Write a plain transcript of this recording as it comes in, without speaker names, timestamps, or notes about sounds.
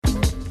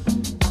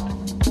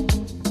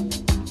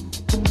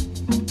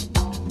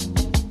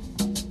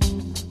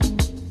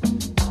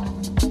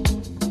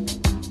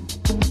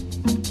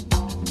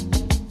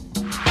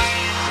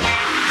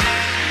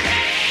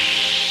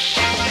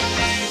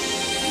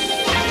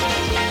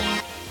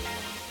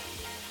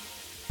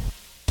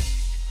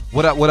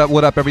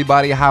What up,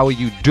 everybody? How are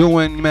you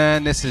doing,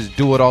 man? This is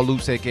Do It All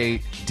Loops,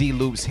 aka D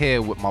Loops, here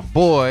with my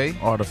boy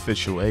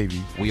Artificial AV.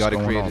 We are the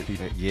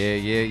creators.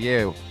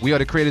 Yeah. We are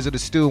the creators of the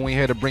stew, and we're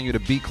here to bring you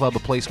the Beat Club, a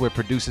place where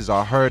producers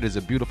are heard. It's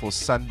a beautiful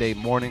Sunday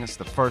morning. It's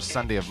the first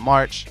Sunday of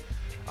March.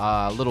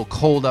 A little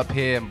cold up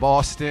here in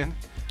Boston.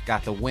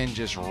 Got the wind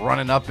just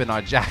running up in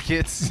our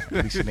jackets. At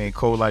least it ain't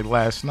cold like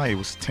last night. It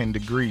was 10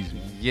 degrees.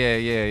 Yeah.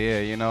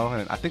 You know,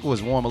 and I think it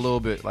was warm a little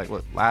bit, like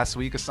last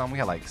week or something. We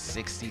had like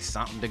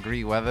 60-something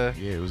degree weather.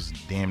 Yeah, it was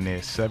damn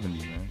near 70,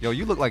 man. Yo,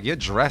 you look like you're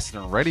dressed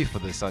and ready for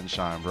the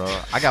sunshine, bro.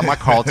 I got my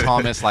Carl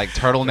Thomas like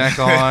turtleneck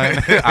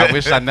on. I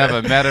wish I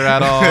never met her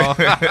at all.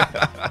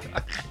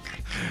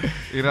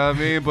 You know what I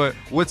mean? But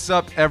what's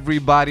up,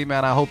 everybody,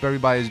 man? I hope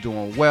everybody's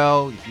doing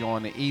well. If you're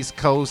on the East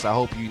Coast, I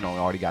hope you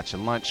already got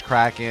your lunch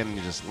cracking and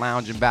you're just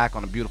lounging back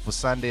on a beautiful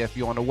Sunday. If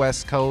you're on the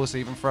West Coast,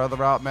 even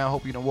further out, man, I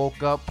hope you done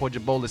woke up, poured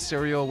your bowl of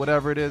cereal,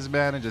 whatever it is,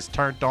 man, and just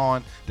turned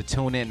on the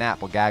TuneIn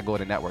app or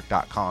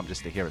GagOThenetwork.com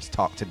just to hear us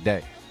talk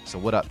today. So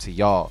what up to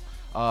y'all?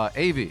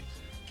 AV,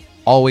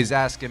 always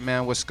asking,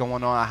 man, what's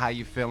going on? How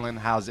you feeling?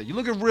 How's it? You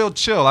looking real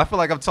chill. I feel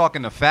like I'm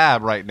talking to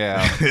Fab right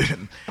now.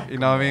 You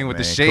know what I mean? With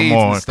the shades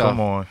and stuff. Come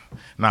on.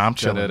 Nah, I'm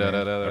chilling, man.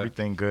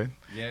 Everything good.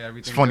 Yeah, everything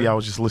It's funny, good? I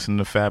was just listening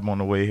to Fab on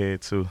the way here,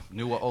 too.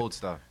 New or old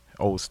stuff?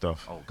 Old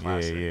stuff. Oh,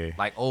 classic. Yeah.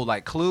 Like old,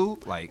 like Clue?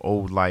 Like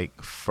Old,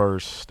 like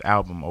first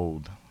album,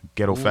 old.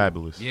 Ghetto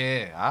Fabulous.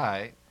 Yeah,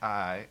 all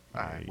right.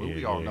 Well,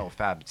 we all know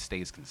Fab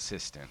stays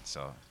consistent,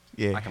 so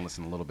Yeah. I can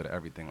listen to a little bit of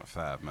everything with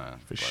Fab, man.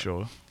 For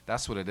sure.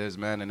 That's what it is,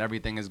 man, and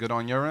everything is good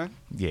on your end?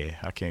 Yeah,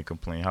 I can't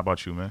complain. How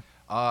about you, man?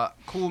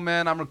 Cool,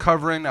 man. I'm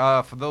recovering.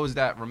 For those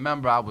that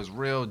remember, I was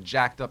real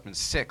jacked up and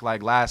sick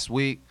like last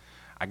week.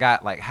 I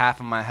got like half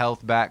of my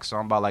health back, so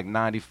I'm about like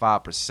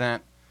 95%.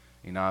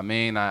 You know what I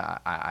mean?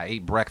 I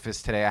ate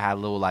breakfast today. I had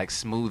a little like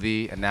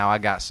smoothie, and now I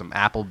got some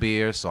apple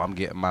beer, so I'm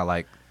getting my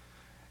like,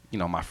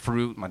 my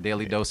fruit, my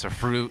daily dose of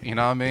fruit. You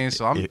know what I mean?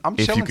 So I'm chilling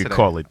today. If you could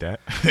call it that.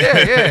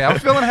 Yeah. I'm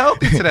feeling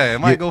healthy today. I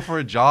might go for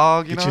a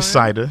jog. Get your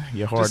cider,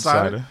 your hard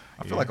cider.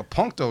 I feel like a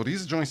punk though.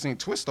 These joints ain't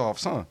twist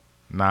offs, huh?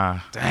 Nah.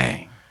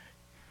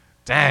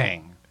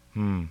 Dang.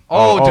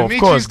 Oh, of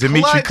course.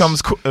 Dimitri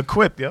comes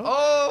equipped, yo.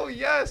 Oh,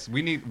 yes.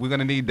 We're going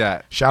to need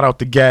that. Shout out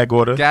to Gag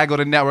Order. Gag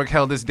Order Network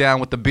held this down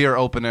with the beer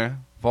opener.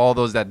 For all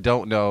those that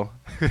don't know,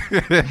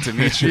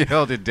 Dimitri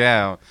held it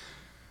down.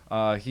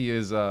 He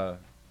is,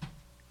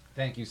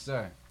 thank you,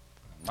 sir.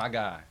 My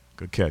guy.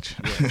 Good catch.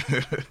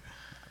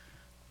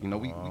 Yeah.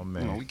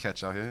 We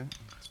catch out here.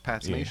 It's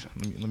Pat's Nation.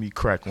 Let me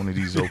crack one of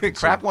these open.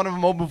 Crack one of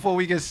them open before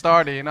we get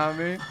started, you know what I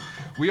mean?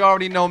 We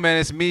already know, man,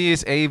 it's me,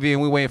 it's AV,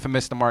 and we're waiting for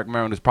Mr. Mark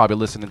Maron, who's probably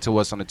listening to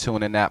us on the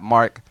TuneIn app.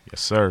 Mark.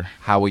 Yes, sir.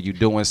 How are you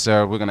doing,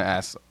 sir? We're going to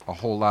ask a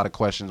whole lot of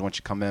questions once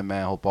you come in,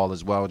 man. Hope all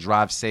is well.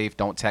 Drive safe.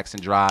 Don't text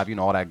and drive.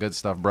 All that good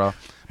stuff, bro.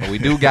 But we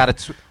do got a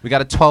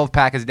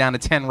 12-pack. It's down to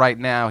 10 right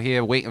now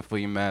here waiting for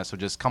you, man. So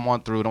just come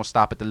on through. Don't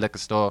stop at the liquor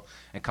store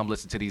and come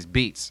listen to these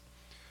beats.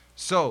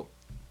 So,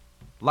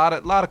 a lot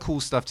of cool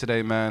stuff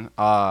today, man.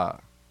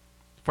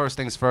 First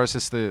things first,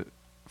 it's the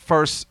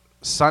first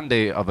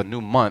Sunday of a new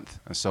month,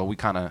 and so we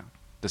kind of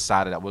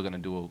decided that we're going to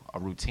do a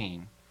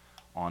routine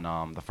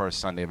on the first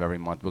Sunday of every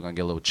month. We're going to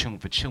get a little tune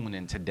for tune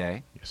in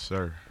today. Yes,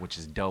 sir. Which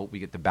is dope. We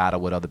get to battle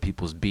with other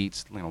people's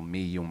beats.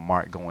 Me, you, and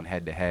Mark going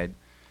head-to-head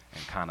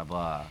and kind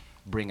of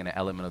bringing an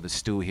element of the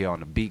stew here on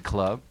the Beat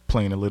Club.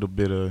 Playing a little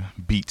bit of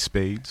beat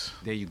spades.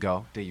 There you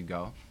go.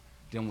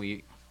 Then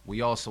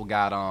we also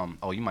got,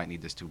 you might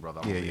need this too,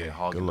 brother. Yeah.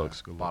 Good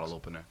looks. Bottle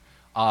opener.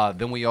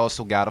 Then we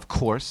also got, of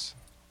course,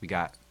 we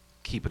got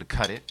Keep It or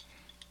Cut It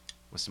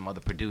with some other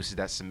producers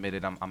that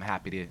submitted. I'm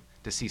happy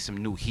to see some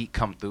new heat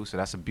come through, so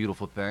that's a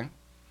beautiful thing.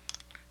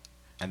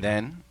 And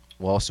then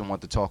we also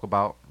want to talk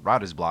about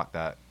Writer's Block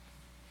that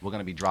we're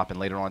going to be dropping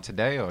later on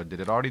today, or did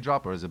it already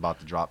drop, or is it about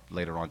to drop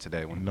later on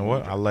today? You know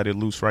what? I'll let it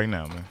loose right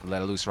now, man.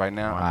 Let it loose right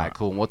now? All right,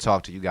 cool. And we'll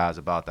talk to you guys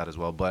about that as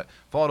well. But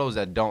for all those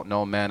that don't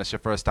know, man, it's your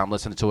first time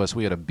listening to us.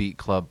 We are the Beat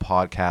Club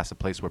Podcast, a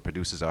place where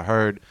producers are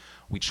heard.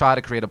 We try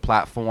to create a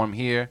platform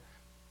here.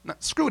 No,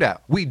 screw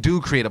that. We do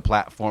create a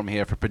platform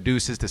here for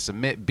producers to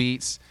submit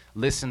beats,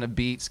 listen to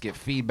beats, get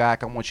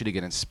feedback. I want you to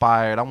get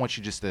inspired. I want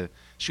you just to,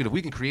 shoot, if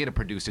we can create a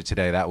producer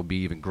today, that would be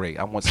even great.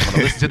 I want someone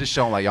to listen to the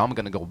show and like, yo, I'm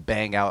going to go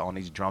bang out on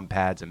these drum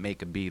pads and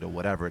make a beat or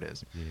whatever it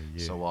is.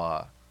 Yeah.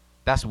 So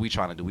that's what we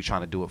trying to do. We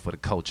trying to do it for the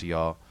culture,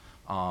 y'all.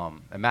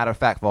 A matter of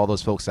fact, for all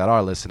those folks that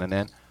are listening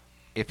in,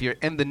 if you're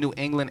in the New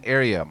England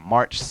area,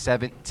 March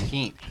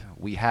 17th,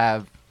 we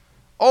have,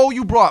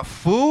 you brought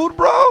food,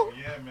 bro?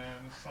 Yeah, man.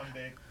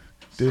 Sunday.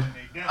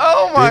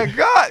 Oh my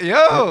God,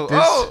 yo!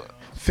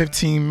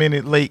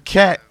 15-minute late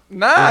cat.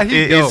 Nah,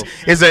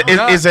 is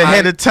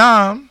ahead of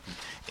time,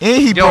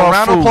 and he brought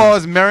round food. of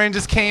applause. Marion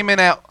just came in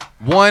at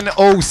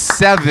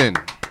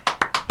 1:07.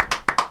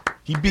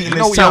 He beating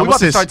his time. We about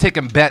to start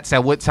taking bets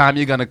at what time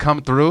you're gonna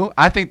come through.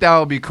 I think that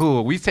would be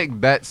cool. We take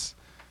bets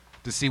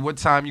to see what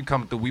time you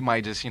come through. We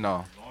might just, As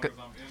long as I'm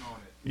in on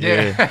it.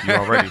 Yeah, you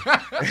already.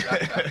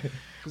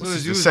 This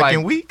is the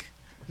second week.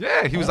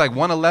 Yeah, he was like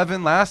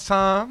 111 last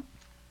time.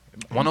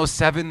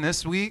 107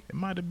 this week. It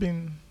might have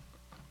been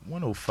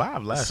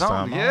 105 last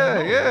Something,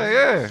 time.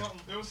 yeah.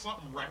 It was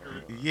something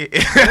record. Yeah.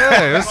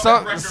 Yeah,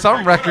 it's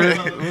some record.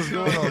 What's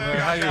going on, man?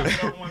 How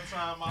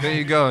you? There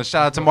you go.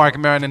 Shout out to Mark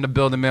Maron in the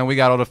building, man. We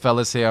got all the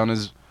fellas here on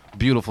this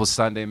beautiful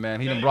Sunday,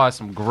 man. He done brought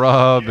some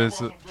grub and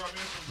some.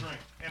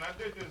 And I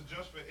did this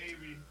just for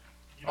AB.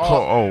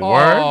 Oh, word? You know what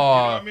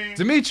I mean?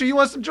 Dimitri, you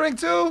want some drink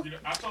too?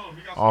 I told him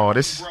we got Oh, some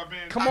this- grub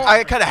in. Come on.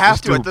 I kind of have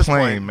to at dude this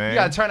playing, point. man. You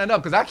gotta turn it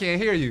up because I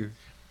can't hear you.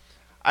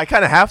 I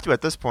kind of have to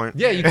at this point.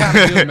 Yeah, you kind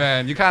of do,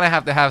 man. You kind of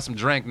have to have some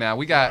drink now.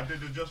 We I got.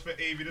 did this just for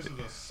AB. This is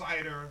a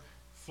cider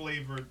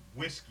flavored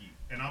whiskey,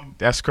 and I'm.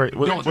 That's great.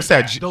 Those What's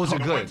are that? Jack. Those are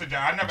The good. Winter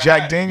Jack. I never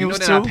Jack had it. You know Daniels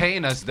they're too? not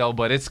paying us though,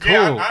 but it's cool.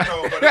 Yeah, I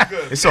know, but it's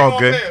good. It's They all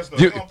gonna good. pay us, though.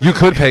 You They gonna pay us.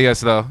 could pay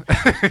us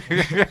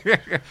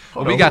though.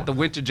 But we on. got the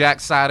Winter Jack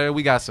cider.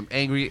 We got some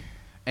Angry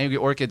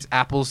Orchids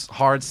apples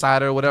hard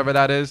cider, whatever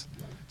that is.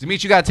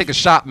 Dimitri, you gotta take a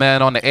shot,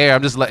 man, on the air.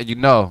 I'm just letting you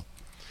know.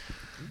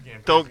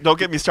 Don't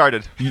get me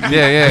started.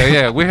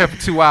 Yeah. We're here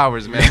for 2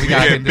 hours, man. We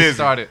gotta get this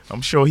started. I'm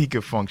sure he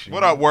could function.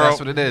 What up, world? That's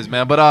what it is,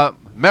 man. But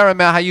Mary,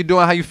 man, how you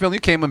doing? How you feeling? You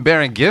came in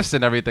bearing gifts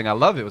and everything. I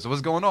love it. So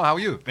what's going on? How are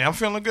you? Yeah, I'm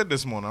feeling good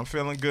this morning. I'm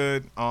feeling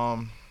good.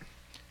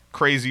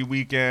 Crazy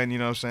weekend, you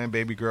know what I'm saying?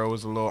 Baby girl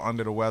was a little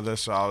under the weather,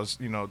 so I was,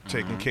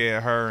 taking care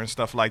of her and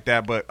stuff like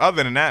that. But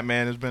other than that,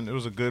 man, it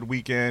was a good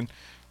weekend.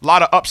 A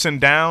lot of ups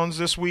and downs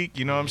this week,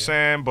 you know what I'm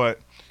saying?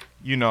 But,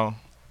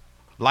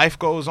 life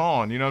goes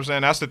on, you know what I'm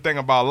saying? That's the thing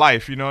about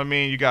life, you know what I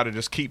mean? You got to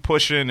just keep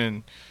pushing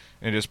and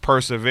just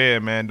persevere,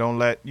 man. Don't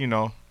let,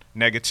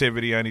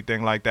 negativity or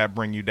anything like that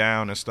bring you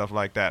down and stuff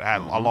like that. I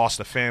lost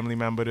a family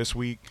member this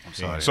week. I'm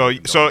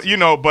sorry.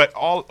 So but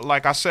all,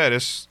 like I said,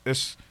 it's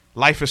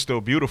life is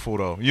still beautiful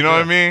though. You know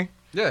what I mean?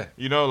 Yeah.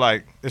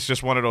 It's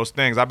just one of those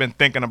things. I've been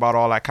thinking about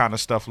all that kind of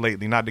stuff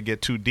lately, not to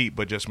get too deep,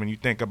 but just when you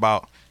think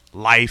about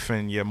life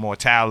and your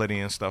mortality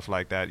and stuff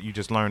like that, you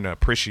just learn to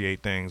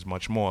appreciate things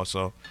much more.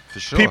 So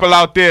For sure. people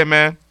out there,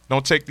 man,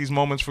 don't take these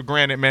moments for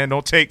granted, man.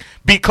 Don't take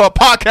Beat Club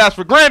Podcast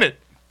for granted.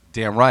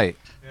 Damn right.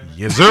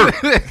 Yes, sir.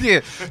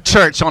 Yeah.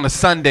 Church on a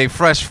Sunday,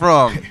 fresh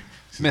from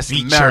Miss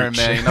Beat Mary, church.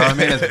 man. You know what I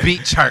mean? It's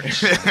Beat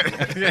Church.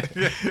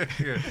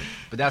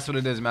 But that's what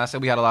it is, man. I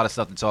said we had a lot of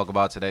stuff to talk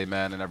about today,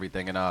 man, and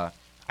everything. And I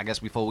guess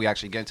before we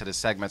actually get into the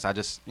segments, I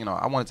just,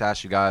 I wanted to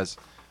ask you guys.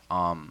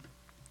 I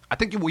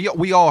think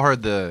we all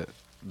heard the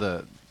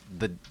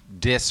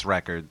diss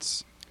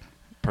records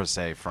per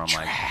se from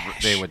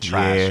they were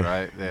trash,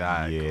 right?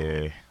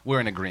 Yeah. We're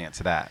in agreement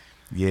to that.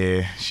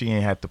 Yeah, she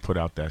ain't had to put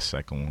out that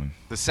second one.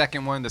 The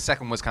second one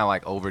was kind of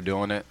like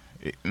overdoing it.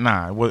 It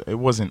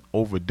wasn't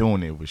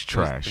overdoing it. It was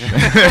trash. And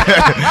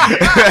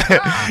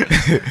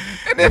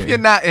if you're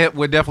not,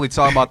 we're definitely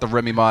talking about the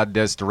Remy Ma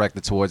diss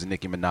directed towards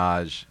Nicki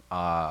Minaj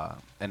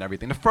and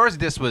everything. The first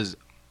diss was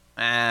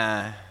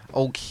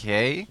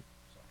okay.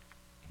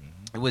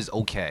 It was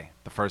okay.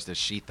 The first diss,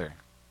 Sheether,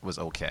 was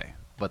okay.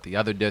 But the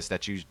other diss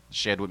that you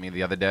shared with me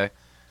the other day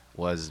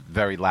was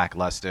very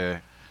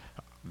lackluster,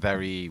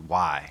 very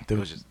why. It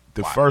was just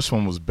The why. first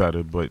one was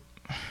better, but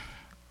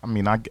I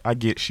mean, I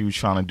get she was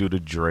trying to do the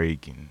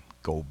Drake and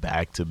go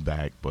back to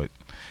back, but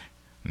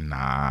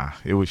nah,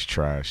 it was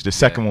trash. The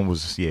second one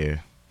was,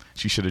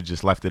 she should have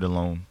just left it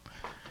alone.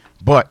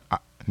 But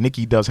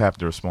Nicki does have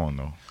to respond,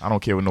 though. I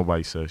don't care what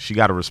nobody says. She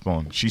got to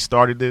respond. She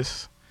started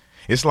this.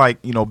 It's like,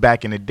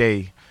 back in the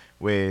day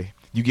where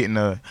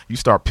you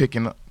start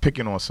picking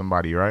on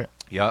somebody, right?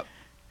 Yep.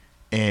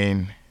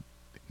 And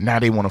now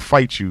they want to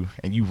fight you,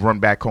 and you run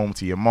back home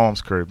to your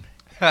mom's crib.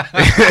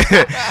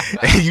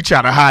 And you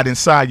try to hide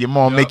inside. Your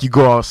mom make you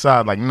go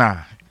outside like, nah,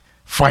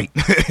 fight.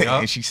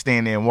 And she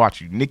stand there and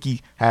watch you.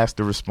 Nicki has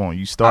to respond.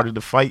 You started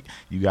the fight.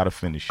 You got to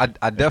finish it.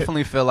 I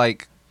definitely feel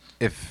like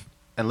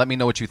and let me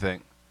know what you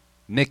think.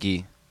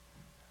 Nicki,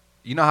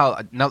 now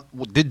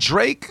did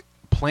Drake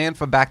plan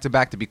for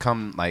back-to-back to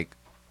become like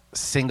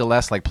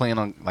single-esque, like playing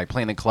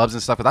in clubs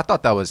and stuff? Because I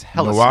thought that was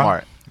hella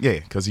smart. Yeah,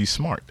 because he's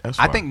smart. That's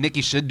I why. think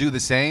Nicki should do the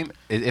same.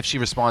 If she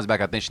responds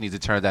back, I think she needs to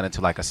turn that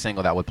into like a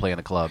single that would play in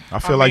a club. I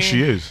feel like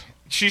she is.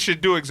 She should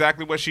do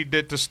exactly what she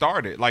did to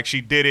start it. Like she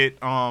did it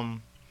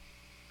on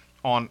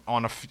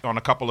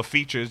a couple of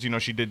features.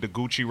 She did the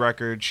Gucci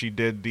record. She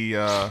did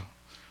the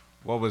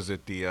what was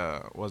it?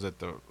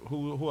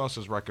 Who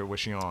else's record was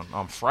she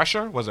on?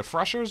 Fresher? Was it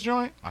Fresher's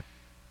joint?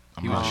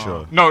 I'm not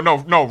sure.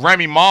 No.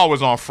 Remy Ma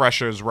was on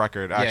Fresher's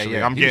record. Actually,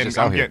 yeah. I'm He was just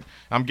out here.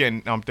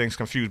 getting things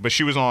confused. But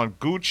she was on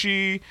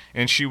Gucci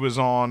and she was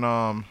on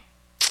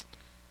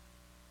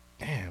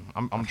damn,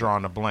 I'm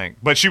drawing a blank.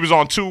 But she was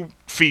on 2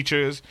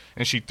 features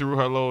and she threw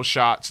her little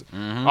shots.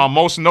 Mm-hmm.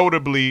 Most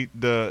notably,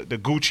 the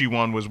Gucci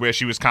one was where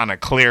she was kind of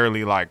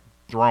clearly like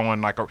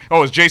throwing like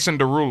it's Jason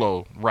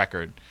Derulo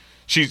record.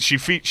 She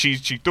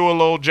threw a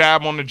little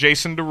jab on the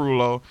Jason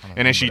Derulo,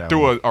 and then she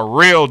threw a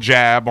real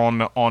jab on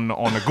the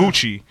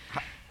Gucci.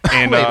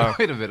 And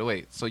wait a minute,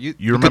 wait. So you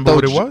remember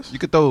what it was? You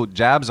could throw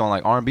jabs on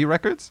like R&B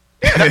records?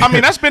 I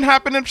mean, that's been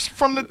happening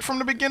from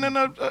the beginning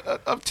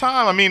of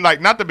time. I mean,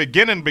 like not the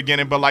beginning,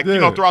 but like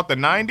throughout the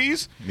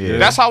 90s. Yeah.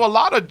 That's how a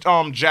lot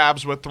of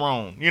jabs were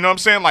thrown. You know what I'm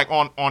saying? Like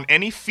on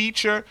any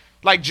feature,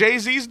 like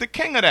Jay-Z's the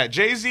king of that.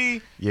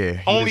 Jay-Z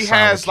only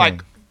has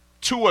like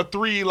 2 or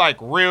 3 like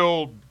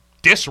real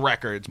diss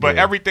records, but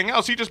everything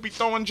else he just be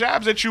throwing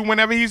jabs at you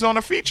whenever he's on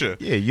a feature.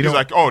 Yeah, he's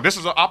like, oh, this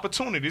is an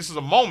opportunity, this is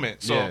a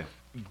moment. So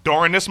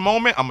during this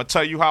moment, I'm gonna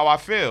tell you how I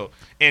feel,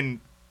 and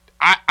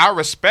I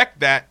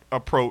respect that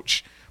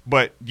approach.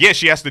 But yeah,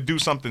 she has to do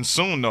something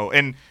soon though.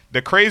 And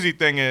the crazy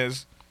thing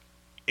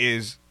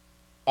is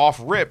off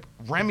rip,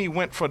 Remy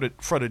went for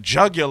the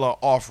jugular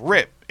off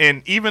rip,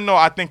 and even though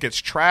I think it's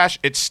trash,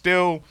 it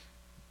still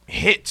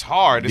hits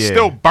hard. It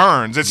still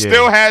burns. It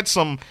still had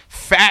some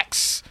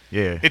facts.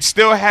 Yeah. It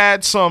still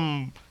had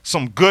some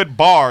good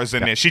bars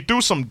in there. She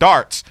threw some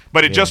darts,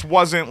 but it just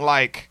wasn't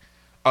like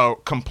a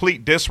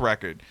complete diss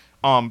record,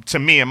 to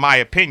me, in my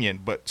opinion.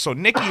 But so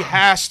Nicki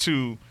has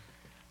to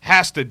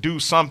do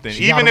something,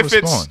 even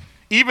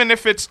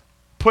if it's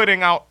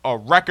putting out a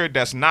record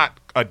that's not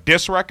a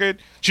diss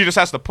record. She just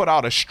has to put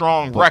out a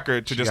strong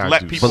record to just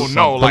let people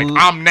know, like,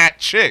 I'm that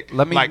chick.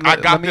 Let me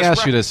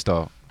ask you this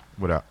though.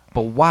 What up?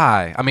 But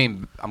why? I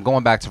mean, I'm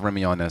going back to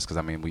Remy on this because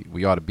I mean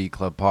we are the Beat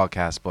Club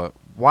podcast, but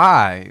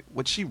why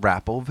would she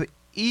rap over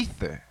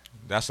Ether?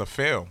 That's a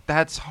fail.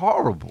 That's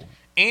horrible.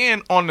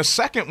 And on the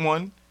second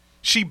one,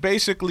 she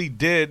basically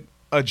did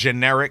a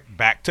generic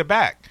back to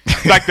back.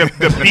 Like the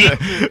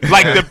beat,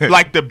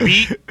 like the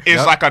beat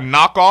is like a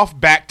knockoff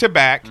back to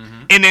back,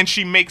 and then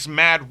she makes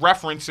mad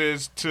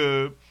references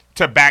to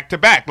back to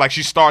back. Like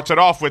she starts it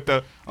off with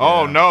the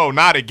oh no,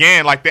 not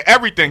again. Like the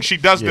everything she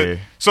does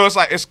so it's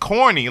like it's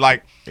corny.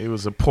 Like it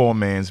was a poor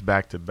man's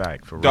back to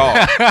back for real.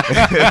 Dog.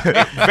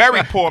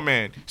 Very poor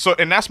man. So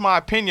and that's my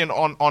opinion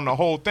on the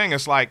whole thing.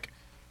 It's like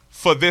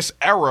for this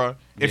era,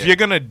 if you're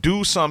gonna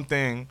do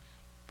something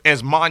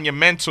as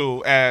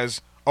monumental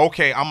as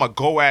okay, I'm going to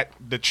go at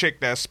the chick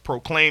that's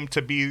proclaimed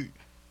to be,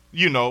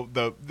 you know,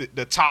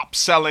 the top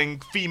selling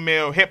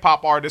female hip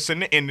hop artist in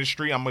the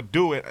industry. I'm going to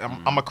do it.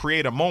 I'm going to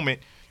create a moment.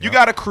 You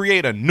got to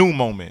create a new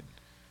moment.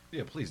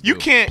 Yeah, please do.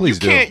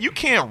 You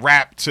can't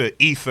rap to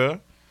Ether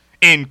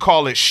and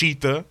call it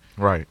Sheetha.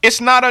 Right. It's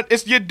not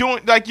you're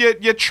doing like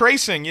you're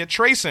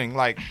tracing,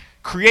 like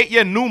create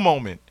your new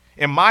moment.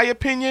 In my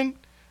opinion,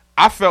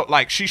 I felt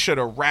like she should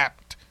have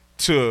rapped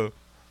to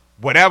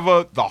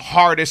whatever the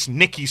hardest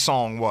Nicki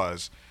song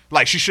was.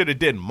 Like she should have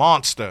did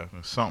Monster.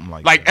 Or something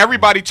like that. Like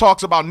everybody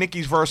talks about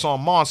Nicki's verse on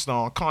Monster,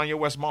 on Kanye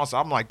West Monster.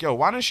 I'm like, yo,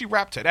 why didn't she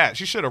rap to that?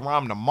 She should have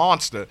rhymed to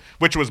Monster,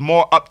 which was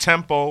more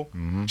up-tempo.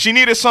 She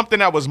needed something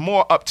that was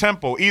more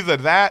up-tempo. Either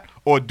that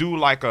or do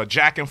like a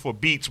Jackin' for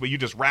Beats where you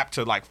just rap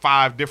to like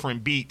 5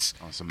 different beats.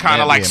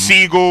 Kind of like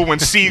Siegel when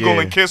Siegel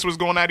and Kiss was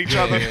going at each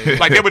other.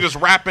 Like they were just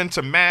rapping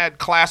to mad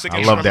classic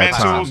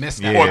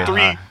instrumentals. Or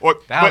 3.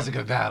 That was a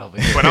good battle.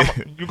 Man.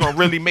 But you going to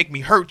really make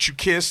me hurt you,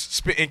 Kiss,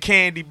 spitting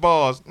candy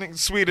bars. Nigga,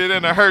 sweeter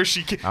than a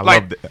Hershey.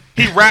 Like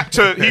he rapped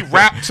to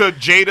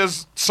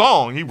Jada's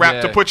song. He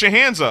rapped to Put Your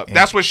Hands Up.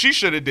 That's what she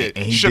should have did.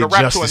 He should have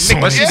rapped to a Nicki.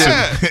 But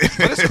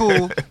it's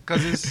cool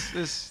because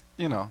it's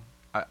you know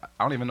I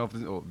don't even know if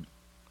this,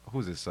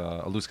 who's this?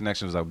 A Loose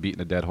Connection was like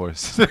beating a dead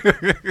horse.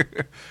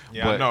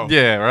 I know.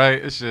 Yeah,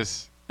 right. It's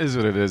just is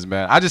what it is,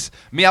 man. I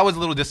was a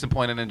little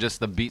disappointed in just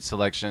the beat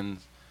selection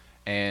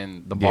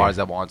and the bars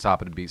that were on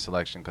top of the beat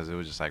selection because it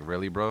was just like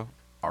really, bro.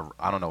 Or,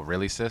 I don't know,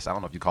 really, sis. I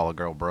don't know if you call a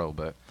girl bro,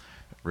 but.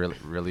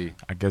 Really.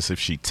 I guess if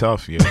she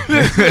tough, yeah.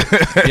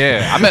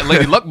 Yeah, I met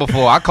Lady Luck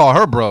before. I call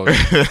her bro.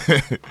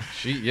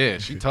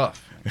 She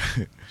tough.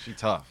 She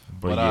tough.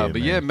 But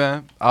yeah,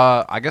 man.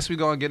 I guess we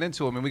gonna get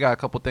into it. I mean, we got a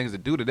couple things to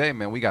do today,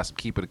 man. We got some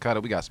Keep It or Cut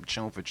It. We got some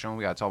Chune for Chune.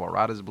 We gotta talk about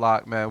Writer's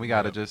Block, man. We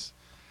gotta just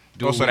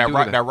do. So that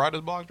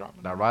Writer's Block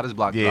dropping? That Writer's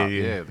Block dropped.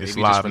 Yeah. It's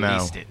live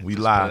now. We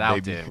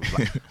live,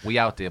 baby. We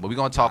out there, but we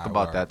gonna talk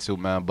about that too,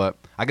 man. But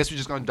I guess we're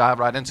just gonna dive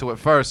right into it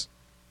first.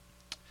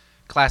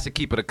 Classic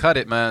Keep It or Cut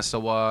It, man.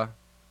 So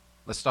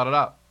let's start it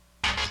out.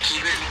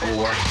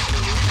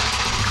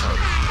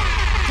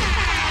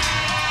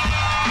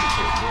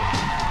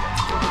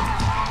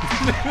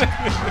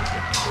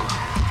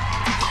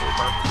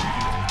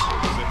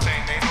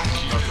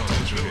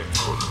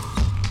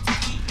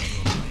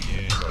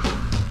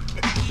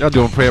 Y'all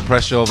doing prayer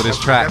pressure over this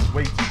track.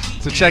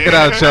 So check it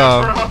out,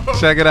 y'all.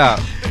 Check it out.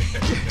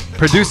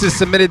 Producers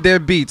submitted their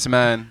beats,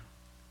 man,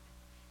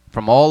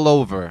 from all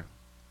over.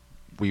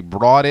 We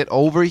brought it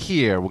over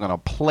here. We're going to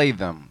play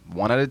them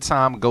one at a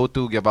time, go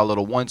through, give our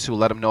little 1-2,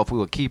 let them know if we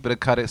would keep it or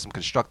cut it, some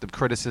constructive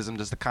criticism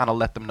just to kind of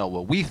let them know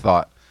what we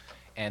thought.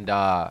 And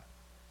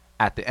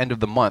at the end of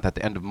the month, at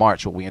the end of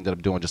March, what we ended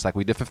up doing, just like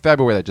we did for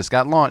February that just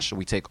got launched,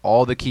 we take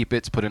all the keep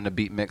its, put in the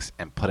beat mix,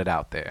 and put it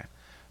out there.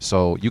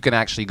 So you can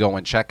actually go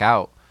and check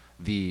out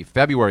the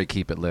February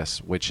keep it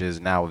list, which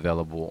is now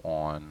available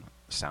on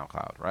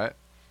SoundCloud, right?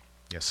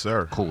 Yes,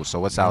 sir. Cool. So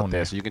what's out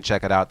there? So you can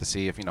check it out to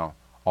see if, you know,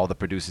 all the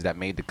producers that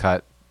made the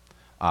cut.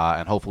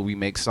 And hopefully we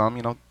make some,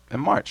 you know, in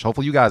March.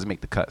 Hopefully you guys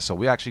make the cut. So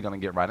we're actually going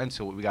to get right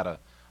into it. We got a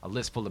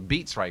list full of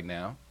beats right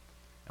now.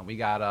 And we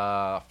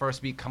got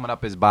first beat coming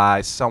up is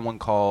by someone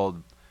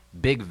called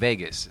Big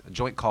Vegas, a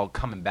joint called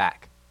Coming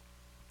Back.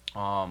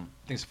 I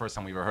think it's the first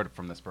time we ever heard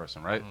from this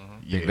person, right?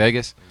 Big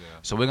Vegas. Yeah.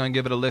 So we're going to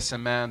give it a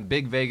listen, man.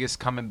 Big Vegas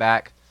Coming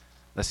Back.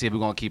 Let's see if we're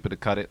going to keep it or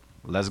cut it.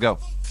 Let's go.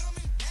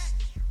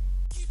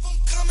 Keep on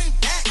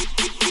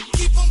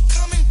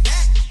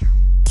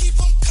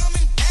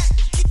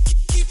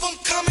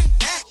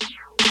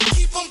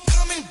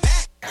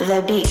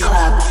The Beat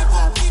Club.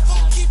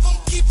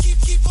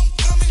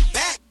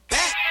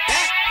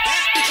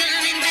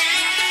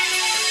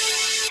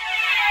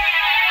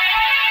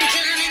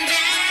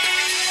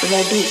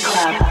 The Beat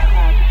Club.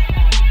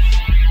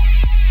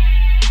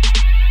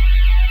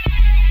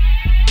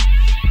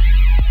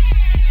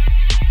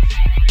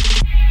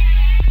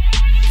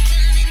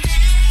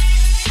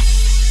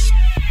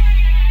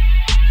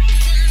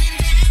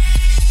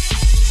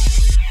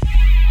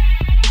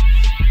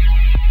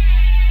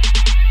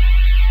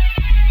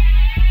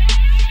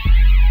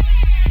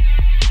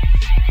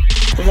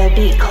 The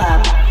Beat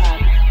Club.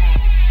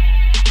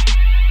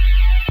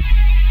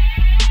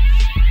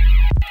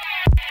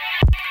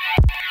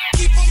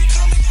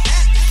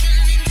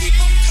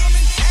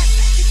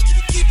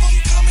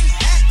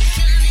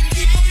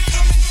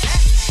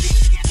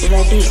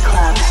 The Beat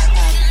Club.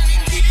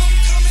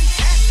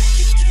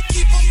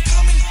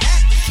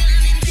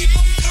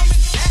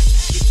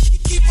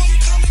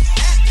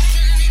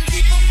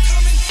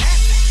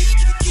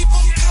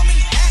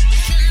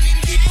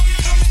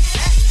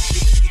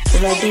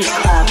 The Beat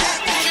Club.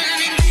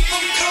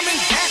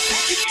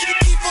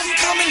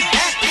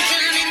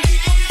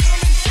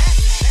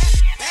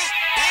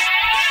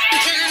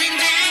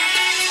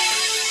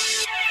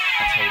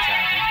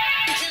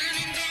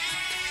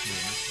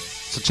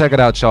 So check it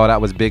out, y'all. That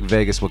was Big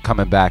Vegas with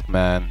Coming Back,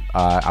 man.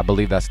 I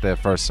believe that's their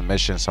first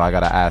submission, so I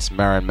gotta ask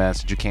Marin, man,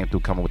 since you came through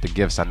coming with the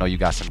gifts, I know you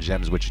got some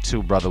gems with you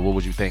too, brother. What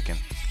was you thinking?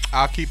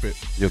 I'll keep it.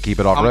 You'll keep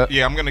it off rip?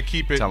 Yeah, I'm gonna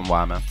keep it. Tell them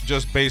why, man.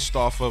 Just based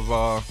off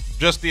of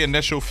just the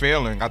initial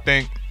feeling. I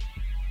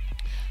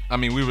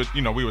mean, we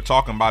were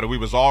talking about it. We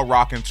was all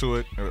rocking to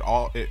it.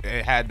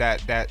 It had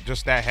that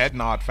head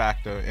nod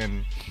factor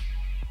and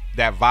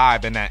that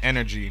vibe and that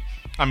energy.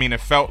 I mean,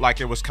 it felt like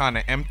it was kind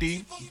of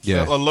empty,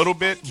 a little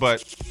bit,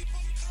 but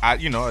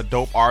a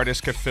dope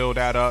artist could fill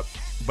that up.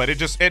 But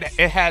it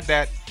had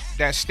that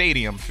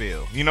stadium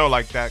feel,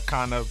 like that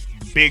kind of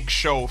big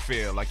show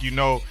feel. Like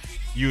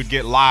you'd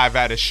get live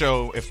at a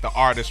show if the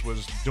artist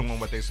was doing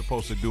what they're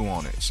supposed to do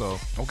on it. So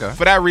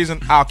for that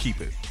reason, I'll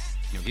keep it.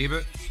 You'll keep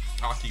it?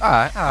 I'll keep it. All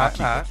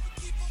right.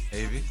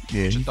 Avy,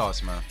 Yeah, what's your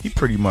thoughts, man? He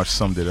pretty much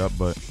summed it up,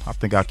 but I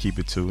think I'll keep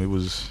it too. It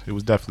was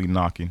definitely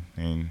knocking,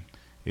 and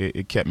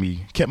it kept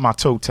my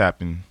toe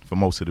tapping for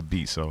most of the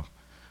beat, so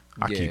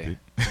I keep it.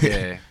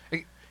 Yeah.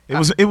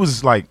 It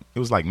was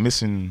like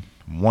missing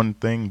one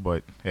thing,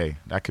 but hey,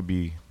 that could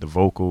be the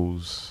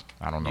vocals.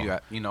 I don't know.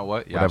 You know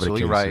what? You're Whatever the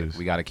absolutely case right. is.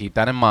 We got to keep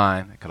that in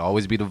mind. It could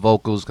always be the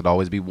vocals. Could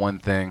always be one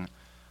thing.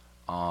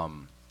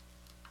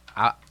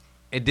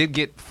 It did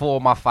get 4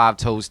 of my 5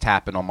 toes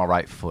tapping on my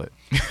right foot.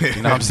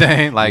 You know what I'm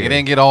saying? Like, It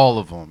didn't get all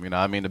of them. You know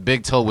what I mean? The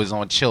big toe was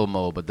on chill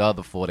mode, but the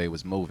other 4, they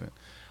was moving.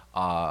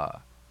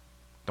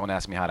 Don't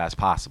ask me how that's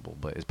possible,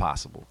 but it's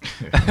possible.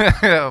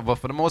 But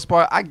for the most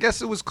part, I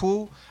guess it was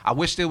cool. I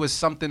wish there was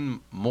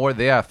something more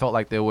there. I felt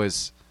like there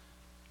was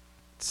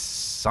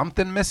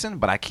something missing,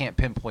 but I can't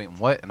pinpoint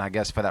what. And I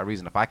guess for that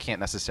reason, if I can't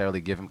necessarily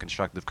give him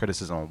constructive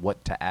criticism on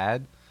what to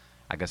add,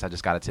 I guess I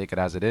just got to take it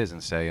as it is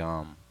and say,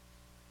 I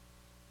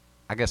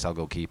guess I'll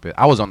go keep it.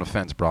 I was on the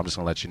fence, bro. I'm just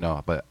going to let you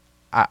know. But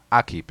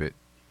I'll keep it.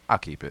 I'll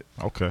keep it.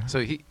 Okay.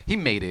 So he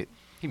made it.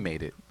 He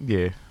made it.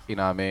 Yeah. You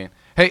know what I mean?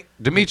 Hey,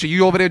 Dimitri,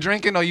 you over there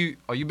drinking or you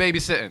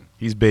babysitting?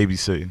 He's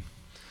babysitting.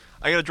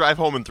 I gotta drive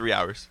home in 3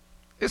 hours.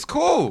 It's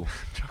cool.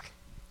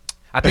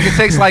 I think it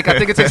takes like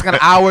an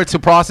hour to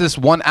process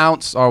 1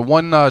 ounce or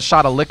 1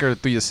 shot of liquor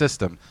through your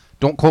system.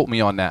 Don't quote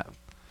me on that.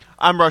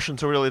 I'm Russian,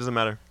 so it really doesn't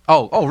matter.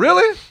 Oh,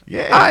 really?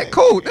 Yeah. All right,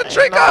 cool. Then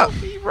drink up.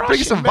 Russian, Bring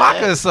you some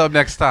vodka or something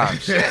next time.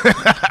 Shit.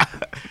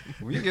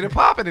 We get it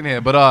popping in here.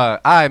 But all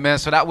right, man.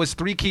 So that was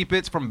 3 keep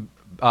its from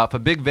for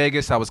Big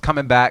Vegas. I was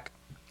coming back.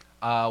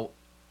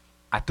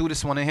 I threw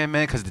this one in here,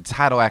 man, because the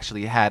title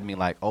actually had me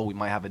like, oh, we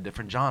might have a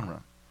different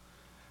genre.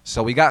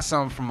 So we got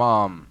some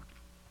from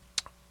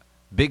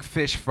Big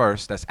Fish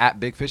First. That's at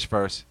Big Fish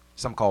First.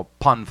 Something called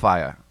Pun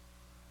Fire.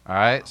 All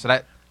right. So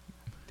that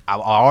I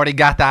already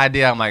got the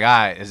idea. I'm like, all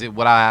right, is it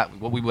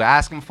what we were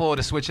asking for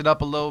to switch it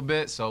up a little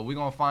bit? So we're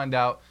gonna find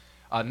out.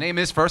 Name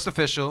is First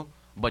Official,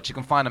 but you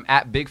can find him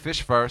at Big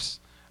Fish First.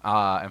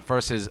 And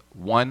First is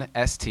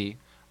 1ST.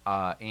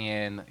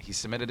 And he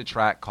submitted a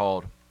track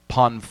called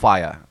Pun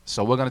Fire.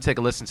 So we're gonna take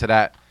a listen to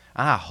that.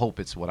 I hope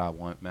it's what I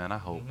want, man. I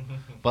hope.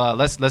 But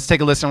let's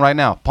take a listen right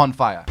now. Pun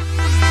Fire.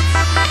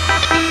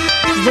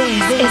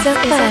 This is the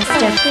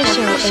first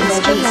official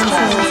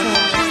instrumental.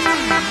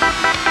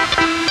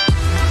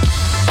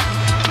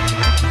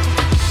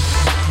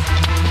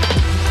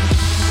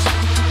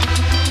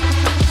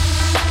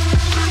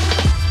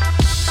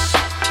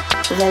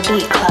 The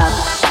Beat Club.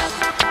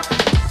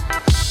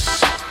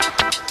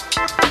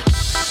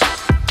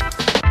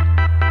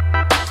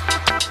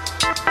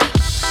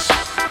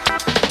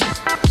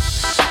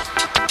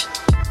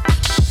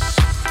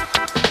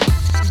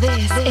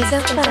 This is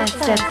the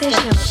first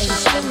official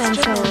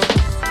instrumental.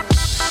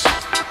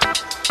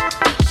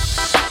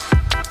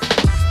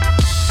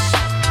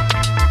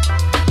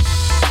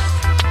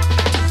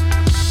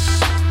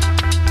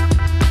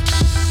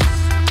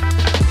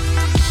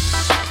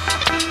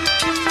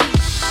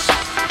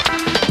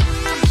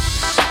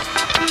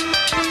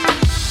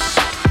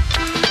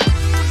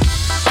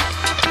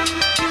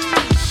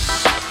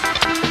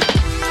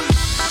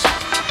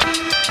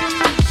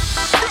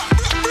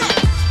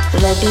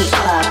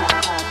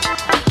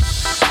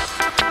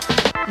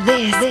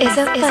 is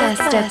the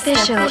first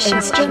official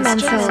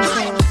instrumental.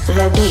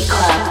 The Beat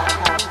Club.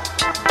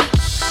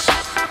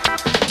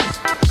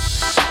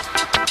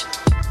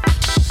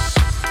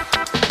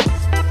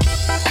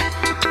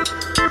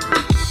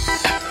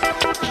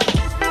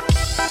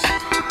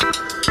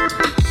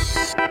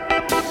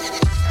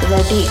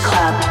 The Beat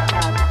Club.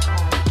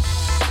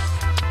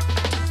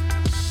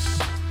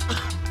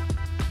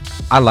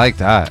 I like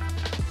that.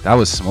 That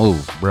was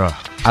smooth, Bruh.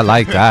 I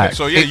like that.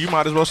 So yeah, you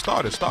might as well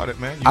start it,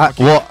 man.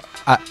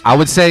 I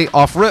would say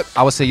off rip,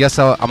 I would say yes.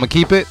 I'm gonna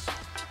keep it.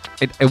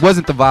 It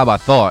wasn't the vibe I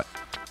thought,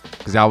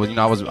 because I was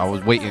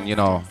waiting.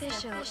 I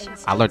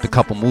learned a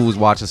couple moves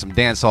watching some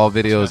dancehall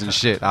videos and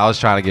shit. I was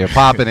trying to get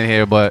popping in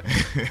here, but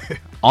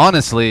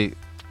honestly,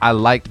 I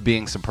liked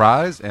being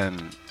surprised,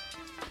 and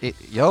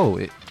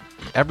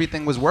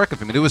everything was working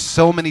for me. There was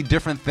so many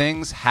different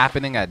things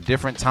happening at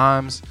different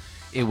times.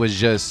 It was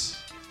just.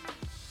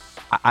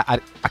 I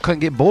couldn't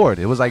get bored.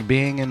 It was like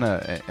being in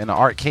an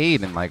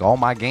arcade, and like all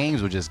my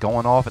games were just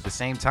going off at the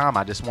same time.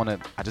 I just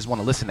want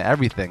to listen to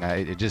everything.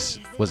 It just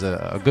was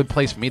a good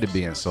place for me to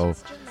be in. So,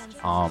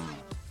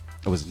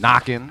 it was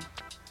knocking,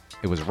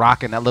 it was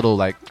rocking. That little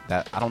like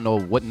that. I don't know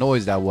what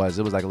noise that was.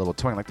 It was like a little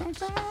twang, like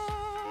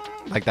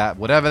that.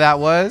 Whatever that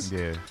was.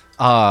 Yeah.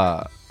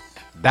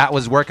 That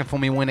was working for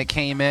me when it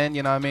came in.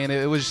 You know what I mean?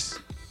 It was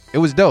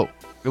dope.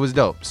 It was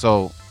dope.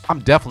 So I'm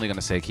definitely gonna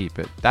say keep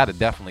it. That'd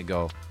definitely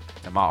go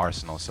in my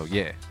arsenal. So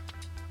yeah,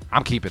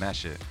 I'm keeping that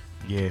shit.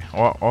 Yeah,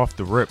 off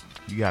the rip,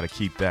 you gotta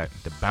keep that.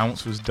 The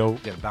bounce was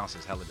dope. Yeah, the bounce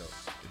is hella dope.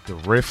 The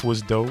riff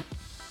was dope.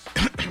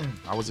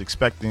 I was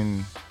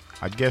expecting,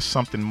 I guess,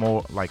 something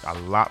more, like a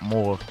lot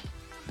more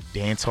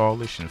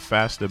dancehallish and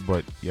faster,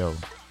 but yo,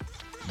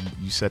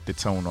 you set the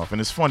tone off. And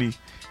it's funny,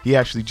 he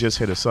actually just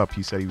hit us up.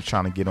 He said he was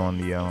trying to get on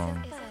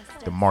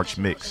the March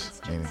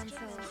mix, and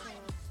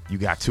you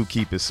got 2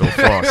 keepers so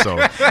far, so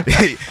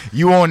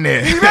you on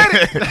there.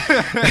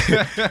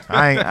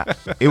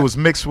 It was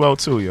mixed well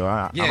too, yo.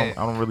 I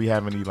don't really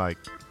have any like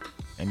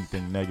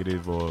anything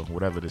negative or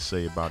whatever to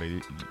say about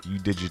it. You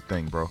did your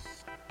thing, bro.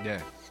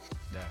 Yeah,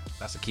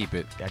 that's a keep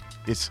it.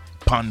 It's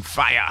pun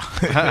fire.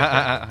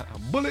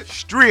 Bullet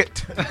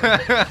straight.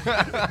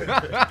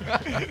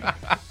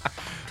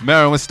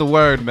 Marin, what's the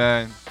word,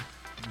 man?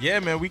 Yeah,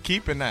 man, we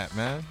keeping that,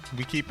 man.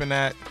 We keeping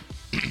that.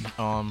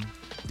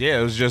 Yeah,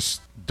 it was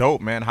just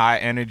dope, man. High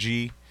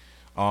energy.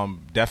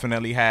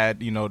 Definitely had,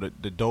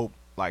 the dope,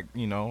 like,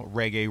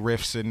 reggae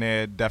riffs in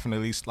there.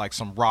 Definitely like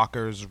some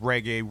rockers,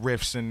 reggae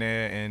riffs in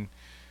there, and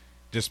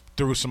just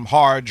threw some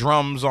hard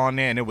drums on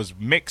there, and it was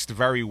mixed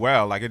very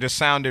well. Like, it just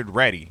sounded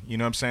ready. You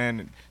know what I'm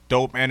saying?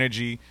 Dope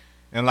energy.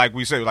 And like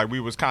we said, like, we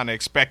was kind of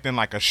expecting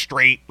like a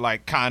straight,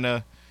 like, kind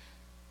of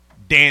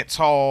dance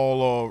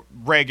hall or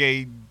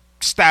reggae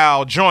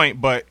style joint,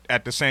 but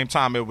at the same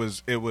time it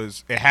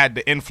had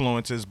the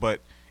influences, but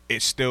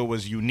it still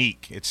was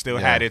unique. It still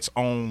had its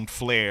own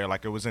flair,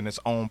 like it was in its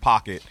own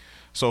pocket.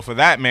 So for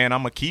that, man, I'm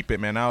gonna keep it,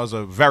 man. That was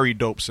a very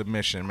dope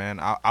submission, man.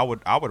 I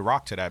would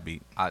rock to that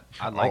beat. I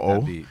like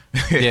that beat.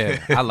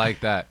 Yeah, I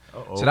like that.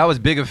 So that was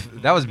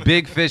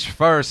Big Fish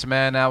first,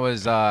 man. That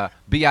was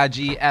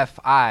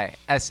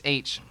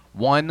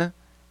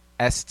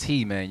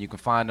BIGFISH1ST, man. You can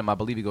find him. I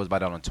believe he goes by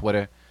that on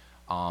Twitter.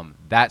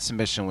 That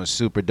submission was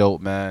super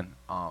dope, man.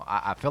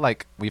 I feel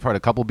like we've heard a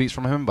couple beats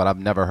from him, but I've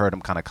never heard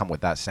him kind of come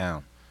with that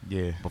sound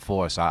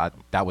before. So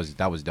that was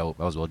dope.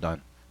 That was well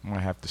done. I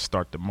might have to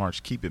start the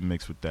March. Keep it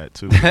mixed with that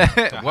too.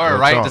 Word,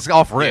 right? Just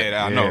off rip.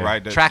 Yeah, I know,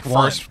 right? Track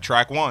one.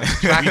 Track one.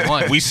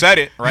 We said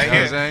it right here. You know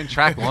what I'm saying?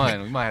 Track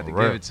one. We might have to give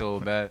it to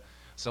him, man.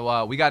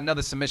 So we got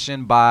another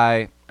submission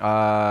by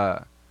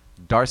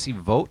Darcy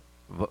Vote.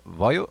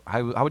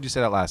 How would you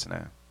say that last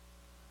name?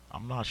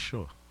 I'm not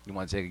sure. You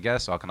want to take a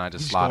guess, or can I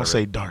just He's slaughter gonna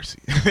say Darcy.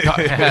 All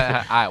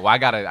right. Well, I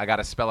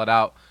gotta spell it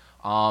out.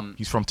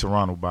 He's from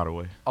Toronto, by the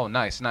way. Oh,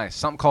 nice.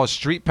 Something called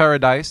Street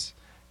Paradise,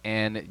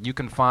 and you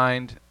can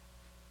find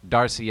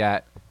Darcy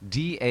at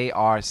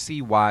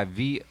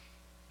DarcyVoutt.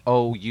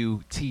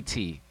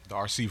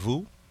 Darcy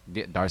Vu.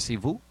 Darcy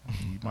Vu.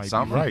 You might be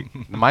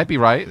right. Might be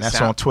right.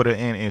 That's on Twitter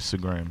and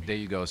Instagram. There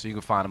you go. So you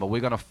can find him. But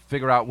we're gonna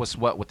figure out what's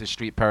what with this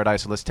Street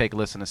Paradise. So let's take a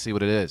listen and see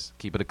what it is.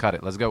 Keep it or cut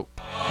it. Let's go.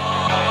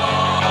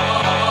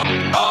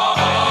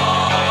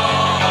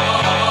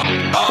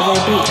 The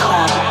Beat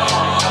Club.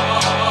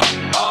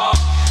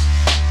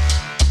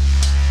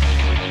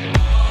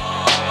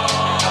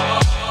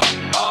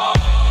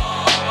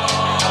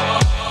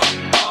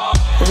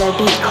 The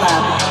Beat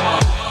Club.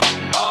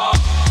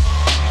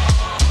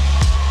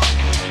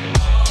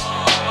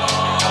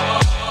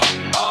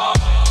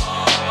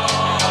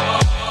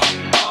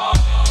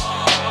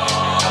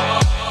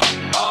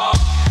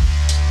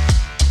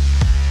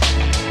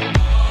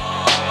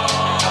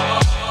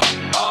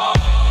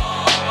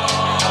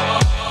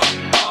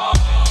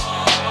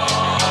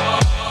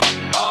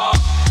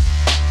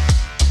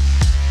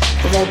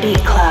 The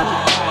Beat Club.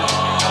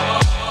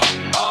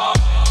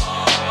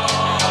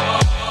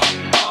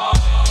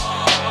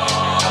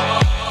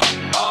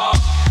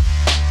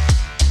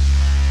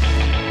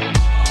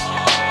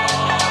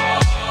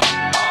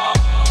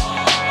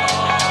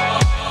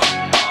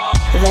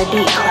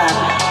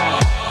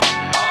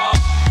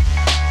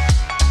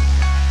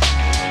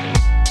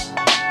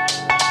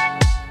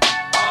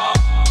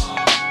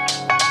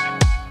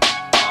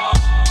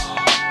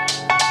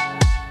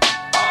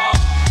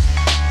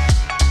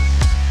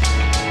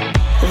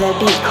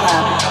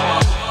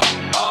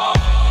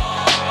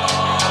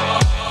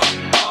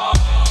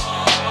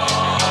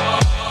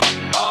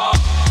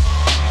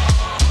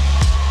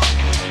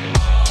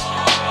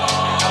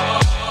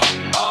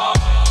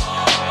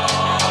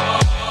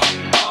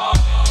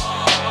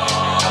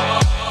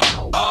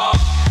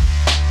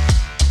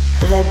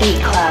 The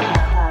Beat Club.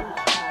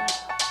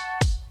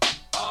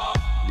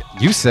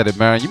 You said it,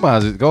 Marin. You might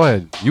as well go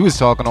ahead. You was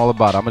talking all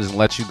about it. I'm gonna just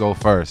let you go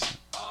first.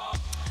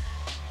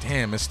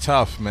 Damn, it's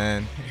tough,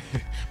 man.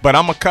 But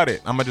I'm gonna cut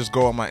it. I'm gonna just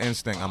go with my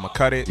instinct. I'm gonna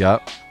cut it.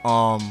 Yep.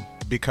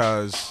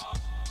 Because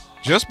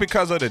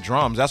of the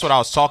drums. That's what I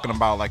was talking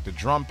about. Like the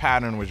drum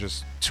pattern was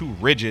just too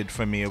rigid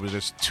for me. It was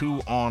just too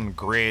on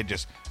grid.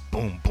 Just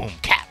boom, boom,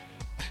 cap,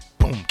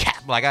 boom,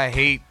 cap. Like I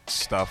hate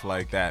stuff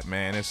like that,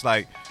 man. It's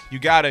like you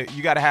gotta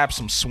have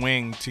some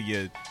swing to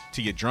your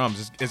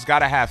drums. It's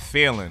gotta have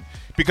feeling.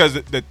 Because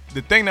the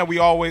thing that we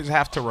always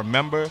have to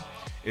remember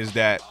is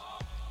that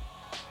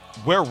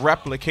we're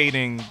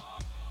replicating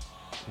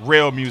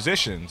real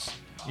musicians.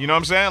 You know what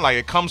I'm saying? Like,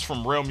 it comes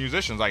from real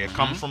musicians. Like, it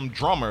comes from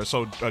drummers.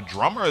 So a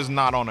drummer is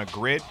not on a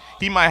grid.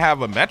 He might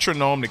have a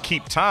metronome to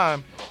keep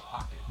time,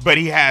 but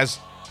he has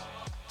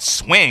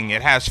swing.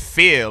 It has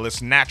feel.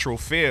 It's natural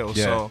feel.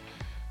 Yeah. So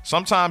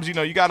sometimes,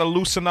 you got to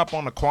loosen up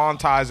on the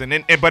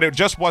quantizing. But it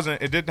just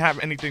wasn't, it didn't have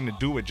anything to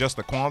do with just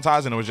the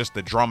quantizing. It was just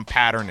the drum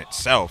pattern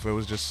itself. It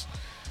was just,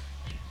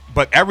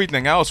 but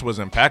everything else was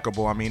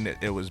impeccable. I mean,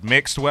 it was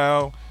mixed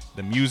well.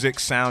 The music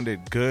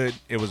sounded good.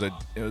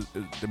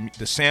 The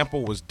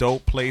sample was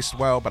dope, placed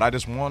well, but I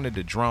just wanted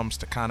the drums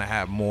to kind of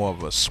have more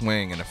of a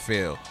swing and a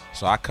feel.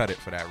 So I cut it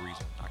for that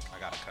reason. I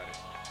gotta cut it.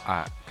 All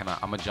right,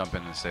 I'm gonna jump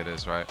in and say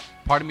this, right?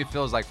 Part of me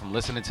feels like from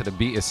listening to the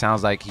beat, it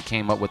sounds like he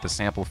came up with the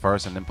sample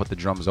first and then put the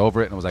drums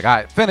over it and was like, all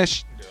right,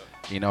 finish.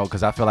 Yeah.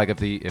 Because I feel like if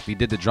he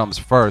did the drums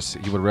first,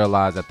 he would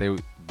realize that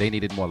they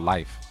needed more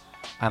life.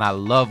 And I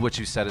love what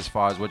you said as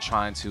far as we're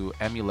trying to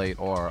emulate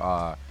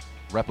or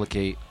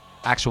replicate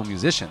actual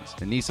musicians.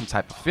 It needs some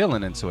type of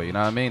feeling into it, you know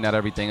what I mean? Not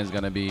everything is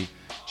going to be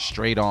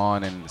straight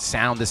on and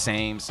sound the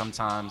same.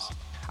 Sometimes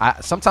I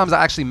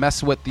actually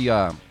mess with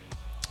the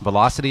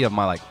velocity of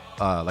my like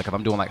if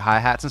I'm doing like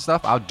hi-hats and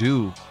stuff, I'll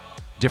do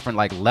different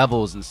like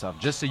levels and stuff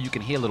just so you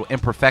can hear little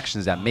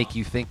imperfections that make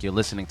you think you're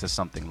listening to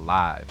something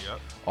live. Yep.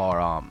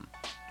 Or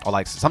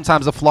like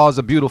sometimes the flaws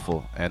are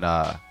beautiful, and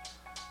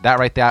that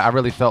right there, I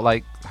really felt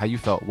like how you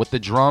felt with the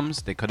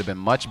drums. They could have been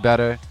much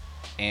better,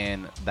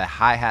 and the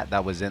hi-hat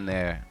that was in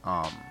there,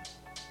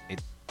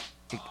 it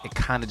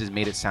kind of just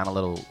made it sound a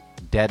little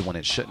dead when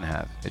it shouldn't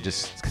have. It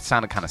just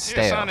sounded kind of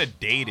stale. It sounded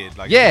dated.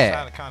 Like,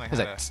 yeah. It kind of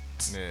like,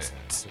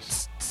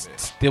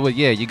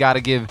 you got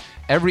to give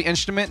every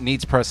instrument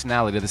needs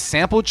personality. The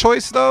sample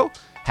choice though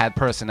had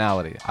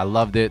personality. I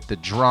loved it. The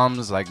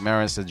drums, like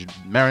Marin said,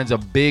 Marin's a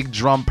big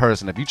drum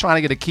person. If you're trying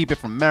to get a keep it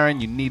from Marin,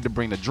 you need to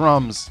bring the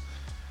drums.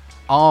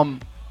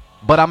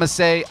 But I'm going to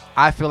say,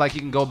 I feel like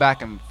you can go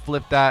back and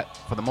flip that.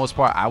 For the most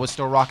part, I was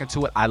still rocking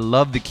to it. I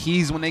love the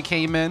keys when they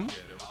came in.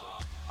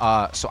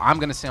 So I'm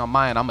going to say on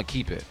mine, I'm going to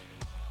keep it.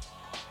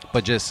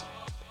 But just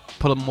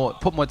put more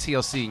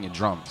TLC in your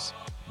drums.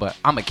 But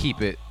I'm going to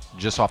keep it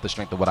just off the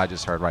strength of what I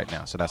just heard right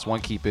now. So that's one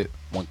keep it,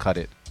 one cut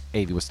it.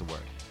 Avi, what's the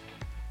word?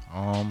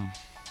 I'm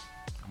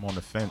on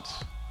the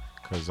fence.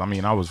 Because,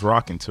 I was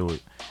rocking to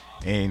it.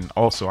 And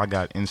also, I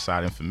got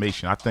inside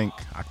information. I think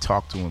I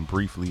talked to him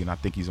briefly, and I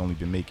think he's only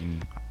been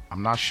making...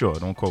 I'm not sure.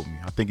 Don't quote me.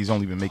 I think he's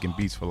only been making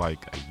beats for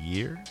like a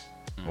year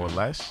or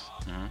less.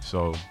 Mm-hmm.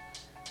 So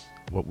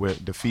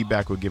the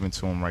feedback we're giving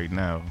to him right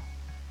now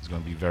is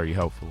going to be very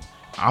helpful.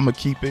 I'm going to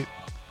keep it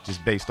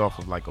just based off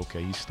of like,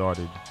 okay, he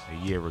started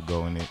a year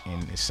ago and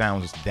it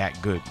sounds that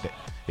good.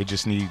 It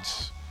just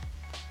needs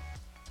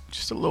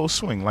just a little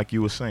swing, like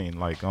you were saying.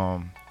 Like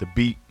the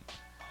beat,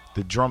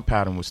 the drum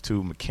pattern was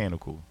too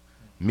mechanical.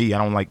 Me,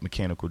 I don't like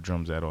mechanical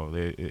drums at all.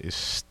 It's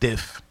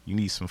stiff. You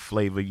need some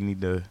flavor. You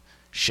need to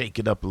shake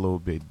it up a little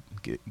bit.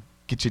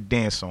 Get your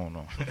dance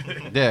on.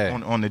 Yeah.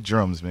 on the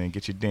drums, man.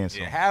 Get your dance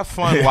on. Have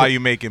fun while you're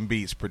making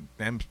beats.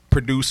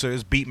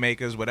 Producers, beat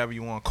makers, whatever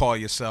you want to call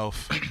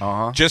yourself.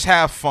 Just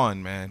have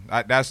fun, man.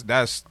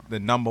 That's the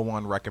number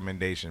one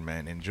recommendation,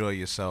 man. Enjoy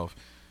yourself.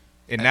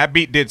 And that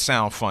beat did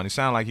sound fun. It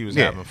sounded like he was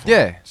having fun.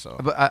 Yeah. So.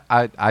 But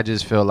I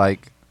just feel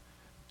like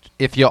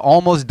if you're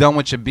almost done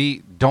with your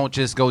beat, don't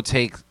just go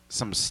take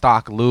some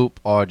stock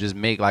loop or just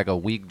make like a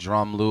weak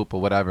drum loop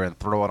or whatever and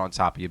throw it on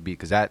top of your beat,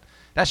 because that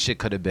shit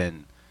could have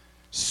been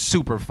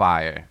super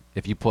fire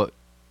if you put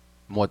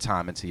more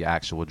time into your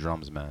actual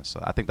drums, man.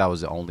 So I think that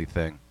was the only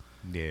thing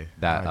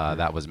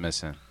that was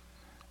missing.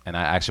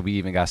 And we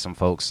even got some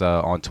folks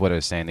on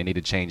Twitter saying they need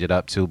to change it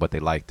up too, but they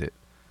liked it.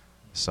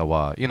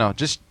 So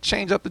just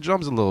change up the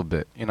drums a little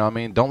bit. You know what I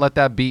mean? Don't let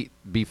that beat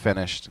be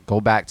finished. Go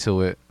back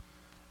to it.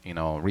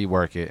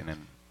 Rework it and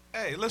then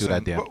listen, do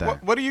that damn thing.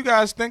 What do you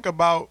guys think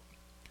about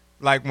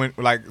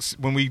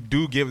when we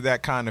do give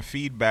that kind of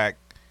feedback?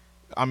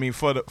 I mean,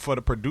 for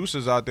the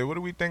producers out there, what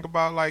do we think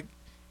about like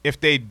if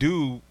they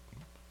do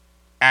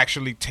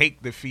actually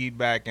take the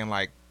feedback and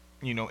like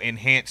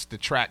enhance the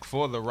track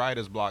for the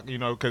writer's block?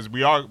 Because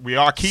we are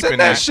keeping Send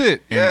that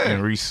shit.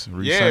 And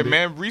resend it.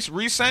 Man,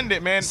 resend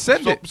it, man.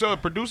 Send it. So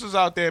producers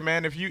out there,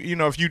 man, if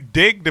you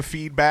dig the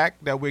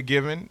feedback that we're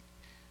giving,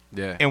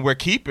 and we're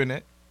keeping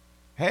it.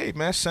 hey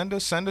man, send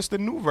us the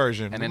new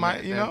version. And we then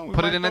might, you know, we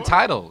put might it in the go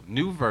title,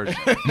 new version.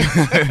 You know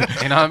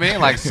what I mean?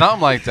 Like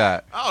something like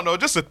that. I don't know,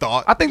 just a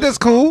thought. I think that's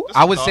cool. Just a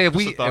I would thought, say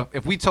just a thought.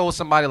 if we told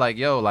somebody like,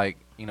 yo, like,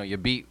 you know, your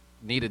beat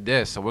needed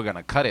this, so we're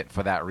gonna cut it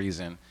for that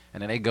reason,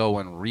 and then they go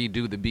and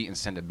redo the beat and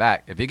send it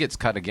back. If it gets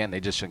cut again, they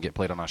just shouldn't get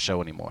played on our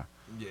show anymore.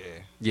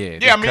 Yeah.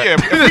 I mean,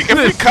 if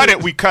we cut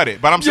it, we cut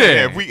it. But I'm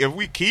saying, Yeah.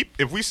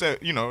 if we said,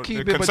 you know, Keep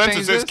the it, but consensus change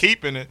is this.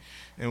 keeping it,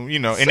 and you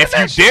know, and Send if you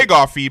that shit. dig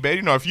our feedback,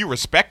 you know, if you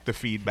respect the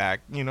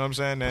feedback, you know what I'm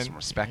saying, Put then some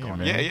respect on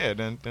yeah, it. yeah,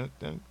 then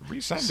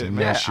resend it, Send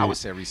man. Yeah, that I would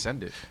shit. say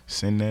resend it.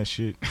 Send that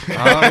shit. Oh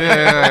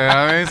yeah,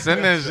 I mean,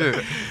 send that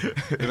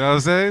shit. You know what I'm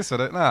saying? So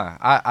that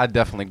I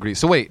definitely agree.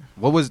 So wait,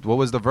 what was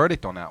the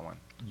verdict on that one?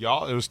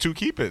 Y'all, it was 2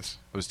 keepers.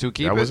 It was 2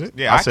 keep. That was it?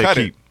 Yeah, I I said cut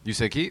keep. it. You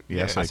said keep?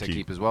 Yeah, I I said said keep.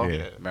 keep as well.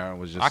 Yeah. Marin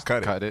was just I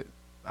cut it.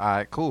 All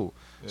right, cool.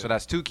 So Yeah.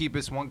 that's 2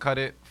 keepers, 1 cut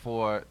it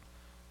for,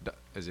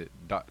 is it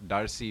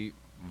Darcy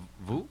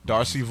Vu?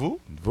 Darcy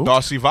Vu? Vu?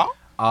 Darcy Val?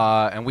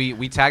 And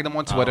we tagged him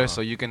on Twitter,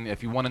 so you can,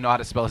 if you want to know how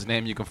to spell his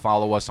name, you can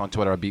follow us on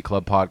Twitter at Beat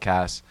Club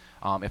Podcast.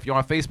 If you're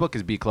on Facebook,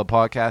 it's Beat Club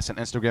Podcast, and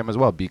Instagram as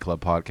well, Beat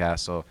Club Podcast.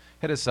 So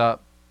hit us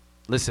up,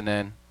 listen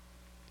in,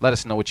 let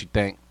us know what you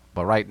think.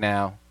 But right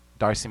now,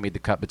 Darcy made the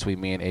cut between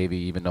me and Avi,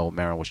 even though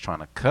Marin was trying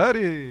to cut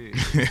it.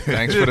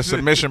 Thanks for the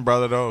submission,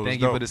 brother, though. It was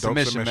Thank you dope. for the Dope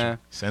submission, man.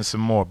 Send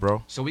some more,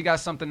 bro. So we got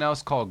something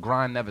else called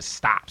Grind Never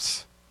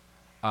Stops.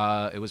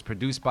 It was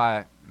produced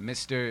by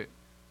Mr.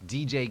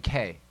 DJ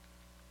K.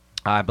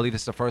 I believe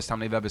it's the first time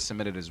they've ever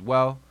submitted as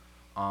well.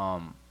 So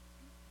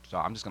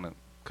I'm just going to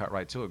cut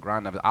right to it.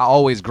 Grind never. I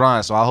always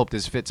grind, so I hope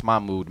this fits my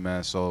mood,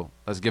 man. So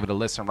let's give it a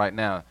listen right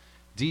now.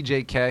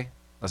 DJ K,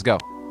 let's go.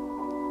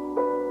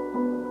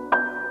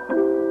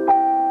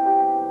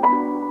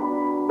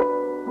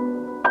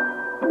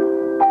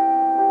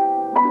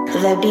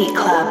 The Beat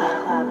Club.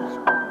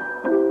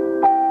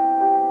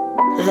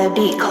 The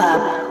Beat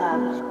Club.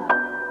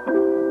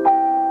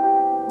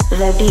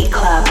 The Beat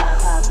Club.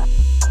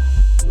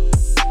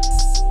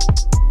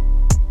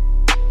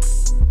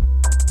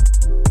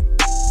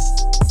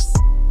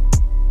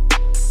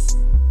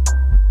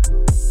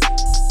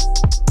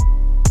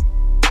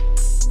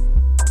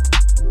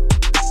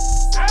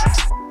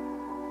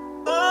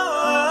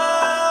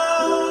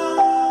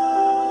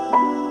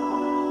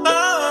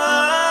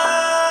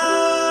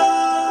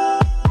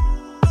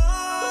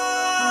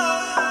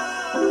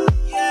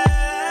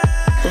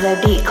 The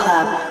Beat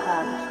Club.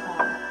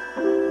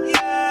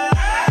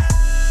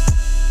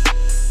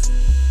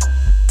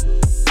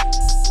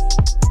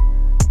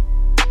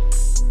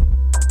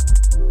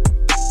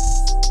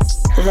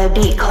 The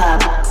Beat Club.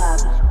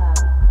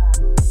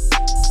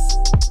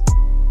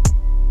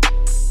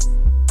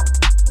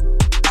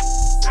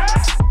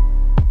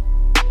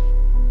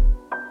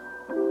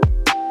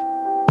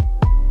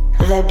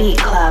 The Beat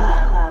Club.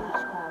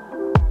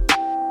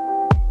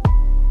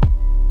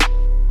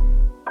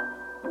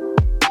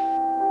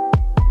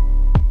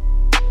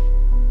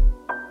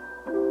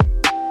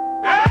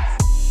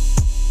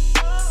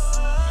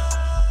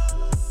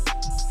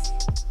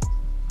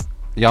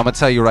 Yeah, I'm gonna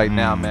tell you right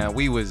now, man.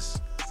 We was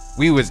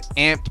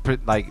amped,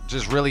 like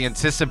just really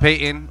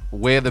anticipating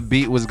where the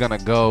beat was gonna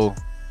go,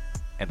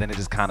 and then it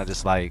just kind of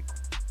just like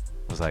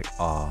was like,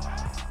 oh,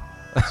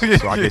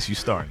 So I guess you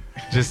starting.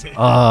 just We need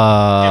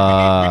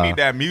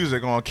that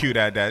music on cue.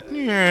 That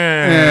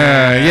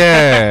yeah.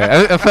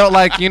 It felt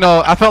like, you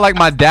know, I felt like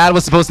my dad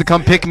was supposed to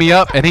come pick me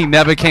up, and he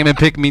never came and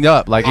picked me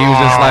up. Like he was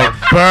just like,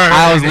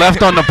 I was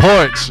left on the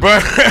porch.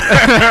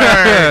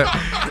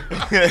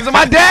 He's like,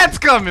 my dad's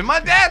coming.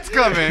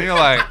 You're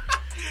like,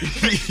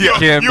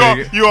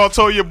 you all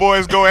told your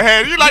boys go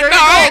ahead. You're like, Yeah,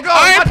 no, go, go.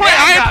 I My ain't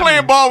dad got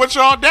playing me." ball with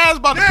y'all. Dad's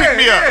about to pick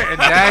me up. And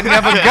dad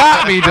never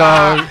got me,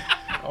 dog.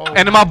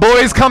 And then my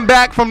boys come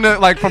back from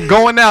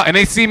going out, and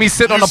they see me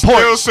sitting on the porch.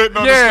 Still sitting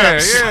on the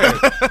steps.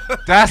 Yeah.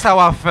 That's how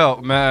I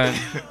felt, man.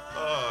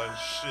 Oh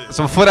shit.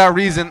 So for that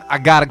reason, I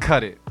gotta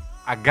cut it.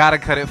 I gotta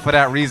cut it for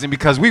that reason,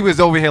 because we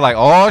was over here like,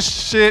 oh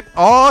shit.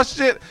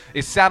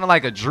 It sounded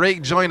like a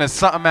Drake joint or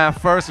something at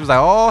first. It was like,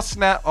 oh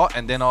snap,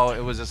 and then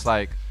it was just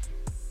like,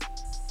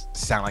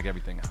 sound like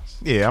everything else.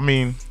 Yeah, I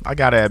mean, I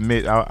gotta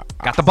admit,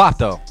 Got the bop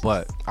though,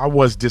 but I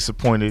was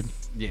disappointed.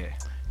 yeah.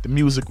 The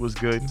music was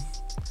good,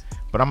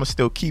 but I'm gonna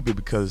still keep it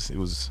because it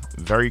was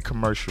very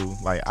commercial.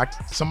 Like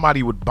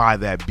somebody would buy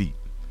that beat.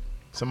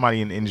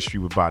 Somebody in the industry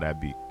would buy that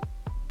beat.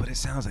 But it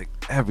sounds like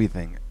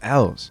everything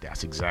else.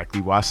 That's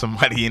exactly why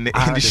somebody in the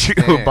I industry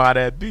understand. would buy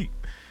that beat.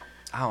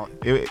 I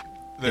don't.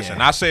 Listen,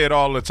 Yeah. I say it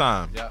all the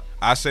time. Yep.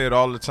 I say it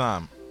all the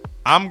time.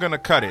 I'm gonna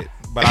cut it,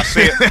 but I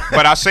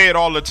say it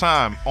all the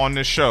time on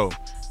this show.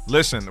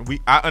 Listen,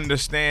 I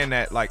understand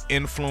that like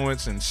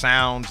influence and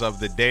sounds of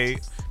the day,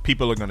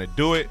 people are gonna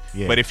do it.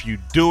 Yeah. But if you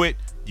do it,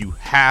 you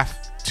have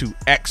to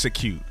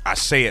execute. I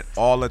say it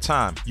all the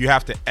time. You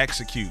have to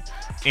execute,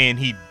 and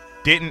he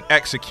didn't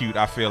execute.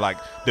 I feel like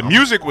the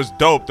music was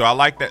dope though. I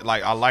like that.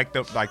 Like I like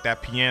that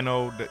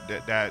piano,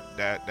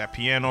 that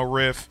piano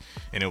riff,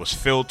 and it was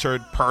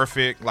filtered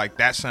perfect. Like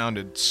that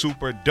sounded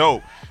super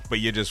dope. But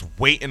you're just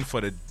waiting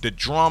for the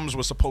drums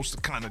were supposed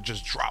to kind of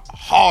just drop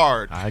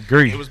hard. I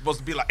agree. It was supposed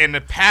to be like, and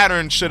the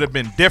pattern should have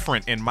been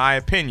different in my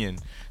opinion.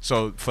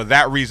 So for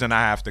that reason,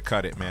 I have to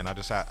cut it, man.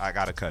 I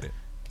gotta cut it.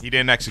 He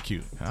didn't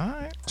execute. All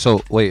right.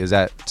 So wait, is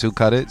that 2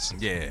 cut it's?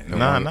 Yeah.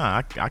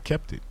 Nah. I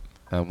kept it.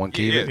 1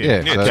 keep it?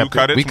 Yeah, 2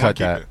 cut it. We 1 cut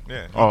keep that. it.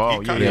 Yeah. Oh,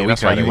 He cut yeah. it.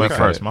 That's we why cut you it. went We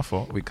first. cut it. My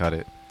fault. We cut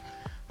it.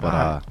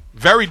 But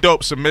Very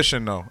dope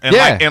submission though, and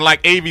Yeah.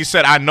 like AV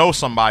said, I know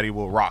somebody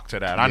will rock to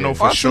that. I know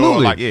for sure.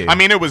 Absolutely. Like, Yeah. I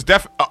mean, it was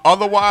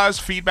otherwise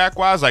feedback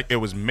wise, like it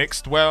was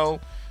mixed well,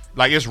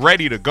 like it's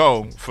ready to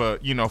go for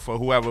for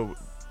whoever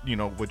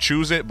would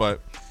choose it.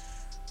 But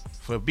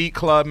for Beat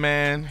Club,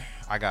 man,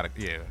 I gotta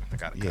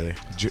cut it.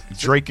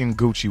 Drake and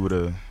Gucci would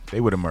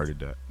have murdered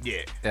that.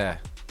 Yeah. yeah.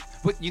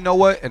 But you know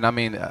what? And I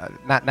mean,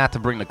 not to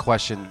bring the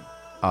question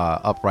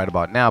up right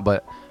about now,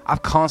 but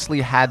I've constantly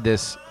had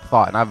this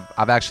thought, and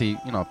I've actually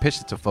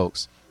pitched it to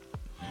folks.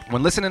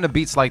 When listening to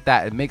beats like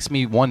that, it makes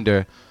me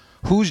wonder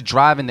who's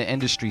driving the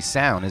industry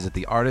sound. Is it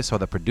the artist or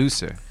the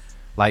producer?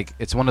 Like,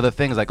 it's one of the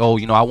things like, oh,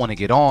 I want to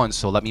get on,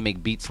 so let me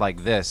make beats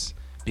like this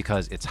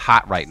because it's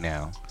hot right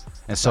now.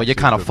 And so you're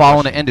kind of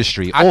following the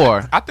industry.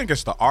 I think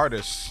it's the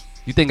artists.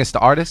 You think it's the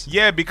artist?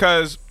 Yeah,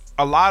 because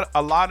a lot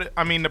of,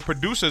 I mean, the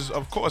producers,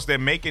 of course, they're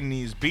making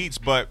these beats,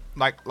 but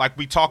like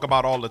we talk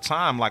about all the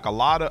time, like a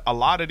lot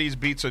of these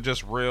beats are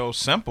just real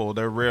simple.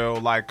 They're real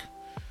like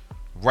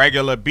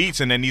regular beats,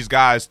 and then these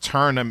guys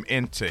turn them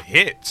into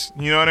hits.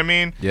 You know what I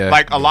mean? Yeah.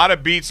 Like a lot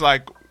of beats,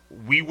 like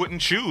we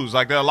wouldn't choose.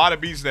 Like there are a lot of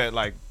beats that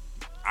like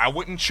I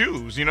wouldn't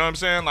choose. You know what I'm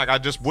saying? Like I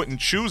just wouldn't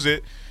choose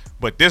it,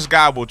 but this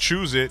guy will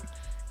choose it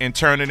and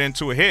turn it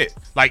into a hit.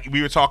 Like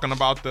we were talking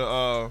about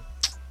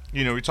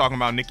we're talking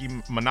about Nicki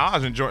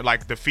Minaj and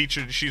like the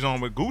feature that she's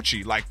on with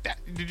Gucci. Like that,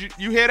 did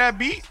you hear that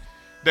beat?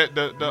 That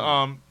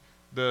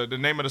the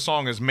name of the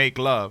song is "Make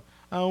Love."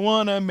 I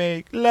wanna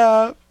make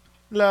love.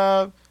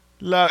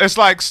 It's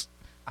like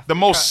the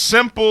most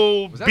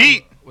simple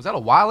beat. Was that a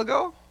while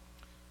ago?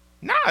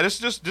 Nah,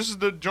 this is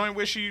the joint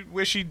where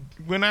she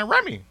went at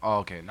Remy. Oh,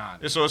 okay, nah.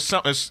 So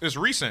it's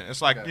recent.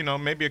 It's like Okay.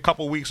 Maybe a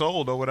couple weeks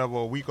old or whatever,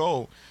 a week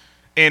old,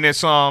 and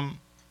it's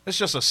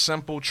just a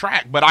simple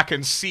track, but I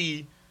can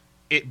see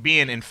it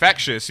being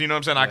infectious. You know what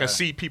I'm saying? I can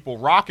see people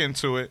rocking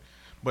to it,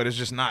 but it's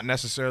just not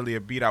necessarily a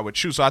beat I would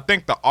choose. So I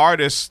think the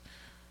artists,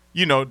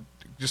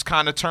 just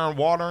kind of turn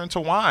water into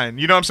wine.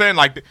 You know what I'm saying?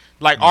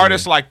 Like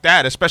artists like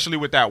that, especially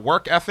with that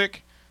work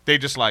ethic, they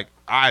just like,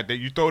 all right,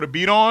 you throw the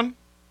beat on,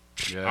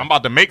 I'm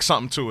about to make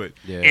something to it.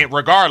 Yeah. And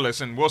regardless,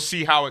 and we'll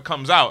see how it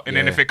comes out. And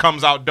then Yeah. if it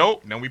comes out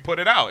dope, then we put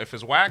it out. If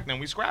it's whack, then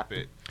we scrap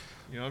it.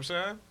 You know what I'm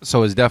saying?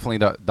 So it's definitely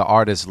the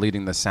artist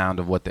leading the sound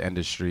of what the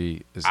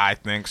industry is. I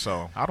think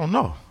so. I don't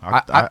know.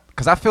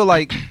 Because I feel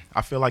like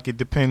I feel like it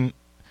depends.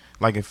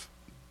 Like if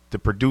the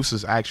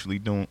producer's actually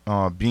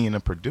being a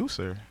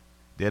producer,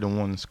 they're the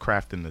ones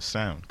crafting the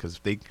sound. Because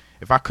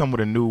if I come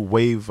with a new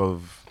wave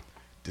of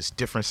this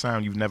different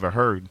sound you've never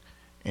heard,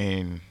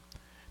 and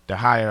the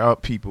higher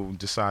up people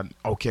decide,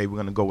 okay, we're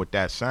gonna go with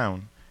that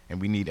sound,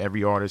 and we need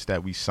every artist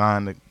that we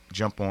sign to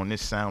jump on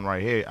this sound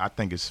right here, I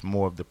think it's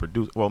more of the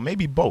producer. Well,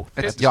 maybe both.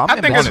 I'm I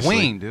in think it's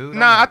between, dude.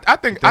 Nah, I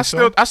think I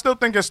so? still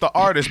think it's the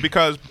artist,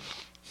 because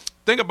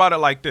think about it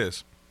like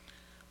this.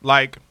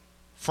 Like,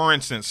 for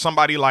instance,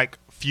 somebody like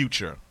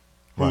Future,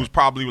 who's Right.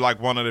 probably like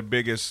one of the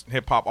biggest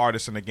hip hop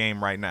artists in the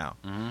game right now.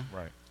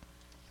 Right.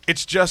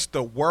 It's just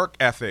the work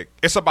ethic.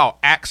 It's about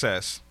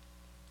access.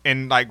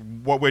 And like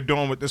what we're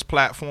doing with this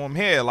platform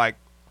here, like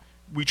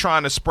we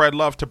trying to spread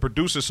love to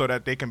producers so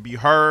that they can be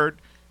heard,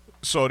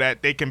 so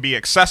that they can be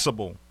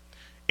accessible.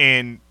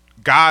 And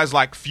guys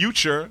like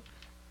Future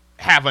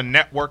have a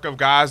network of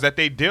guys that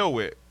they deal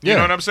with. You Yeah.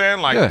 know what I'm saying?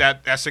 Like Yeah.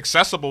 that's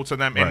accessible to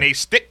them, Right. and they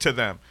stick to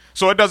them.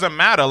 So it doesn't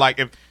matter. Like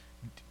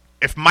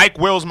if Mike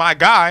Will's my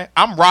guy,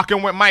 I'm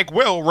rocking with Mike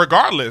Will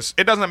regardless.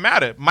 It doesn't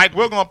matter. Mike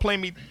Will gonna play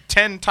me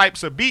 10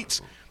 types of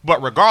beats, but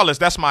regardless,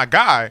 that's my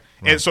guy.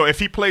 And so if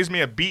he plays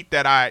me a beat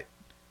that I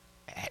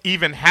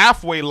even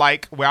halfway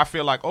like, where I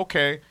feel like,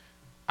 okay,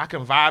 I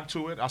can vibe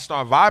to it, I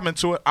start vibing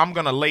to it, I'm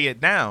gonna lay it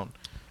down.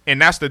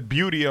 And that's the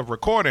beauty of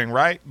recording,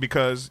 right?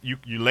 Because you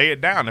lay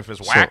it down. If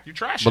it's whack, you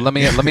trash it. But let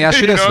me ask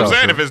you You this know what I'm though.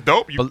 saying? If it's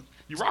dope, you But-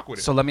 rock with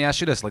it. So let me ask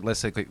you this: like, let's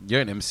say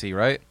you're an MC,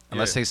 right? And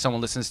let's Yeah. say someone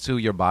listens to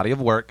your body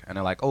of work, and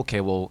they're like,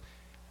 okay, well,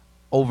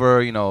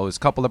 over his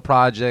couple of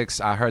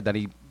projects, I heard that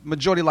he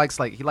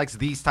likes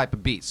these type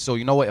of beats. So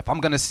you know what? If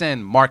I'm gonna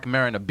send Mark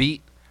Maron a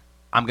beat,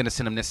 I'm gonna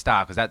send him this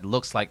style because that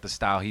looks like the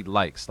style he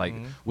likes. Like,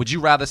 would you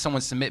rather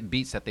someone submit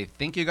beats that they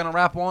think you're gonna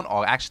rap on,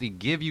 or actually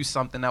give you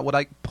something that would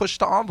like push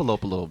the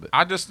envelope a little bit?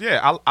 I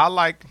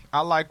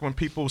like when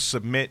people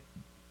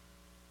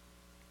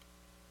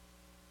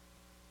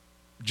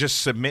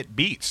just submit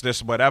beats,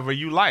 just whatever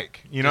you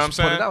like. You know what I'm Just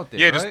put saying? it out there,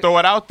 yeah, right? just throw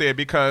it out there,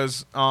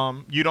 because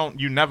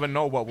you never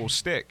know what will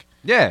stick.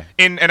 Yeah.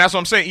 And that's what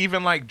I'm saying.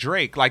 Even like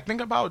Drake, like think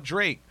about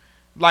Drake.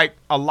 Like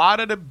a lot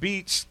of the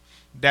beats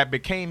that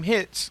became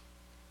hits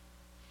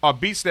are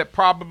beats that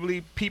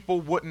probably people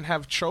wouldn't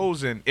have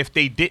chosen if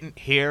they didn't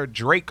hear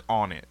Drake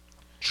on it.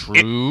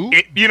 True.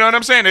 You know what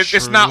I'm saying?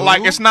 It's not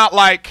like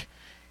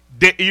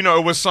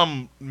it was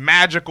some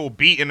magical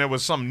beat and it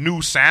was some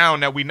new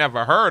sound that we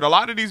never heard. A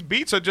lot of these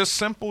beats are just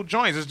simple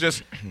joints. It's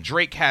just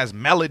Drake has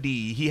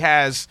melody.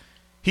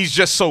 He's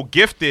just so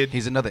gifted.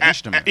 He's another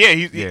instrument.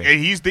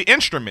 He's the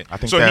instrument. I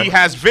think so he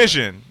has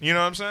vision. You know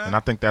what I'm saying? And I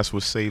think that's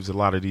what saves a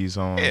lot of these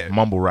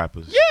mumble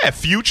rappers. Yeah,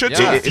 Future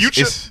too. Yeah.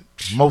 Future. It's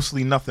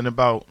mostly nothing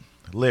about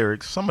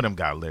lyrics. Some of them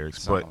got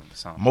lyrics, but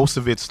most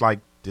of it's like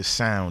the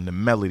sound, the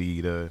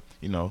melody,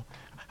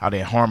 how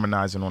they're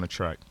harmonizing on the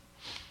track.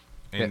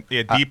 And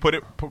D put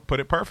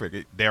it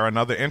perfect. They're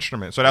another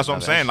instrument. So that's what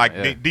I'm saying.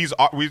 Like these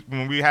are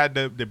when we had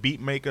the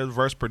beat maker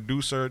versus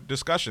producer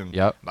discussion.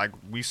 Yep. Like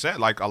we said,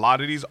 like a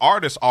lot of these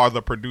artists are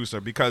the producer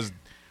because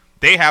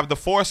they have the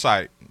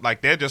foresight.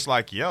 Like they're just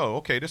like, yo,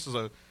 okay, this is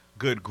a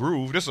good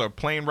groove. This is a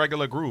plain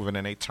regular groove, and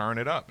then they turn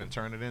it up and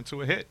turn it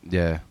into a hit.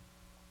 Yeah.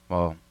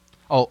 Well.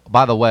 Oh,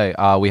 by the way,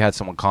 we had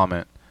someone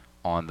comment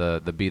on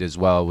the beat as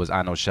well. It was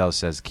I know Shell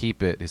says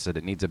keep it. He said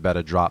it needs a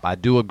better drop. I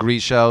do agree,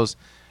 Shells.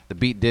 The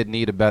beat did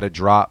need a better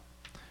drop,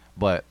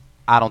 but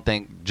I don't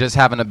think just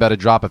having a better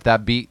drop, if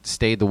that beat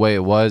stayed the way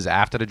it was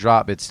after the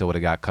drop, it still would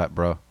have got cut,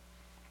 bro.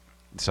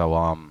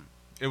 So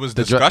it was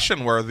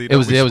discussion worthy. It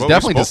was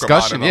definitely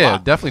discussion. Yeah,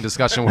 definitely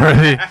discussion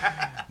worthy.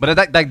 But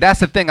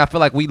that's the thing. I feel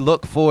like we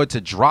look forward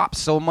to drops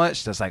so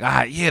much. That's like,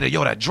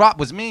 that drop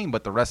was mean,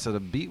 but the rest of the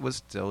beat was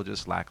still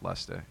just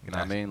lackluster. You know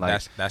what I mean?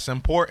 Like that's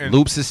important.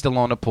 Loops is still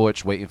on the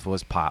porch waiting for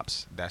his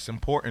pops. That's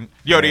important.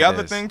 Yo, the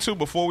other thing too,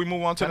 before we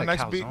move on to the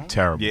next beat,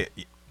 terrible.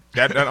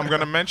 Yeah, that I'm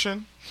gonna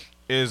mention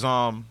is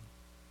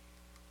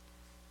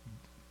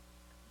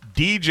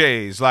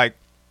DJs. Like,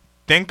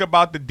 think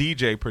about the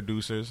DJ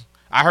producers.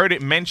 I heard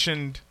it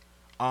mentioned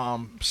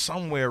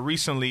somewhere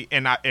recently,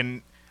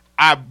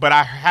 but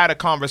I had a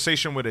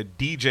conversation with a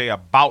DJ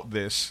about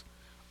this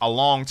a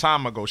long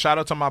time ago. Shout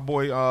out to my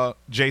boy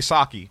Jay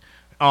Saki,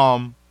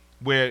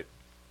 where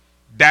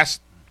that's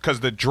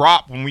because the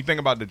drop. When we think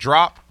about the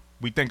drop,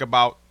 we think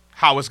about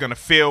how it's gonna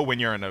feel when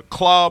you're in a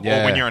club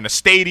or when you're in a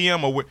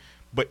stadium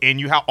and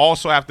you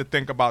also have to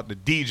think about the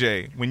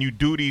DJ when you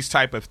do these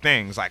type of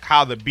things, like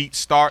how the beat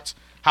starts.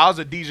 How's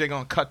the DJ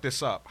going to cut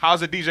this up?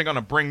 How's the DJ going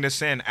to bring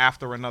this in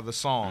after another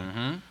song?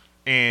 Mm-hmm.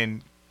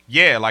 And,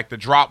 yeah, like the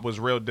drop was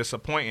real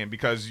disappointing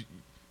because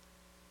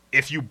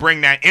if you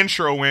bring that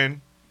intro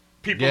in,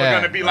 people are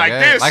going to be like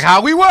this. Like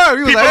how we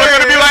were. People are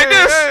going to be like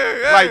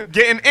this, like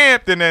getting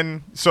amped. And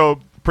then, so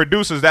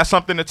producers, that's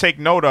something to take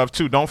note of,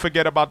 too. Don't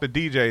forget about the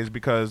DJs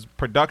because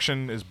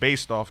production is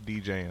based off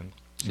DJing.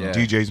 Yeah.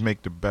 DJs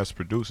make the best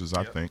producers,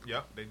 I think.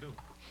 Yep, they do.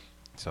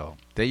 So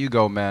there you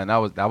go, man. That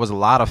was a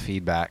lot of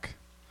feedback,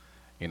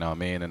 you know what I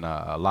mean, and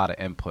a lot of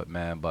input,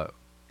 man. But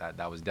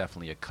that was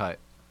definitely a cut,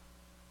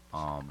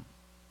 out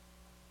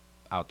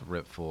the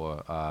rip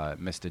for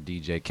Mr.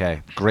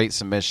 DJK. Great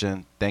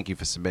submission. Thank you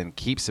for submitting.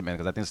 Keep submitting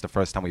because I think it's the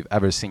first time we've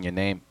ever seen your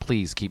name.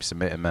 Please keep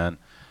submitting, man.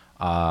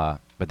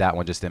 But that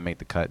one just didn't make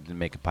the cut. Didn't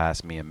make it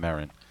past me and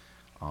Marin.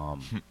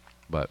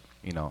 But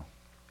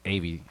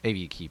AV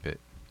keep it.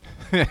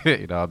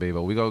 You know what I mean?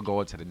 But we're going to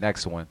go into the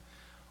next one.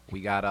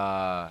 We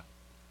got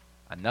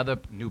another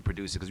new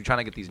producer because we're trying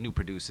to get these new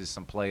producers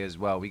some play as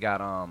well. We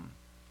got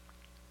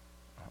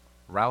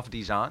Ralph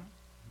Dijon.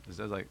 Is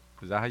that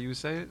how you would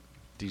say it?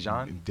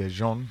 Dijon?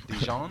 Dijon. I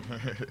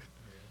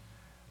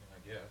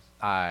guess.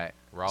 All right.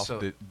 Ralph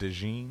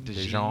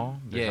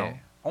Dijon. Yeah.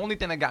 Only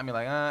thing that got me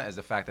is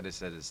the fact that it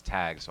says it's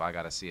tagged, so I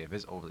got to see if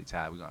it's overly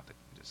tagged. We're going to have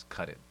to just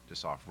cut it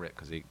just off rip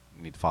because they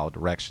need to follow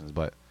directions.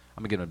 But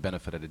I'm going to give them the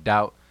benefit of the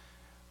doubt.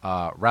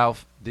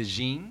 Ralph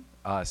Dijon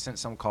sent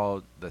something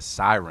called The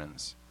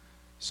Sirens.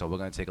 So we're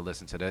going to take a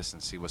listen to this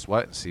and see what's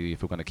what and see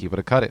if we're going to keep it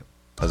or cut it.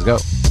 Let's go.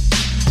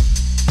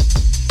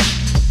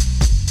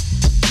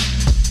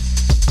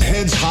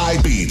 Heads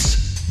High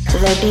Beats.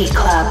 The Beat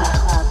Club.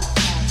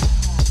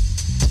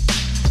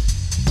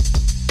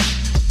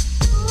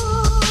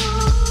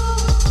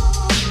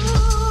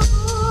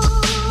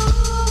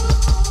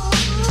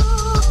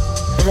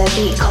 The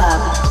Beat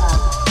Club.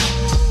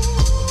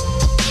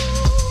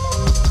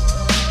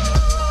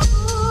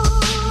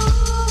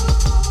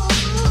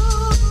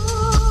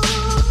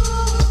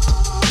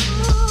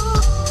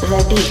 The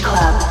Beat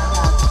Club.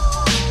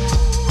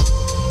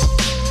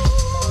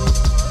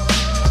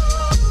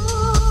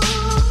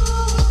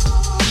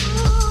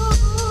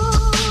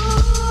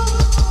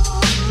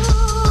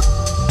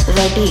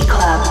 The Beat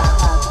Club.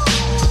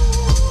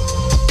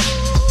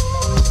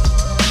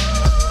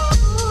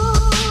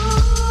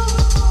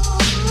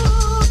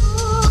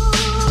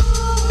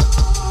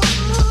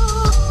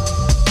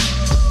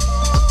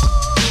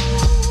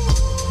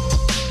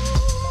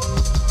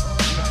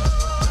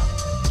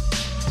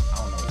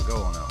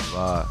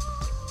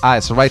 All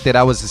right, so right there,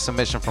 that was a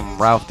submission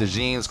from Ralph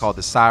Dijon. It's called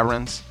The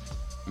Sirens.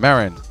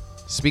 Marin,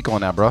 speak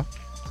on that, bro.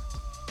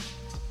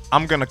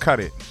 I'm going to cut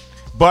it.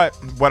 But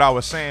what I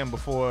was saying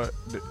before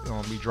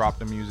we dropped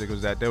the music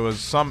was that there was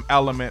some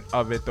element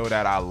of it though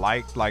that I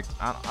liked. Like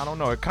I don't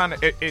know,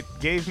 it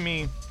gave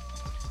me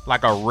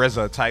like a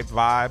RZA type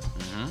vibe.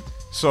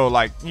 So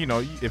like, you know,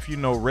 if you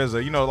know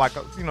RZA, you know, like,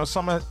 you know,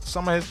 some of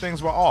his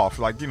things were off.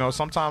 Like, you know,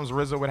 sometimes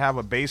RZA would have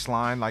a bass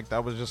line like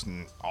that was just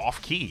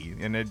off key,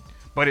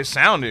 but it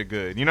sounded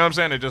good. You know what I'm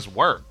saying? It just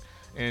worked.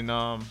 And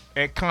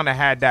it kind of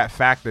had that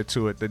factor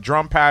to it. The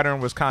drum pattern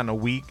was kind of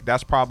weak.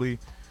 That's probably,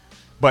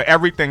 but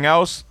everything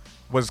else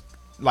was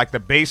like the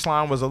bass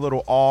line was a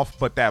little off,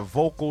 but that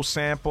vocal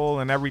sample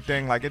and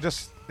everything, like it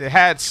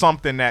had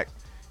something that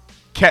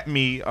kept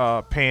me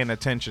paying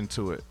attention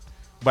to it.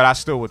 But I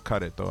still would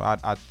cut it though.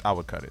 I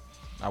would cut it.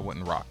 I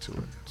wouldn't rock to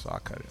it, so I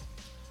cut it.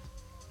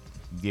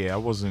 Yeah, I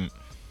wasn't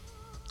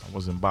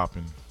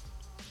bopping.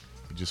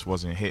 It just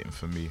wasn't hitting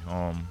for me.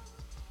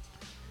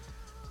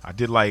 I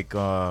did like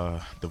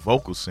the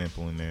vocal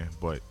sample in there,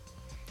 but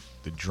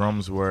the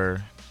drums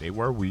were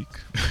weak.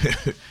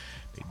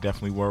 They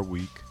definitely were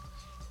weak.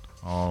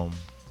 I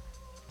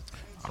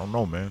don't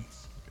know, man.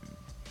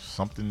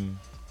 Something's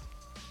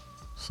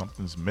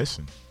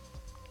missing.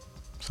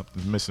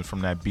 Something's missing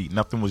from that beat.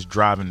 Nothing was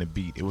driving the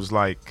beat. It was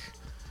like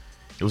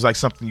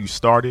something you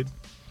started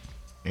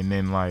and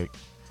then like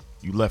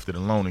you left it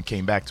alone and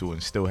came back to it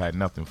and still had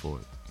nothing for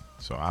it.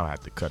 So I'll have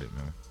to cut it,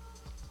 man.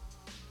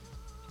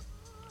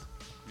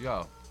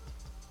 Yo.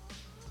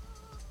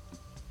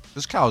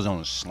 This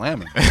calzone is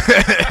slamming.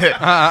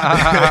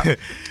 I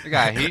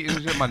got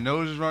heat. My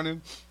nose is running.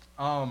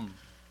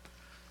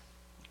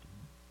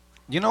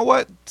 You know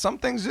what? Some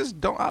things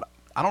just don't.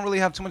 I don't really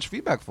have too much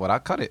feedback for it. I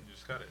cut it.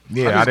 Just cut it.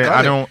 Yeah,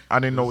 I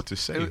didn't know what to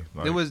say.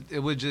 It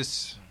was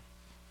just.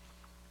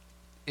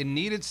 It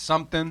needed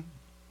something.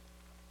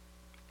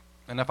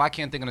 And if I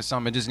can't think of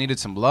something, it just needed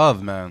some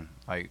love, man.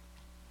 Like,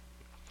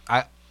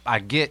 I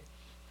get,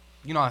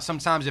 you know,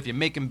 sometimes if you're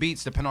making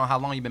beats, depending on how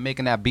long you've been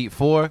making that beat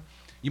for,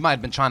 you might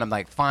have been trying to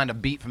like find a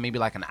beat for maybe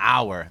like an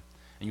hour,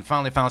 and you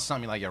finally found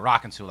something you're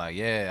rocking to. Like,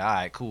 yeah, all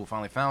right, cool,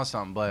 finally found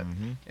something, but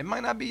it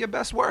might not be your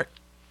best work.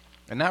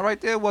 And that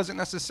right there wasn't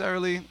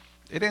necessarily.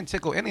 It didn't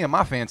tickle any of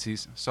my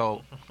fancies,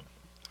 so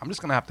I'm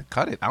just gonna have to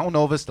cut it. I don't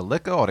know if it's the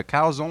liquor or the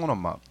calzone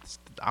or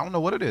I don't know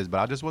what it is, but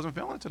I just wasn't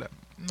feeling it today.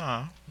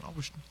 Nah, I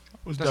was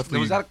definitely.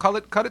 Was that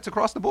cut it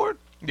across the board?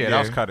 Yeah, that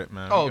was cut it,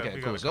 man. Oh, okay,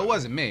 cool. So it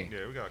wasn't me.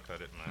 Yeah, we gotta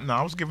cut it, man. No,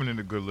 I was giving it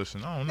a good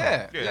listen. I don't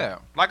know. Yeah.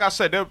 Like I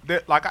said,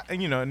 like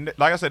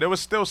I said,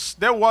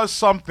 there was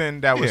something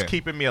that was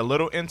keeping me a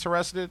little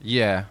interested.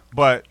 Yeah.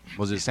 But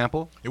was it a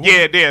sample?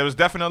 It was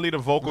definitely the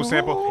vocal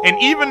sample,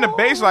 and even the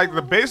bass. Like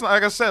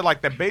I said,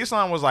 like the bass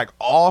line was like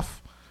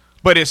off,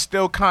 but it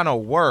still kind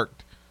of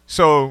worked.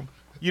 So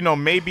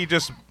maybe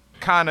just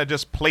kind of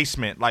just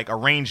placement, like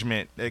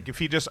arrangement. Like if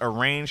he just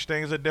arranged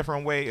things a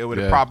different way, it would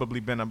have probably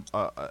been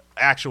a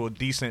actual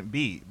decent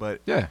beat.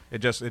 But it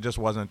just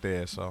wasn't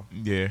there. So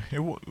it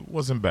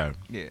wasn't bad.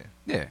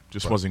 Yeah.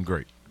 Just wasn't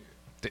great.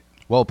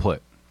 Well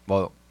put.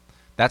 Well,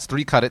 that's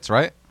 3 cut it's,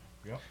 right?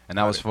 Yep. And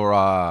that was for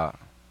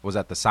was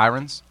that the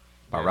Sirens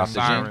by Ralph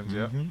the Sirens,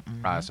 Gene?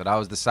 All right, so that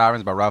was the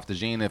Sirens by Ralph the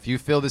Gene. If you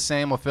feel the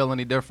same or feel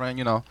any different,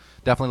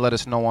 definitely let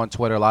us know on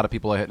Twitter. A lot of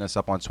people are hitting us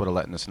up on Twitter,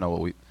 letting us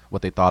know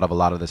what they thought of a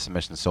lot of the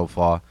submissions so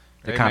far.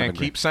 Hey, man,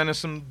 keep sending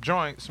some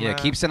joints, man. Yeah,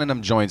 keep sending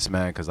them joints,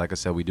 man, because like I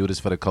said, we do this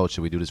for the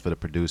culture, we do this for the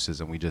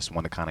producers, and we just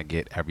want to kind of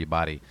get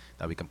everybody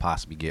that we can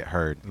possibly get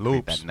heard.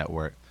 Loops. That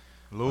network.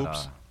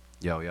 Loops.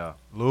 Yo.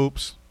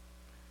 Loops.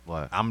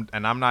 What?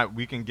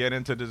 We can get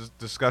into this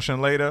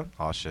discussion later.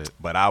 Oh, shit.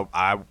 But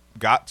I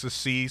got to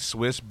see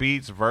Swiss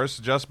Beats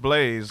versus Just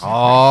Blaze.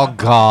 Oh,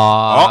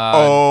 God.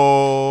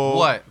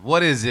 Uh-oh.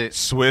 What is it?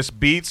 Swiss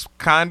Beats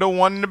kind of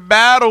won the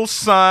battle,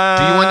 son.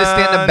 Do you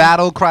understand the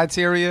battle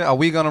criteria? Are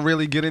we going to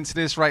really get into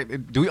this,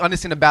 right? Do we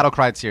understand the battle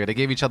criteria? They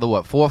gave each other,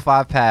 4 or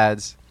 5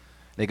 pads.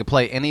 They could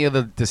play any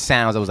of the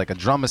sounds. It was like a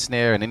drum, a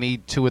snare, and any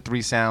 2 or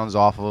 3 sounds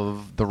off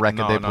of the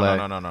record they play.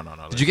 No.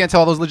 Did you get into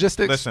all those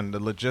logistics? Listen, the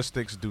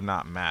logistics do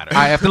not matter.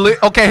 All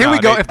right, okay, here we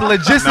go. If the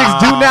logistics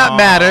do not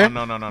matter.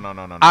 No.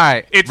 All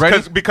right.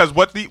 It's because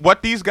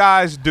what these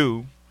guys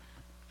do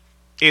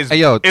is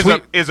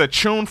a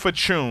tune for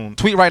tune.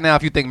 Tweet right now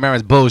if you think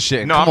Marin's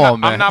bullshitting. No,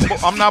 I'm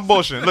not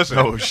bullshitting. Listen.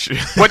 Oh shit.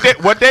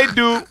 What they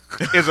do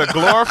is a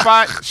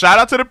glorified shout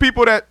out to the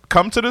people that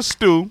come to the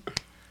stew.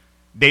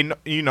 They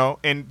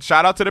and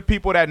shout out to the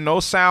people that know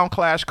Sound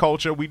Clash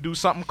culture. We do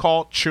something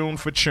called tune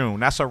for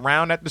tune. That's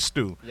around at the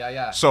stew.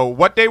 Yeah. So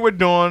what they were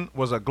doing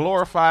was a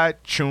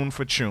glorified tune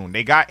for tune.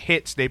 They got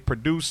hits. They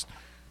produced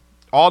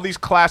all these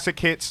classic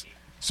hits.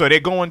 So they're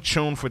going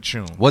tune for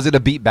tune. Was it a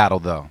beat battle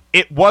though?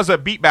 It was a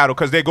beat battle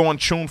because they're going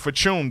tune for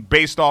tune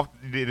based off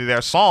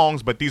their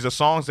songs, but these are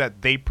songs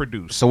that they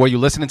produced. So were you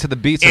listening to the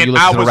beats or and you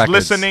listening to the records? I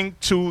was listening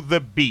to the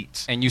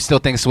beats. And you still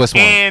think Swiss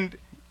won? And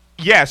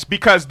yes,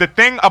 because the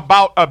thing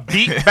about a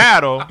beat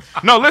battle.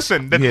 No,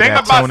 listen. The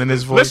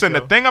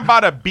thing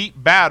about a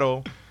beat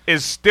battle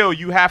is still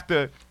you have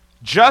to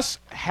just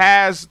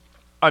has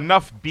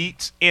enough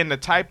beats in the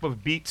type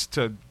of beats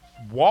to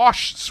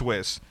wash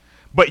Swiss,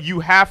 but you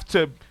have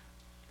to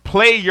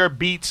play your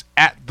beats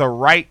at the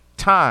right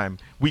time.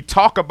 We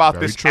talk about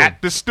Very this true.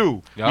 at the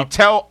stew. Yep. We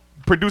tell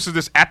producers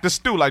this at the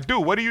stew. Like,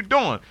 dude, what are you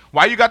doing?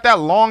 Why you got that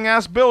long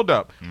ass build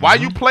up? Why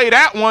you play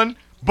that one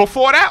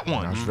before that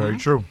one? That's very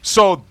true.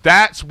 So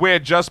that's where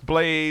Just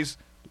Blaze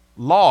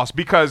lost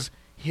because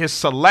his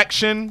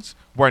selections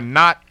were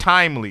not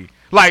timely.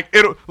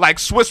 Like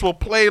Swiss will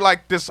play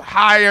like this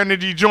high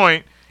energy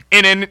joint,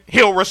 and then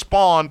he'll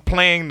respond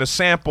playing the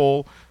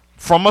sample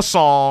from a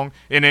song,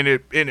 and then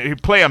he'll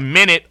play a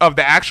minute of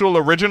the actual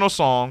original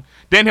song.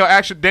 Then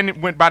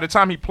by the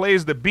time he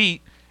plays the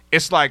beat,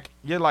 it's like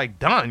you're like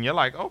done. You're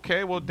like,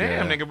 okay, well,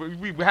 damn, Yeah.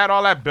 nigga, we had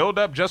all that build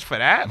up just for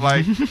that,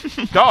 like,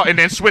 dog. And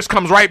then Swiss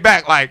comes right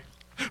back like,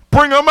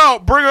 bring him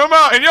out,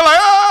 and you're like,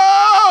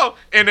 oh,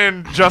 and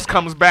then just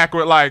comes back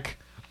with like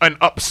an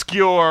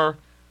obscure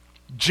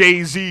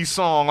Jay-Z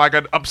song, like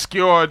an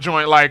obscure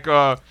joint, like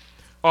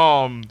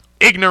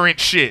ignorant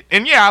shit.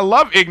 And yeah, I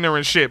love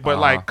ignorant shit, but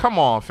like, come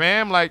on,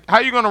 fam, like, how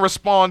you gonna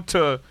respond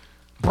to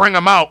bring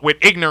him out with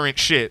ignorant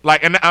shit?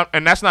 Like, and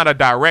that's not a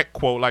direct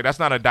quote, like that's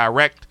not a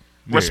direct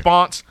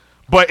response,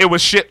 but it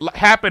was shit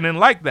happening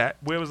like that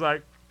where it was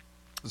like,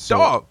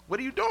 dog, what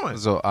are you doing?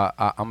 So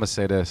I'm gonna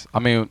say this. I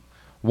mean,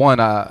 one,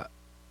 I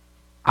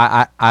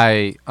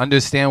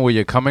understand where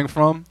you're coming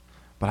from,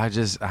 but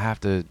I have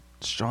to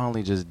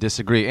strongly just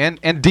disagree.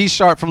 And D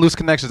Sharp from Loose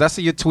Connections, I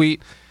see your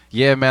tweet.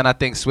 Yeah, man, I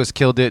think Swiss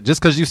killed it.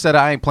 Just because you said it,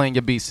 I ain't playing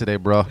your beats today,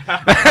 bro.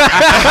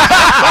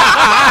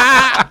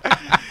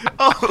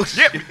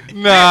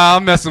 Nah,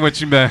 I'm messing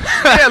with you, man.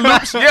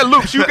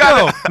 Loops.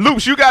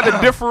 You gotta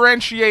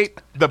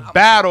differentiate the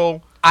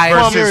battle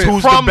Versus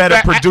who's the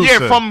better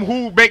producer. from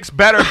who makes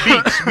better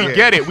beats. We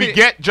get it. We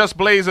get Just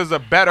Blaze as a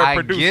better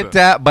producer. I get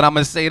that, but I'm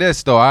gonna say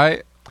this though. All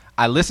right,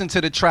 I listened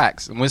to the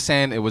tracks and we're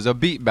saying it was a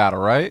beat battle,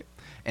 right?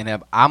 And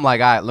if I'm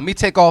like, all right, let me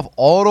take off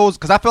all those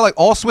because I feel like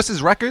all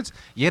Swiss's records,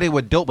 yeah, they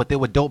were dope, but they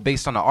were dope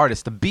based on the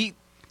artist. The beat,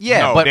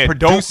 yeah, no, but they're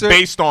producer dope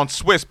based on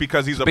Swiss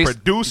because he's a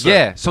producer.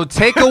 Yeah, so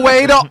take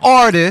away the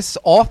artist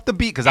off the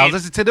beat because I was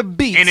listening to the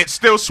beats, and it's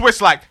still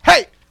Swiss. Like,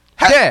 hey.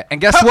 Yeah, and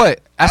guess what?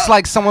 That's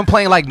like someone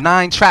playing like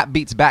 9 trap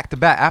beats back to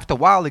back. After a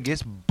while, it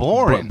gets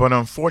boring. But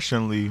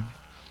unfortunately,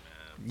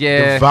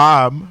 yeah, the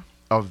vibe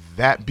of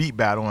that beat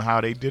battle and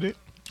how they did it,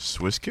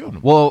 Swiss killed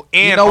him. Well,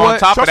 And you know on what?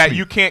 top of Trust that, me.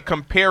 you can't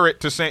compare it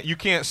to saying you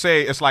can't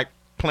say it's like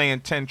playing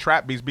 10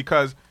 trap beats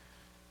because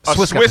a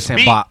Swiss got the Swiss same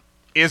beat bop.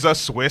 is a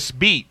Swiss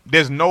beat.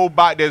 There's no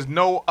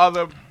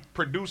other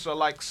producer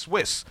like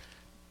Swiss.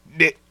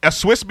 A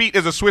Swiss beat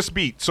is a Swiss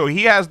beat, so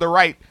he has the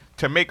right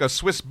to make a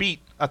Swiss beat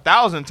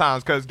 1,000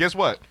 times. Because guess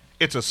what?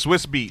 It's a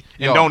Swiss beat,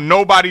 and Yo. don't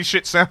nobody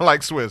shit sound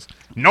like Swiss.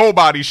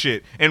 Nobody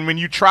shit. And when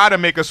you try to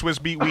make a Swiss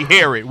beat, we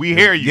hear it. We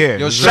hear you. Yeah.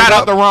 Yo, Shout straight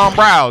out up. to Ron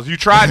Browse. You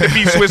tried to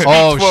be Swiss beats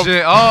Oh for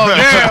shit! Oh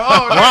yeah!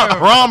 Oh yeah!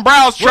 Ron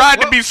Browse tried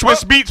to be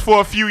Swiss Beats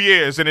for a few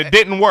years, and it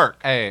didn't work.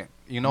 Hey,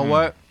 you know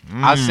what?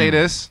 I'll say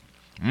this,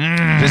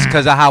 just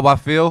because of how I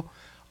feel.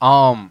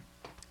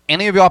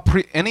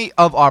 Any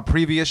of our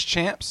previous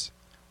champs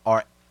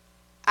are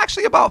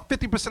actually about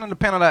 50% of the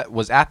panel that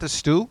was at the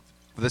stew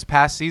for this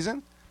past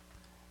season.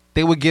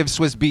 They would give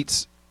Swiss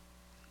Beats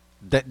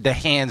the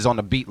hands on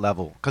the beat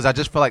level because I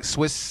just feel like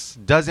Swiss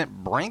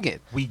doesn't bring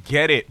it. We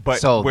get it, but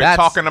So we're that's-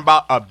 talking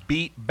about a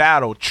beat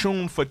battle,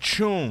 tune for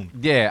tune.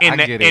 Yeah, I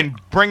get it. And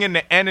bringing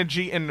the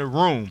energy in the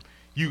room.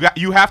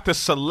 You have to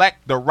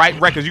select the right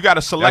records. You got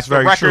to select That's the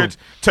very records.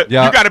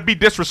 Yeah. You got to be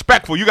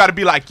disrespectful. You got to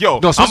be like, yo,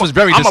 No, Swiss was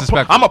very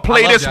disrespectful. I'm gonna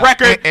play I love this that.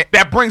 record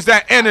that brings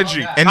that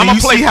energy. And I'm then gonna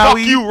you play see how fuck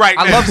he- you right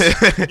I now. love-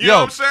 you Yo. know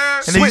what I'm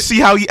saying? And then you see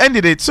how he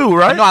ended it too,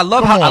 right? No, I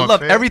love Come I on, love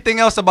fam. everything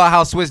else about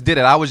how Swiss did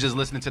it. I was just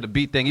listening to the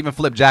beat thing. Even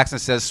Flip Jackson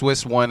says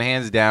Swiss won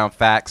hands down.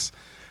 Facts.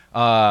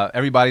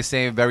 Everybody's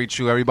saying very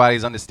true.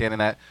 Everybody's understanding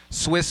that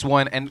Swiss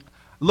won. And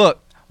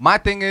look, my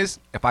thing is,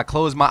 if I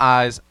close my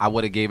eyes, I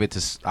would have gave it to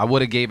Just you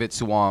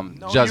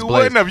Blaze.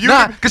 wouldn't have. You-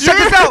 Nah, cause check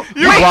you- this out.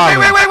 you-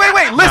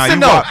 Wait. Listen you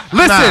though. wild.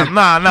 Listen.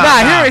 Nah,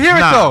 Hear it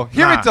nah, though.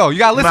 Hear nah, it though. You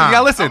gotta listen. nah. You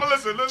gotta listen. I'ma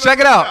listen. Check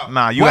it out.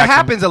 Nah, you what acting-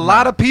 happens? A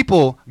lot of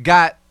people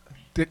got.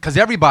 Because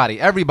everybody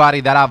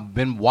that I've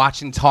been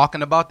watching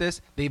talking about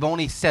this, they've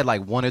only said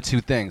like 1 or 2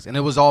 things, and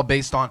it was all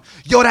based on,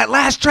 yo, that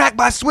last track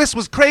by Swiss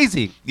was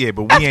crazy. Yeah,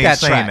 but we F ain't that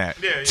saying track.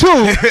 that. Yeah,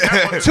 Two,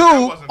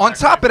 that wasn't on that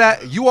top of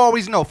that, you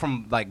always know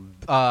from like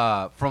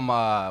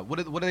what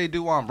do they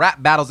do on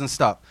rap battles and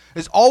stuff?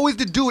 There's always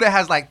the dude that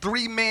has like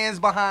 3 mans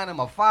behind him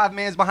or 5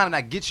 mans behind him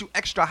that gets you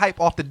extra hype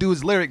off the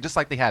dude's lyric, just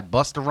like they had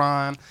Busta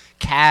Rhymes,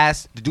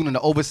 Cass, the dude in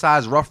the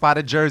oversized Rough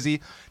Rider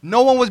jersey.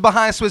 No one was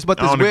behind Swiss but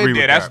I this don't weird agree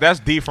Yeah, with that's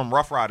D from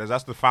Rough Riders.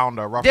 That's the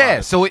founder of Rough Yeah,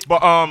 Riders. so it-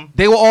 but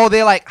They were all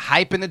there like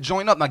hyping the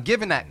joint up. Now,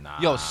 given that,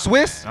 yo,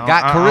 Swiss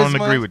got charisma. I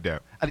don't agree with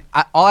that.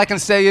 All I can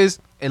say is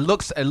it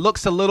looks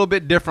a little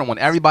bit different when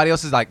everybody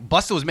else is like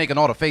Busta was making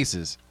all the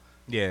faces.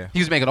 yeah. He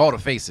was making all the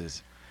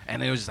faces,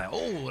 and it was just like,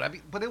 oh,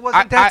 but it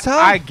wasn't that tough.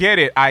 I get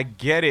it,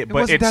 but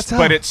wasn't it's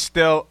that tough.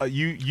 still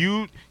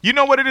you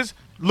know what it is.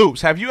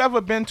 Loops, have you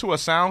ever been to a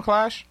sound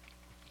clash?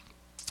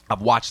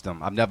 I've watched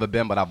them. I've never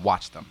been, but I've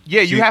watched them.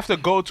 Yeah, you have to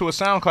go to a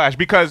sound clash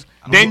because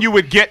then you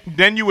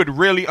would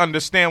really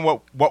understand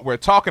what we're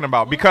talking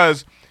about.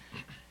 Because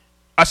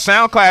a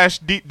sound clash,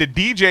 the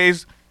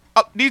DJs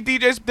these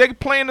DJs, they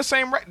playing the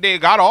same. They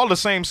got all the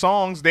same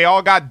songs. They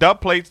all got dub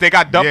plates. They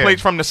got dub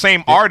plates from the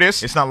same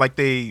artist. It's not like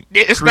they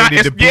It's created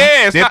not. the beat.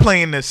 It's They're not,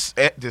 playing the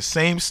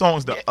same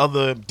songs the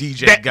other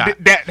DJ got.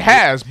 that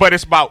has, but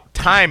it's about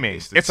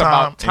timing. It's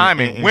about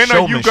timing. and When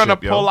are you gonna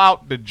showmanship, pull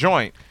out the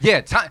joint?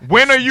 Yeah,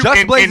 When are you?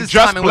 Just Blaze's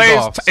Just timing was Blaze,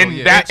 off, so and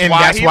yeah. that's And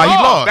why that's he why he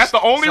lost. lost. That's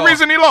the only So-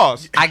 reason he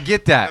lost. I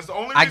get that. That's the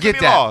only I reason get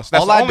he that. lost. That's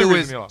All the I only do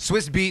reason is he lost.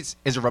 Swiss Beats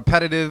is a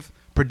repetitive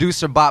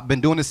producer bot, been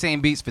doing the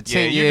same beats for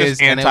 10 you years,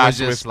 just and it was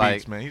anti-Swiss just like,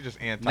 beats, man. You just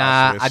anti-Swiss.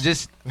 nah, I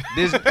just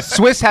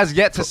Swiss has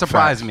yet to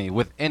surprise me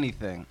with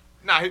anything.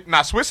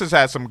 Nah, Swiss has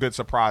had some good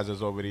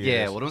surprises over the years.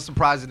 Yeah, well, those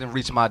surprises didn't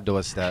reach my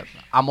doorstep.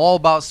 I'm all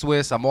about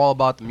Swiss. I'm all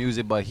about the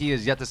music, but he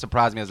has yet to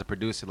surprise me as a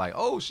producer. Like,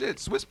 oh shit,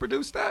 Swiss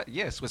produced that?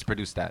 Yeah, Swiss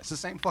produced that. It's the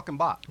same fucking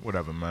bot.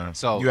 Whatever, man.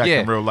 So, you acting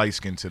yeah. real light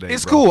skinned today.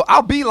 It's bro. cool.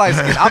 I'll be light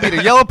skinned. I'll be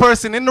the yellow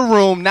person in the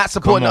room, not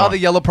supporting the Come on. other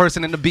yellow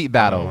person in the beat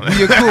battle.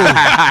 You're cool.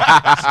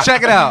 So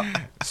check it out.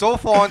 So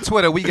far on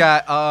Twitter, we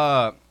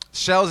got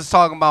Shells is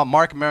talking about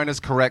Mark Maron is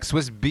correct.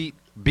 Swiss beat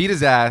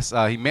his ass.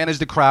 He managed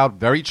the crowd.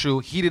 Very true.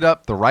 Heated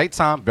up the right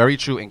time. Very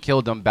true. And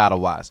killed them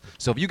battle-wise.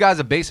 So if you guys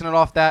are basing it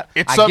off that,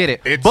 I get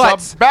it. It's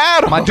but a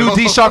battle. my dude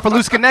D-Sharp for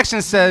Loose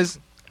Connection says,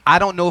 I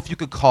don't know if you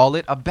could call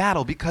it a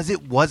battle because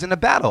it wasn't a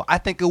battle. I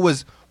think it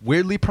was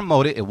weirdly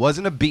promoted. It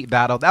wasn't a beat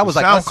battle. That was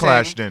like sound us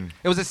clash saying- then.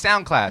 It was a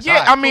sound clash. Yeah, All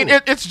right, I mean, cool.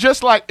 it's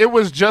just like it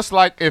was just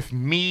like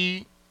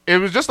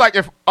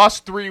if us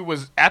three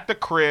was at the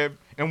crib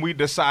and we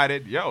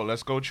decided, yo,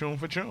 let's go tune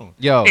for tune.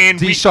 Yo, and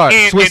D-Sharp,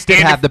 Swiss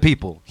did have the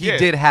people. He Yeah.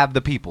 did have the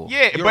people.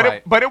 Yeah, You're but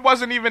right. but it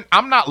wasn't even.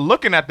 I'm not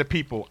looking at the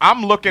people.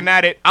 I'm looking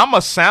at it. I'm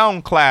a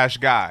sound clash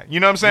guy. You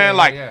know what I'm saying? Yeah,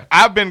 like yeah.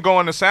 I've been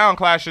going to sound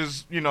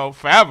clashes,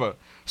 forever.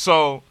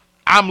 So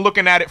I'm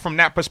looking at it from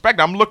that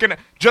perspective. I'm looking at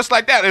just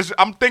like that.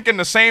 I'm thinking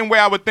the same way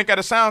I would think at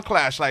a sound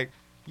clash. Like,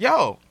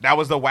 yo, that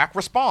was the whack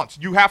response.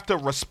 You have to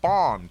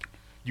respond.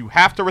 You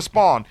have to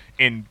respond.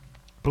 And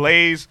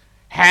Blaze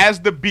has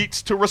the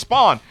beats to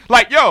respond.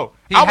 Like, yo,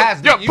 He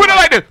has yo, the- put it you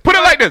like this. right. Put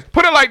it like this.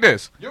 Put it like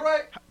this. You're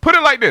right. Put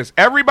it like this.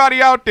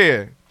 Everybody out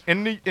there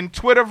in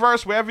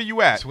Twitterverse, wherever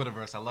you at,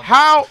 Twitterverse, I love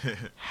it.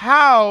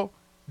 how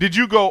did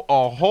you go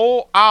a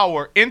whole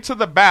hour into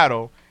the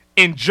battle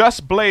and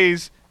Just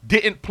Blaze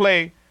didn't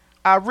play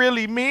I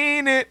Really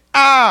Mean It?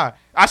 I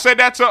said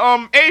that to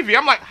AV.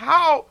 I'm like,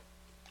 how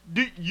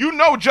do you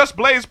know Just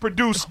Blaze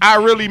produced I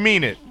Really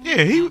Mean It?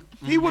 Yeah,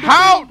 he would.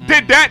 How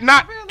did that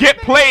not get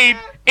played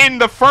in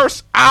the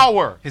first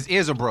hour? His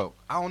ears are broke.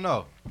 I don't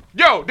know.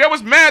 Yo, there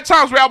was mad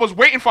times where I was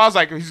waiting for. I was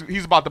like,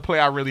 he's about to play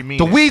I Really Mean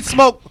The It. weed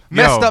smoke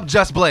messed Yo. up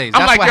Just Blaze. I'm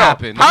That's like, what yo,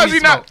 happened. The how is weed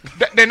he not?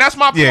 smoke. Then that's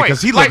my point. Yeah,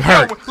 'cause he looked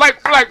hurt. Yo,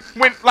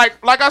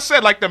 like I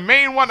said, like the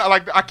main one,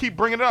 like I keep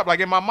bringing it up, like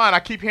in my mind, I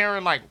keep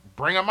hearing like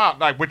bring him out,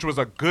 like which was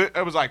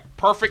it was like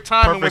perfect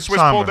timing when Perfect Swiss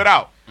timing. pulled it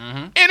out,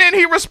 and then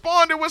he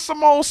responded with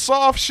some old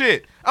soft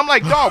shit. I'm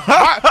like, dog,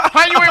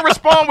 how you ain't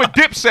respond with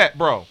Dipset,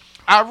 bro?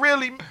 I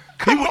really.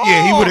 Come on.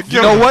 Yeah, he would've- You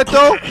know what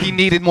though? He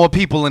needed more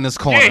people in this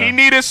corner. Yeah, he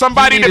needed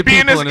somebody He to needed be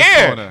in his people in his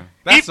ear. corner.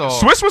 That's all.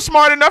 Swiss was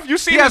smart enough. You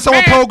seen He had his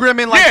someone man.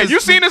 programming like yeah, this- you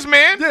seen his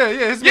man.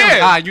 His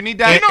man. All right, you need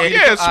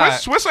that.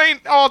 Swiss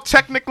ain't all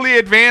technically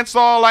advanced,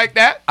 all like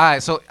that. All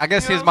right, so I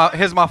guess You know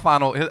here's my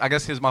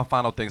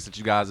final thing since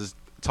you guys is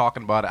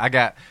talking about it.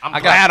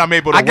 I'm glad I'm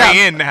able to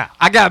weigh in now.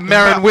 I got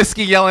Marin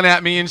whiskey yelling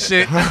at me and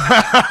shit.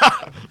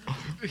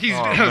 He's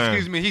man.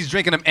 excuse me. He's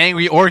drinking them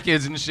angry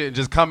orchids and shit,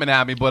 just coming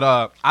at me.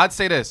 But I'd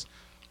say this: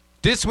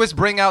 did Swiss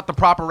bring out the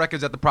proper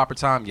records at the proper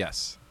time?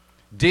 Yes.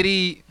 Did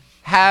he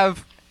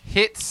have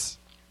hits?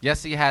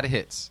 Yes, he had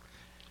hits.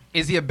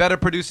 Is he a better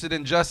producer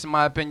than Just, in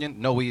my opinion?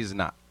 No, he is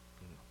not.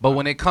 But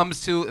when it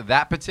comes to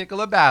that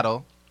particular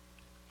battle,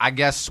 I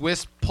guess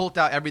Swiss pulled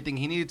out everything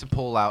he needed to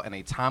pull out in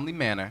a timely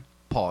manner.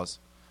 Pause.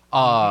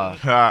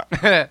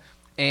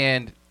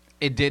 And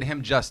it did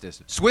him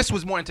justice. Swiss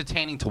was more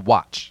entertaining to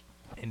watch.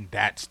 And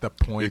that's the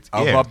point It's-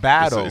 of yeah, a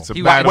battle. it's a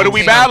He battle. What are we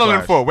Sound battling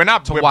clash. for? We're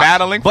We're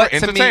battling for to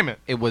entertainment.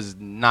 Me, it was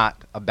not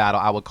a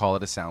battle. I would call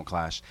it a sound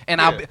clash.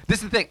 And Yeah. this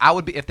is the thing. I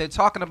would be if they're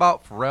talking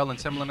about Pharrell and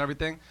Timbaland and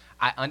everything.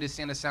 I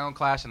understand the sound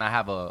clash, and I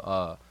have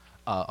a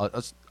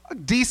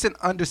decent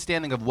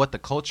understanding of what the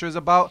culture is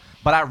about.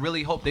 But I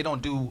really hope they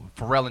don't do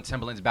Pharrell and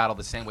Timbaland's battle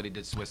the same way they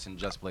did Swiss and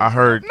Just Blaze. I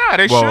heard. Nah,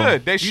 they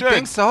should. They should.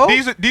 think so?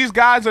 These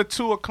guys are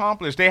too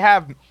accomplished. They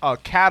have a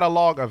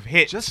catalog of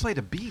hits Just play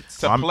the beats.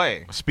 to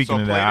play. Speaking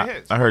So of play that, the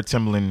hits. I heard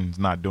Timbaland's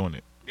not doing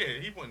it. Yeah,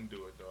 he wouldn't do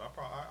it though.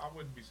 I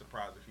wouldn't be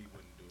surprised if he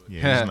wouldn't do it.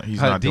 Yeah, he's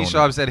not doing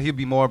D-Sharp it. said he'd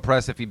be more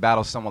impressed if he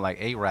battles someone like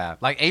A-Rab.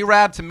 Like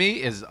A-Rab to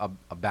me is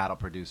a battle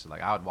producer.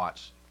 Like I would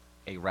watch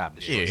A-Rab.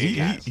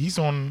 Yeah, he's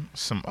on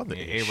some other.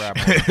 Yeah,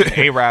 ish.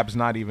 A-Rab's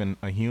not even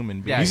a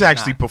human being. Yeah, He's he's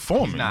actually not.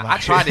 performing. He's not. Like-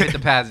 I tried to hit the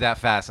pads that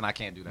fast, and I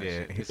can't do that Yeah,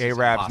 shit. This is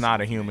A-Rab's not impossible a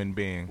for me. human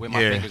being. Where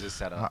my Yeah. fingers is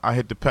set up. I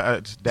hit the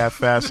pads that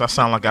fast. I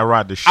sound like I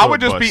ride the short I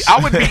would bus. I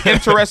would be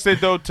interested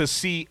though to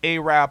see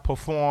A-Rab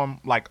perform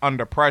like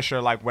under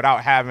pressure, like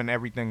without having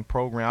everything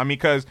programmed. I mean,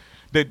 because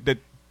the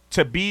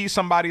to be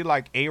somebody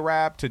like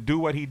A-Rap, to do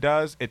what he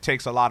does, it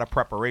takes a lot of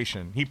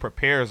preparation. He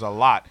prepares a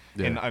lot,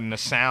 and the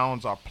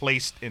sounds are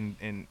placed in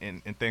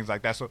things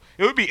like that. So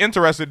it would be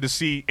interesting to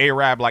see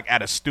A-Rap like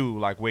at a stew,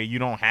 like where you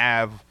don't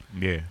have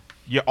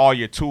all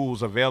your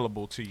tools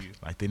available to you.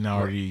 Like they're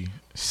not already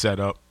set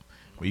up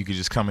where you could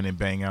just come in and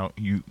bang out.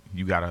 You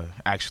gotta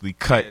actually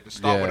cut. To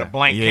start with a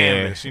blank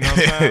canvas, you know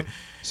what I'm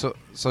saying?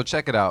 So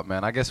check it out,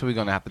 man. I guess we're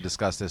gonna have to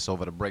discuss this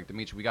over the break.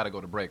 Dimitri, we gotta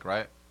go to break,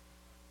 right?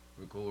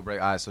 We're cool with break.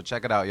 All right, so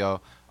check it out,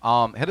 yo.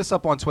 Hit us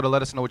up on Twitter.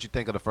 Let us know what you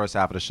think of the first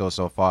half of the show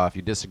so far. If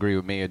you disagree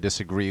with me or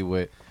disagree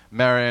with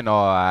Marin,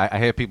 or I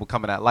hear people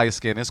coming at light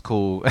skin, it's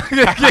cool.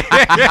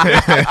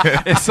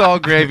 It's all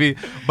gravy.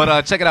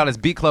 But check it out. It's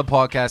Beat Club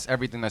Podcast.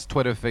 Everything that's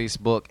Twitter,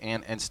 Facebook,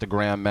 and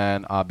Instagram,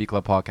 man.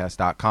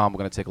 BeatClubPodcast.com. We're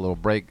going to take a little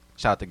break.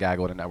 Shout out to Gag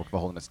Order Network for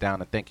holding us down.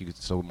 And thank you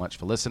so much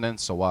for listening.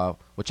 So we'll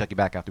check you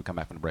back after we come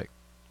back from the break.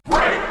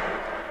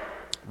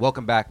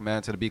 Welcome back,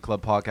 man, to the Beat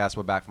Club Podcast.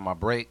 We're back from our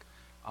break.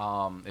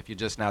 If you're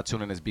just now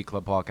tuning in, it's Beat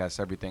Club Podcast,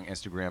 everything,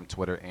 Instagram,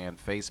 Twitter, and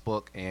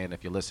Facebook. And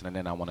if you're listening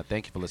in, I want to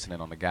thank you for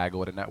listening on the Gag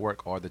Order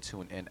Network or the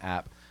TuneIn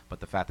app.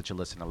 But the fact that you're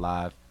listening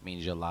live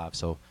means you're live.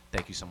 So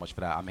thank you so much for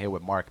that. I'm here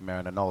with Mark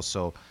Marin and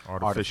also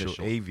Artificial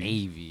AV,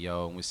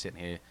 yo. And we're sitting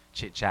here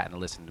chit-chatting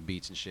and listening to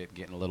beats and shit,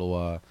 getting a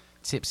little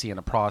tipsy in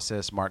the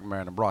process. Mark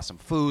Marin brought some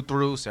food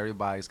through, so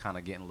everybody's kind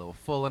of getting a little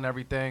full and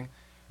everything.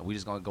 And we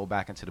just going to go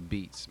back into the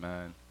beats,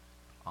 man.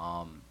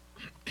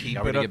 Keep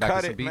y'all ready it to get back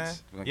cut to some it, beats? man.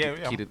 We're gonna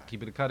Yeah,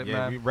 keep it a cut it, yeah,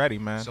 man. we ready,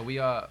 man. So we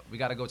got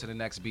to go to the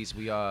next beats.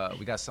 We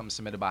got something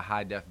submitted by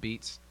High Def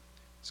Beats.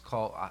 It's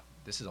called.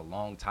 This is a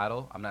long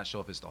title. I'm not sure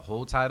if it's the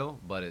whole title,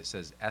 but it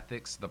says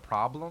 "Ethics: The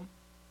Problem,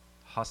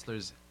 Hustler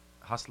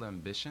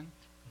Ambition."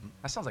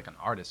 That sounds like an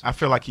artist. I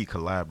feel like he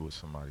collabed with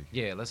somebody.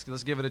 Yeah, let's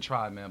give it a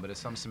try, man. But it's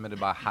something submitted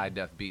by High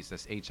Def Beats.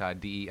 That's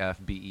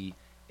HIDEFBEATS.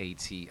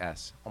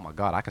 Oh my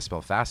God, I can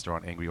spell faster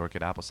on Angry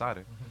Orchid Apple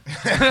Cider.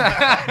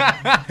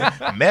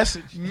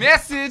 Message.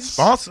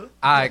 Sponsor.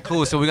 All right,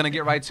 cool. So we're gonna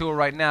get right to it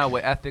right now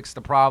with Ethics: The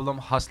Problem,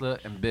 Hustler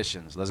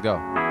Ambitions. Let's go.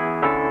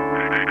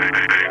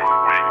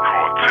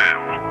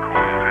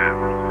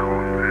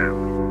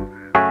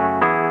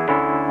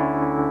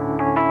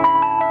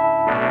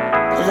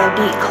 The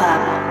Beat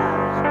Club.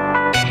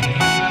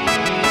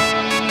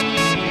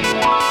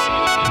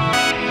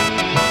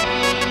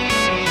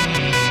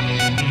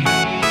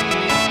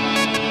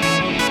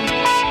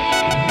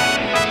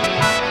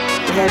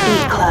 The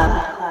Beat Club.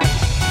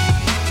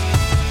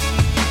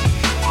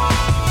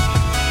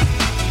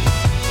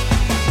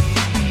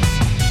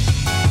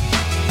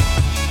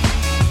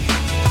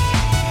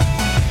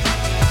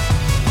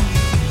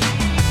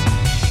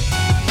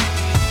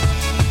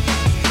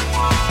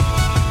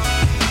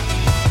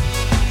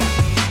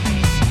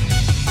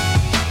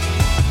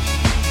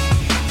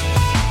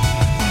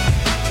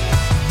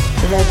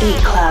 The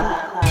Beat Club.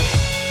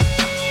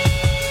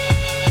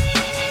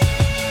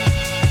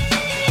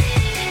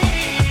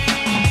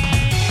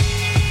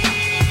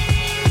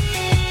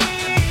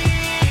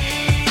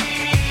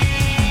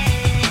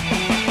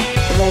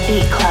 The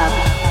Beat Club.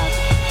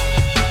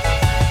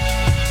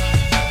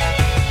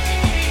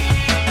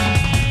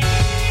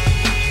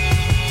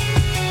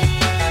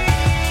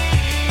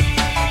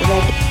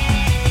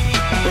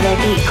 The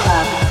Beat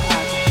Club.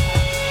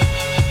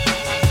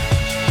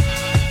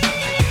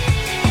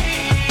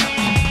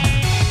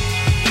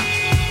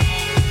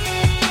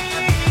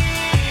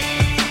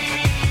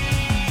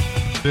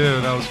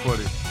 Yeah, that was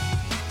funny.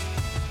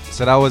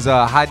 So that was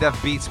High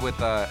Def Beats with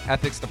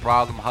Ethics: The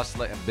Problem,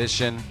 Hustler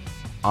Ambition.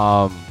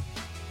 AV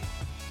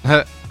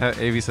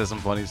said some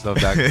funny stuff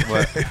back.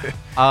 But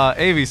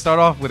AV, start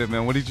off with it,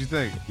 man. What did you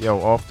think? Yo,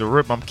 off the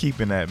rip, I'm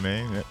keeping that,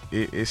 man.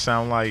 It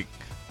sound like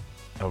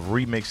a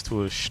remix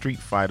to a Street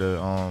Fighter.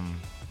 I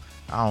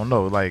don't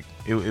know, like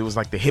it was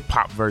like the hip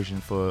hop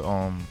version for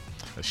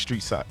a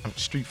Street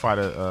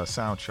Fighter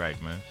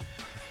soundtrack, man.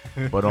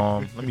 But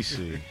let me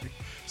see.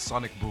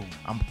 Sonic Boom.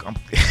 I'm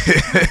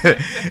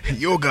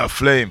Yoga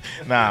Flame.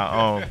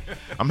 Nah,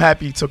 I'm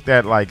happy he took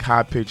that like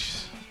high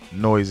pitched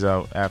noise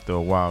out after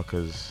a while,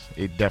 because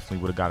it definitely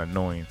would have got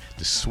annoying.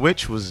 The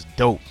switch was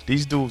dope.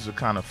 These dudes are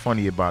kind of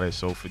funny about it,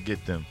 so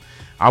forget them.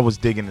 I was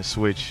digging the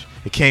switch.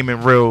 It came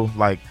in real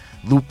like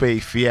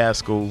Lupe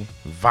Fiasco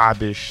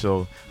vibe-ish,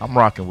 so I'm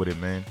rocking with it,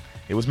 man.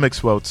 It was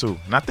mixed well too,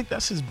 and I think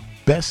that's his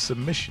best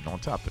submission on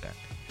top of that.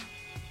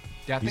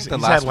 Yeah, I think He's the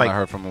last had, one like, I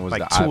heard from him was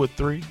like the 2 or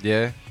 3.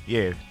 Yeah.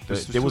 Yeah,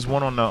 This there was super-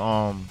 one on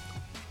the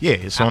yeah,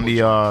 it's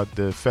Apple on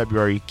the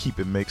February Keep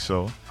It mix,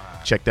 so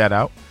check that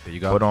out. There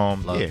you go. But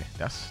Love. yeah,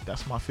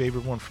 that's my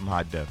favorite one from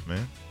High Def,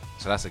 man.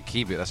 So that's a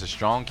keep it. That's a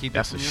strong keep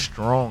That's it. a from you?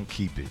 strong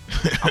Keep It.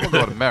 I'm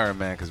gonna go to Marin,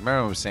 man, because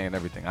Marin was saying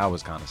everything I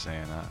was kind of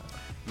saying.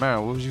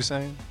 Marin, what was you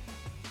saying?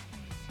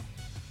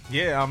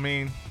 Yeah, I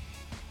mean,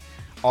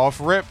 off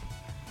rip,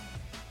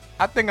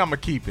 I think I'm gonna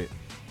keep it.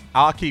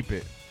 I'll keep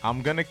it.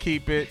 I'm gonna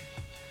keep it.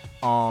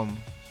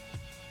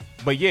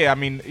 But yeah, I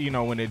mean, you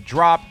know, when it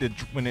dropped, it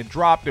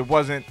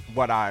wasn't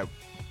what I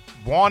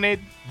wanted,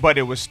 but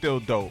it was still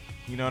dope.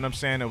 You know what I'm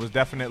saying? It was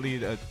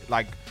definitely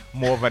like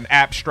more of an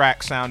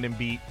abstract sounding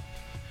beat.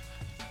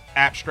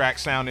 abstract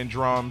sounding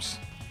drums.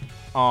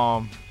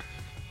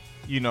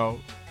 You know,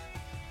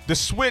 the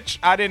switch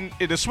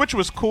the switch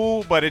was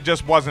cool, but it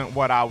just wasn't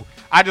what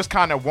I just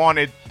kind of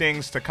wanted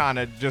things to kind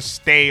of just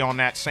stay on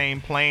that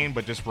same plane,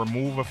 but just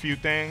remove a few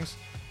things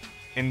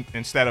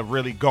instead of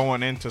really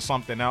going into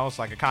something else.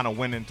 Like, it kind of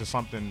went into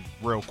something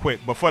real quick.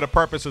 But for the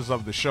purposes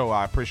of the show,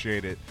 I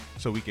appreciate it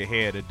so we could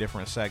hear the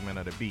different segment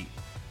of the beat.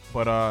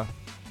 But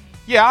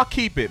yeah, I'll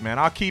keep it, man.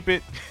 I'll keep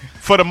it.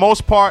 For the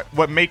most part,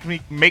 what makes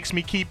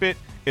me keep it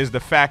is the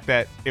fact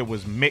that it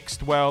was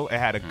mixed well. It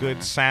had a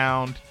good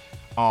sound.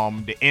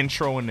 The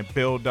intro and the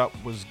build up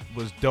was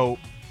dope.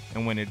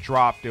 And when it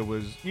dropped, it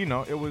was, you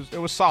know, it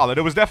was solid.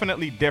 It was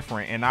definitely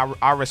different, and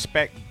I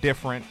respect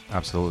different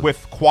Absolutely.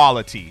 with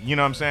quality. You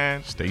know what I'm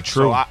saying? Stay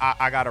true. So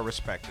I gotta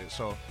respect it.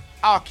 So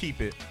I'll keep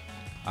it.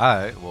 All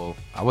right. Well,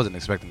 I wasn't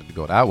expecting it to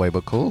go that way,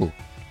 but cool.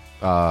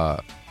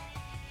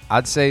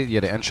 I'd say,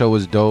 yeah, the intro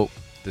was dope.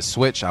 The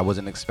switch, I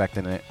wasn't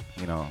expecting it,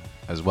 you know,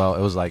 as well.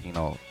 It was like, you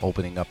know,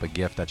 opening up a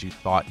gift that you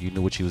thought you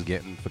knew what you was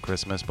getting for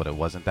Christmas, but it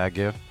wasn't that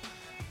gift.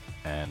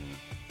 And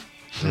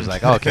it was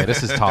like, oh, okay,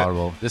 this is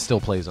tolerable. This still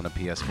plays on the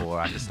PS4.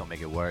 I can still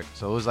make it work.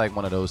 So it was like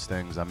one of those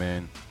things. I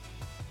mean,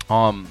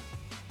 I'm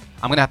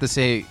gonna have to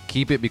say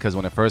keep it, because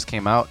when it first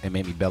came out, it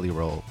made me belly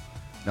roll.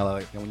 You know,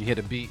 like when you hit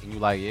a beat and you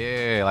like,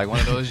 yeah, like one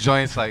of those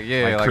joints, like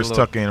yeah, like Chris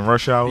Tucker in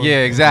Rush Hour. Yeah,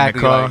 exactly.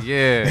 In the car. Like,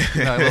 yeah,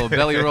 you know, a little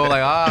belly roll,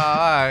 like all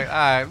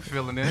right, I'm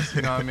feeling this.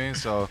 You know what I mean?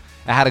 So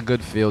it had a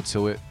good feel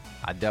to it.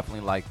 I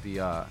definitely like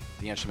the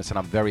instruments, and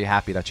I'm very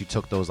happy that you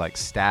took those like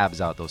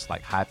stabs out, those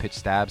like high pitched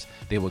stabs.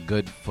 They were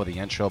good for the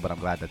intro, but I'm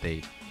glad that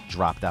they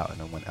dropped out and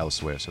then went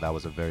elsewhere. So that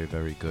was a very,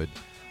 very good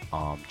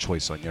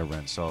choice on your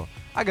end. So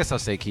I guess I'll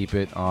say keep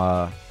it.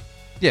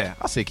 Yeah,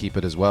 I'll say keep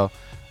it as well.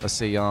 Let's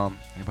see. Anybody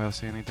else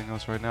say anything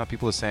else right now?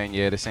 People are saying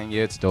yeah. They're saying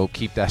yeah, it's dope.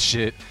 Keep that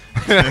shit.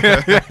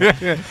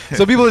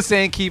 So people are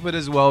saying keep it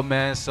as well,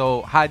 man.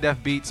 So High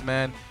Def Beats,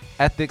 man.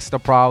 Ethics the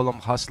Problem,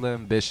 Hustler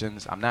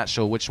Ambitions. I'm not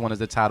sure which one is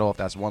the title, if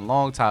that's one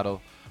long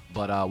title,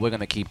 but we're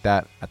going to keep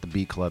that at the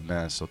Beat Club,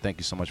 man. So thank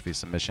you so much for your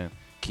submission.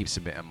 Keep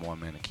submitting more,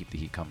 man, and keep the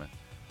heat coming.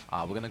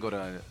 We're going to go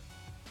to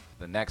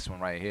the next one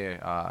right here.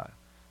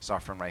 It's our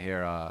friend right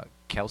here,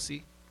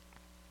 Kelsey.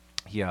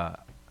 He,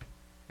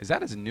 is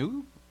that his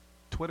new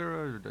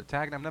Twitter or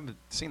tag? I've never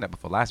seen that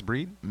before. Last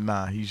Breed?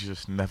 Nah, he's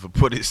just never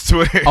put his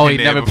Twitter. Oh, he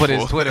in there never put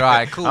his before. Twitter. All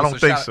right, cool. I don't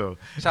think so.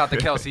 Shout out to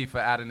Kelsey for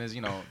adding his,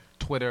 you know,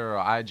 Twitter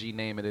or IG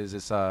name.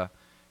 It's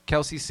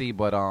Kelsey C,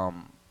 but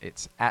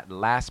it's at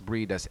Last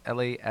Breed. That's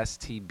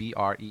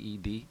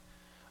LASTBREED.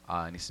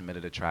 And he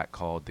submitted a track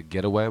called The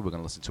Getaway. We're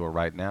gonna listen to it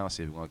right now.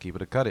 See if we're gonna keep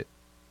it or cut it.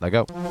 Let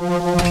go.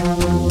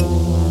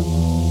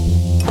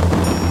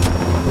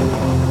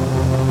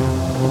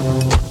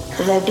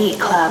 The Beat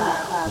Club.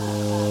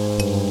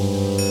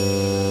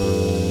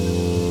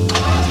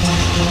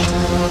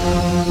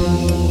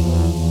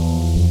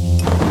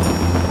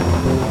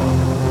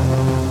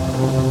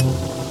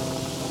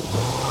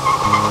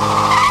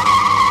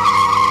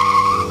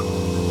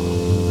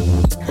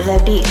 The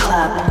Beat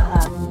Club.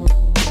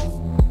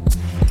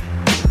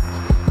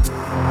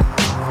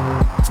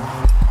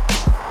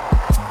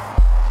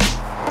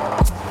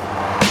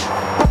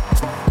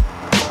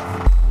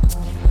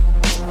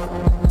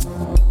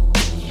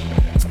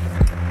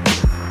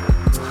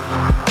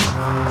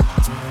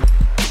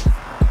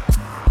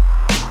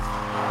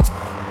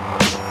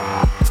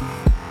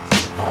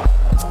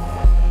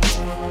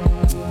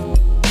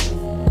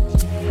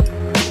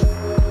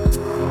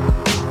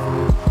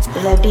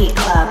 The Beat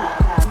Club.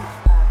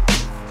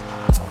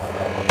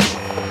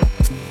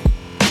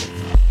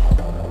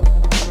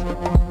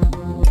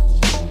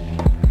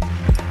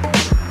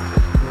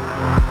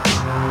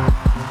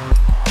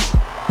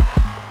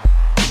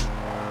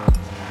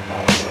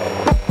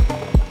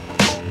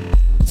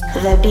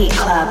 The Beat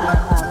Club.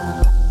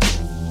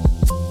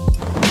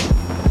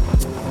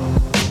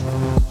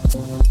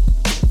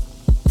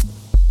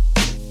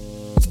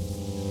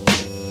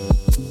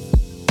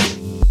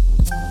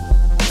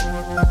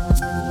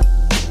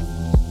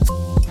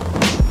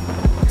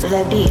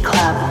 The Beat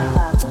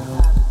Club.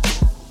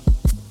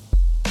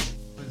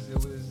 It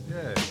was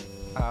yeah.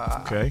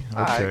 Okay.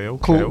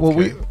 Cool.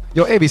 Well,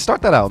 yo, AB,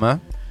 start that out, man.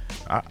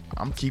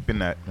 I'm keeping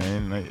that,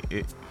 man.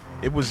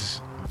 It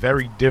was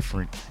very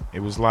different. It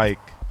was like,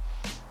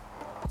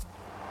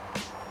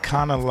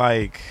 kind of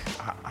like,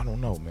 I don't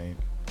know, man.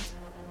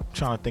 I'm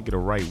trying to think of the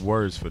right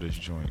words for this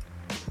joint.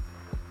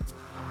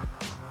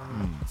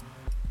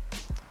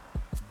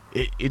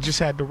 It just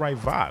had the right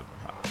vibe.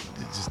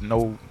 There's just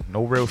no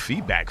real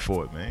feedback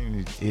for it,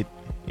 man.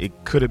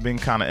 It could have been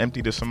kind of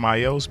empty to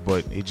somebody else,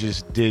 but it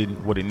just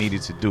did what it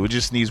needed to do. It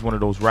just needs one of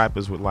those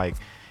rappers with like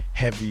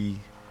heavy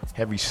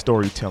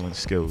storytelling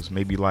skills.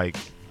 Maybe like,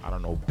 I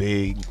don't know,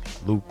 Big,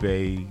 Lupe,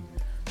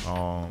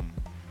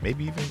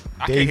 maybe even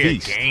I Dave can hear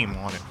East. Game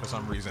on it for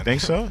some reason.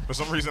 Think so? For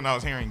some reason, I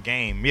was hearing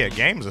Game. Yeah,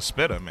 Game's a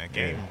spitter, man.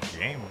 Game.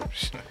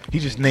 He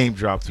just name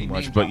dropped too He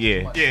much, name but dropped yeah.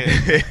 too much.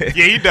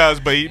 Yeah, he does,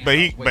 but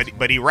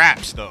he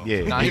raps though.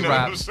 Yeah. Nah, you he know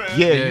raps. what I'm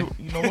saying? Yeah, Yeah.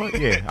 you know what?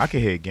 Yeah, I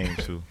can hear Game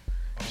too.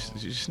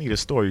 just need a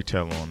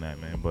storyteller on that,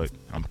 man. But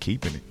I'm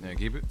keeping it. Yeah,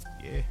 keep it.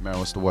 Yeah. Man,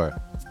 what's the word?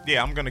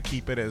 Yeah, I'm gonna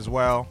keep it as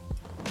well.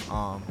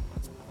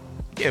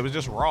 Yeah, it was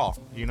just raw.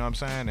 You know what I'm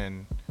saying?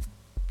 And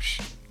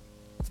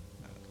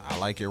I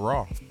like it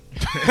raw. So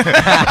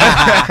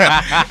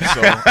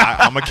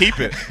I'm gonna keep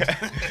it.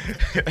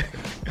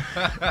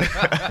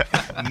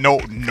 No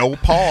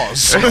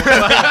pause.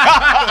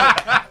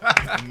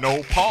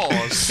 No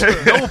pause.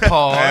 No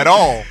pause At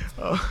all.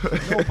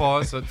 No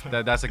pause. So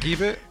that's a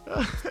keep it.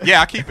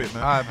 Yeah, I keep it,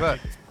 man. All right, but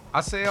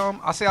I say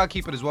I'll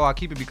keep it as well. I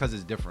keep it because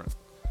it's different.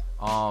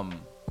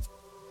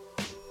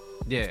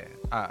 Yeah,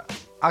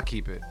 I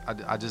keep it.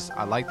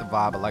 I like the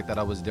vibe. I like that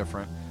I was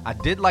different. I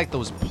did like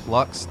those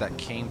plucks that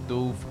came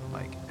through from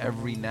like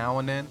every now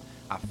and then.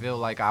 I feel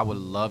like I would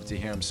love to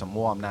hear him some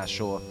more. I'm not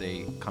sure if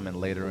they come in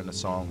later in the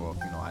song or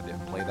if I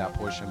didn't play that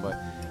portion, but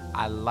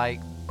I like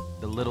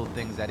the little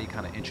things that he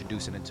kind of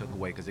introduced and took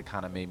away because it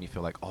kind of made me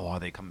feel like, oh, are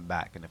they coming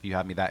back? And if you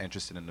have me that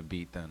interested in the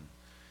beat, then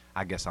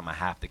I guess I'm gonna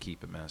have to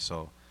keep it, man.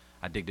 So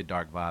I dig the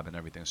dark vibe and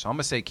everything. So I'm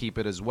gonna say keep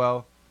it as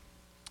well.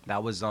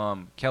 That was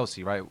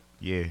Kelsey, right?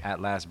 Yeah. At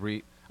Last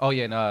Breed. Oh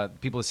yeah, and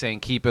people are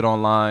saying keep it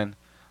online.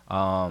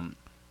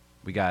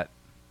 We got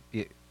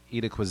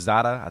Ida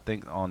Quizada, I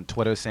think, on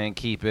Twitter saying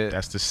keep it.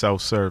 That's the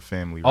self-serve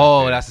family.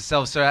 Oh, there. that's the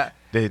self-serve.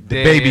 The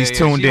baby's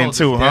tuned in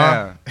too,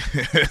 huh?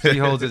 She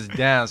holds us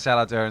down. Shout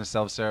out to her and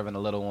self-serve and the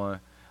little one.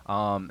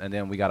 And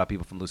then we got our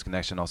people from Loose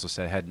Connection also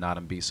said head nod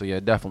and beat. So yeah,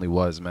 it definitely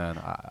was, man.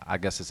 I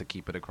guess it's a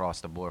keep it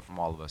across the board from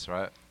all of us,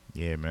 right?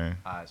 Yeah, man.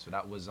 All right, so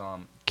that was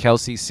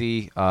Kelsey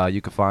C.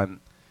 You can find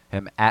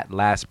him at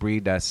Last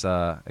Breed. That's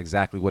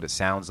exactly what it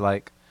sounds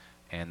like.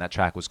 And that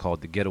track was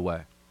called The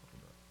Getaway.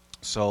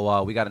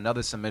 So we got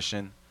another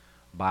submission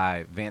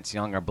by Vance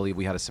Young. I believe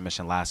we had a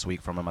submission last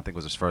week from him. I think it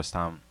was his first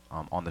time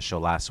on the show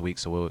last week.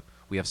 So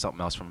we have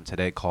something else from him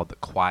today called The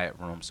Quiet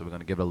Room. So we're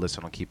going to give it a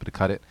listen on Keep It to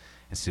Cut It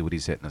and see what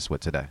he's hitting us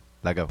with today.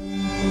 Let go.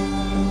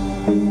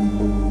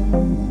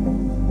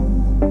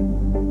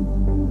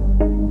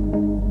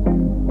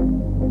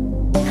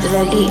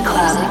 The Beat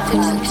Club.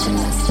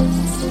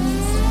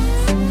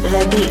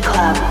 The Beat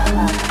Club.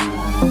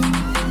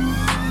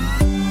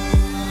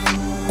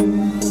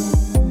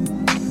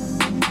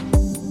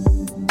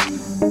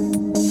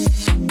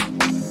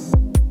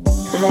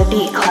 The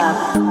Beat Club.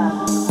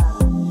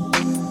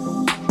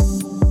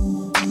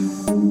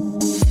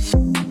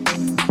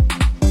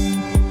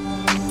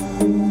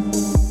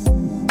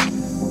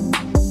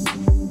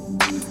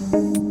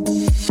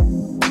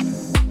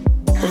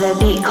 The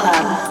Beat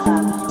Club.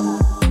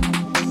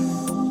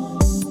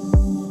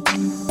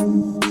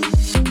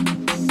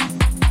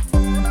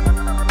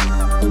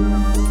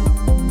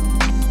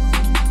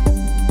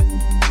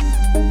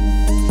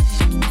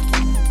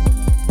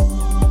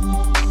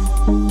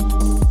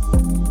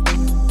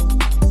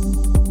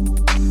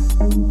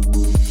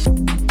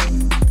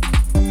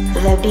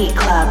 The Beat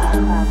Club.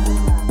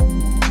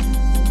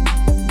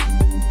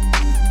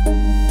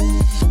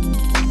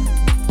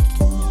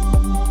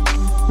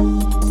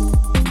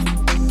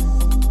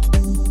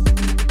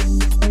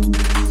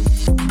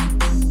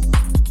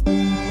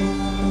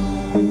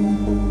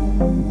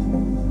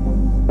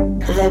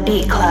 The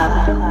Beat Club.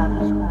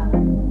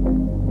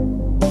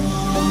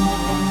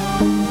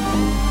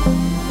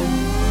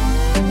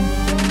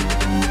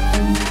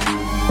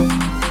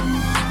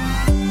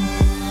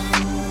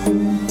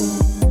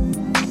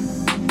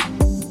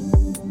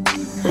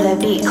 The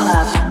Beat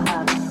Club.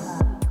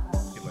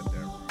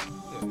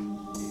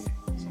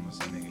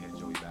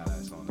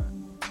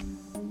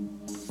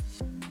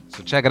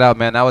 So check it out,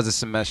 man. That was a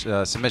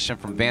submission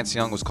from Vance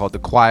Young. It was called The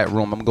Quiet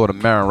Room. I'm going to go to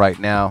Marin right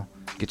now.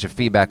 Get your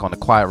feedback on The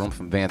Quiet Room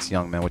from Vance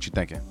Young, man. What you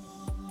thinking?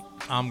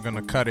 I'm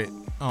gonna cut it.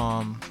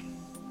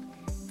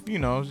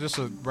 Just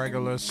a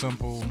regular,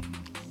 simple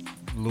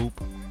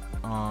loop.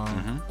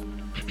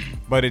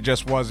 But it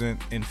just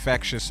wasn't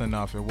infectious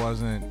enough. It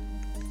wasn't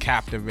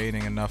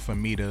captivating enough for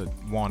me to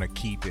want to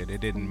keep it. It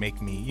didn't make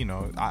me,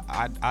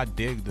 I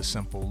dig the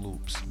simple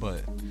loops,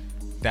 but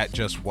that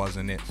just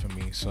wasn't it for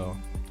me. So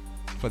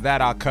for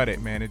that, I'll cut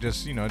it, man. It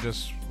just,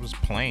 just was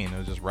plain. It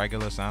was just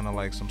regular, sounded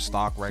like some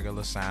stock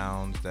regular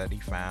sounds that he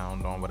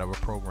found on whatever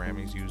program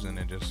he's using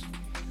and just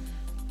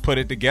put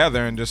it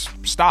together and just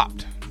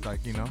stopped. Like,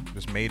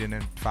 just made it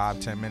in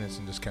 5-10 minutes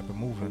and just kept it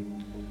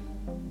moving.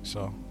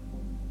 So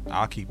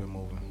I'll keep it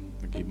moving.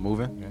 Keep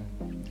moving? Yeah.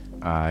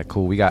 All right,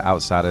 cool. We got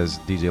Outsiders.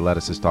 DJ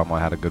Lettuce is talking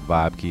about had a good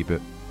vibe. Keep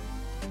it.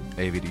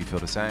 AV, do you feel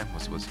the same?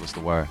 What's the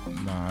word?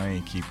 Nah, I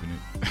ain't keeping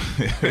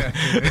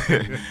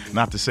it.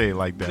 Not to say it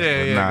like that.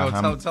 Yeah,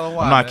 but go tell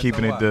why. I'm not Man,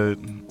 keeping tell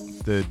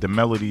it. The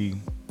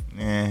melody,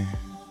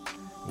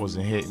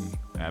 wasn't hitting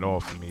at all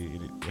for me.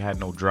 It had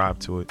no drive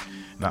to it,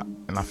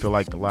 and I feel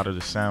like a lot of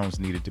the sounds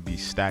needed to be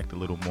stacked a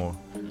little more.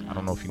 I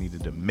don't know if you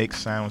needed to mix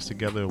sounds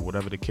together or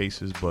whatever the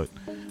case is, but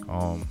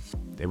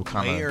they were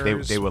kind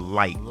of they were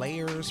light.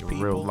 Layers, they were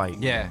people. real light.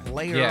 Yeah.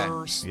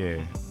 Layers.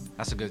 Yeah.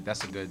 That's a good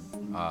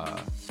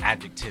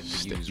adjective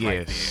to use Yeah,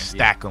 right there.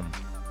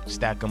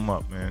 stack them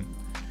up, man.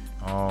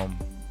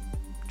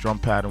 Drum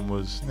pattern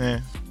was,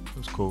 it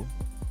was cool.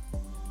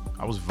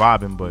 I was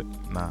vibing, but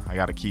nah, I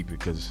gotta keep it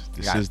because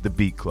this is the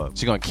Beat Club.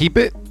 So you gonna keep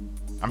it?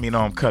 I mean,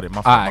 cut it.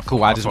 All right,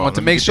 cool. I just want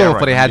to make sure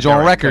before they had you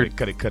on record.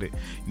 Cut it.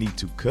 Need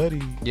to cut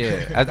it.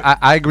 Yeah,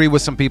 I agree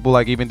with some people,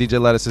 like even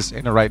DJ Lettuce is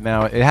in it right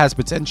now. It has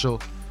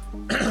potential,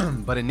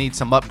 but it needs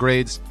some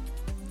upgrades.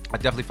 I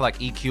definitely feel like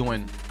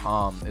EQing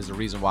is the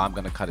reason why I'm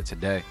gonna cut it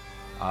today.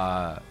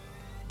 The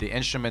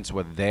instruments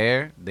were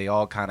there. They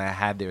all kind of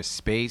had their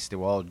space. They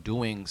were all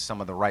doing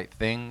some of the right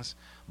things,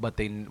 but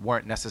they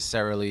weren't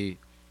necessarily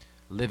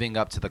living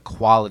up to the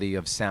quality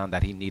of sound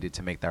that he needed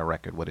to make that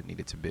record what it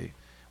needed to be.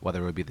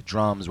 Whether it be the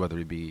drums, whether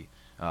it be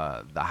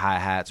the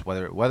hi-hats,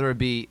 whether it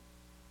be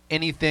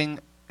anything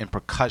in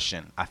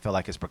percussion, I feel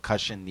like his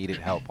percussion needed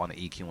help on the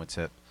EQ and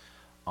tip.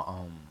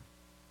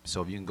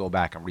 So if you can go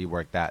back and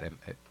rework that,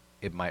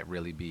 it might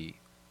really be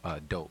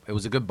dope. It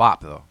was a good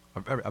bop, though.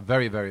 A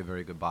very, very,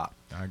 very good bop.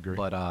 I agree.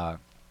 But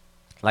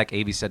like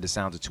Avi said, the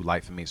sounds are too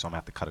light for me, so I'm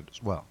going to have to cut it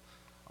as well.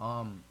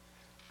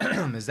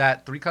 Is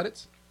that 3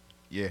 cut-its?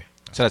 Yeah.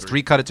 So that's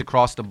 3 cut-its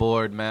across the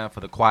board, man,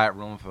 for the Quiet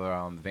Room,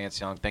 for Vance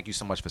Young. Thank you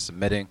so much for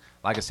submitting.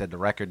 Like I said, the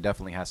record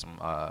definitely has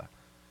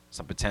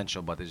some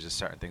potential, but there's just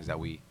certain things that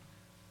we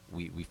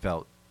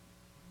felt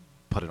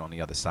put it on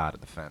the other side of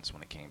the fence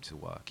when it came to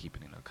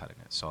keeping it or cutting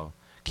it. So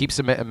keep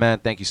submitting, man.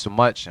 Thank you so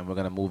much, and we're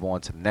going to move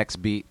on to the next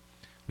beat.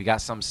 We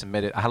got some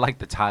submitted. I like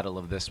the title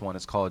of this one.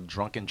 It's called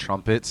Drunken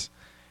Trumpets.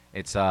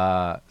 It's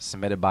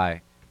submitted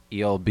by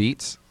EL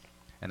Beats,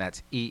 and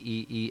that's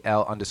EEEL_BEATS.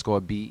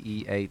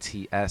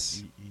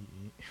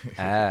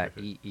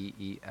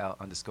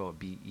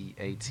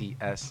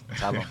 EEEL_BEATS.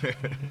 Tell them.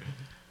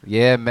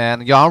 Yeah,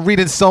 man. Yo, I'm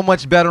reading so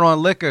much better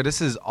on Liquor.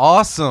 This is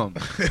awesome.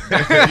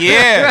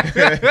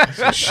 Yeah.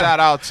 So shout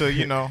out to,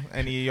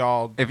 any of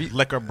y'all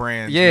liquor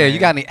brands. Yeah, man. you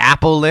got any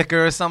Apple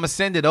liquor or something,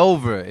 send it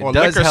over. It or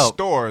does liquor help.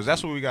 stores.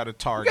 That's what we got to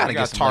target. We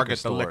got to target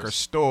the liquor liquor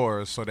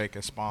stores so they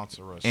can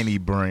sponsor us. Any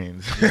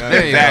brands.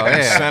 There you go.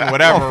 Yeah. Send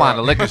whatever. We'll find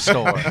a liquor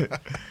store.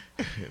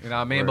 You know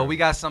what I mean? But we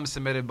got some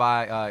submitted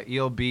by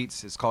EO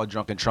Beats. It's called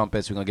Drunken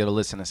Trumpets. We're going to get a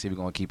listen and see if we're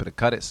going to keep it or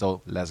cut it.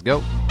 So let's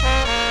go.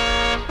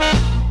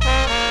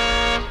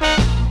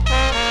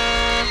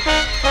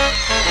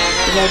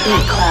 The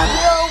Beat Club.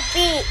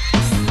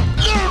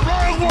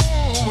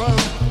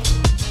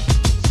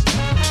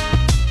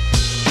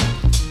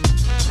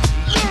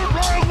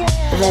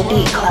 The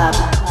Beat Club.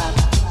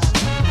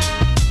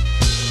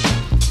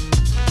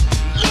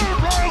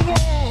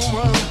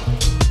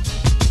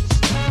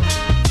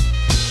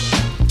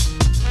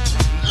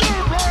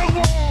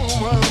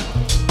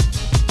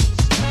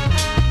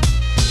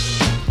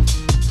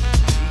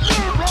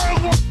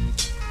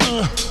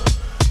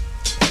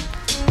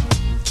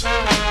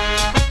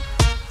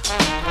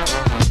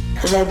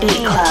 The Beat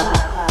Club.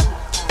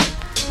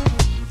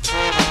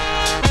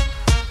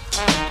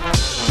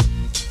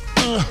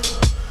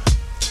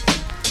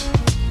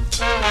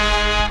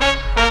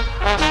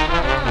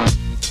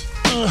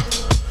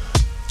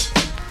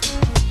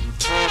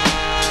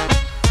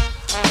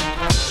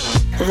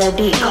 The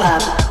Beat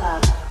Club.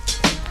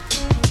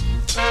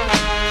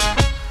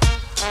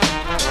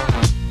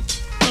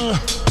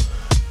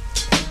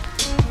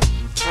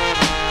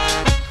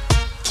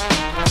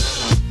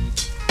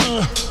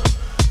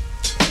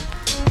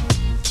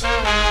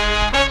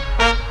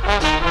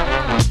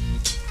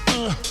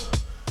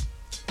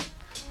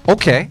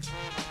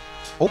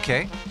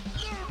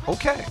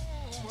 Okay.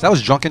 So that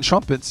was Drunken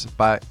Trumpets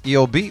by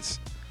EO Beats.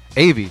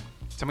 Avi,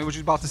 tell me what you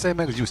was about to say,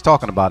 man, because you was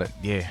talking about it.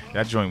 Yeah,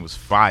 that joint was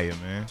fire,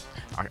 man.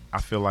 I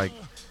feel like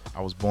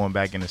I was born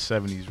back in the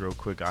 70s real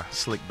quick. I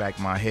slicked back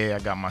my hair. I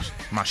got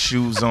my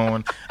shoes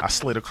on. I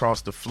slid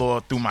across the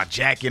floor, threw my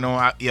jacket on.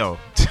 I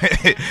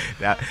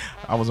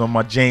was on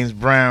my James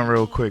Brown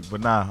real quick.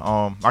 But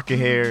nah, I could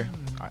hear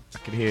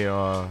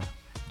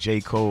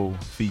J. Cole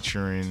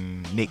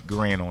featuring Nick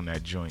Grant on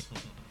that joint.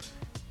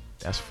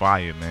 That's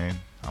fire, man.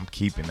 I'm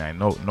keeping that.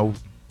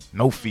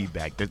 No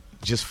feedback. That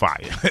just fire.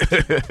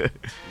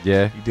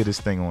 Yeah. He did his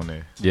thing on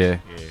there. Yeah.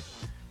 Yeah.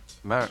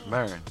 Marin,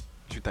 what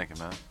you thinking,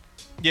 man?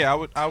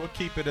 Yeah, I would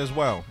keep it as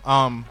well.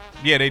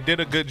 Yeah, they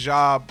did a good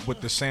job with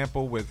the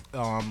sample, with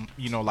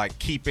like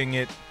keeping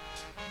it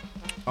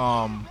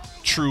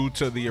true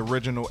to the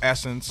original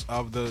essence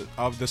of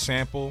the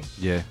sample.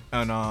 Yeah.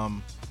 And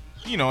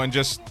and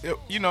just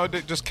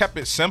they just kept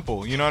it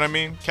simple. You know what I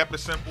mean? Kept it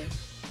simple.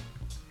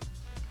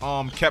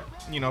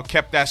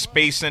 Kept that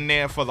space in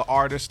there for the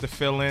artist to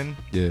fill in.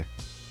 Yeah.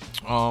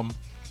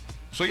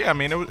 So yeah, I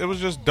mean, it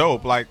was just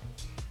dope. Like,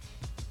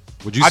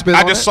 would you spit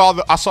on it?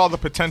 I saw the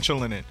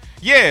potential in it.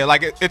 Yeah,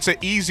 like it's an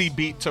easy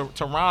beat to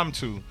rhyme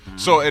to. Mm-hmm.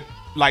 So it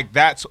like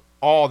that's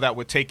all that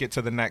would take it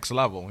to the next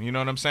level. You know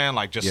what I'm saying?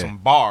 Like just some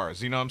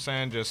bars. You know what I'm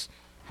saying? Just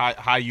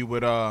how you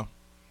would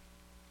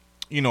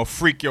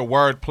freak your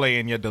wordplay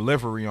and your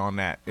delivery on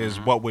that is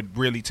what would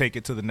really take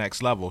it to the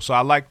next level. So I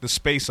like the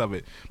space of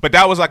it. But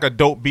that was like a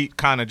dope beat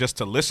kind of just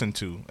to listen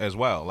to as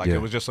well. Like it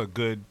was just a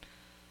good,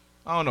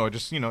 I don't know,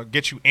 just,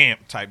 get you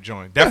amped type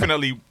joint.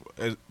 Definitely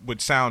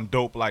would sound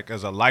dope like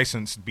as a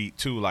licensed beat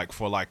too, like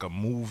for like a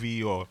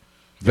movie or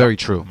Very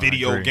true.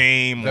 video agree.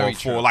 game Very or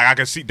for true. like I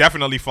could see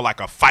definitely for like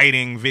a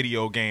fighting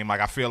video game.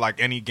 Like I feel like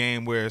any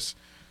game where it's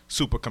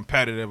super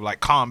competitive, like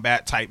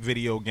combat type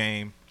video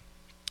game,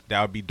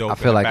 that would be dope. I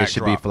feel in the like it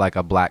should be backdrop. for like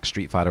a black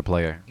Street Fighter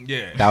player.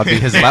 Yeah. That would be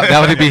his.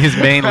 That would be his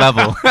main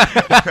level.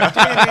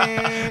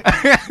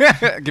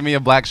 Give me a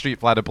black Street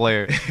Fighter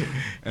player,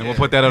 and we'll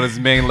put that on his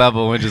main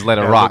level and just let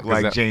it That rock. look like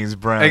Is that- James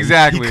Brown.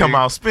 Exactly. He come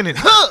out spinning.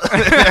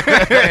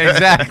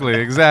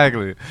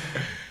 exactly.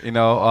 You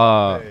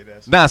know. Hey,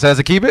 that's- Nah. So that's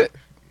a keep it.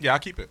 Yeah, I'll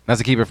keep it.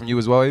 That's a keep it from you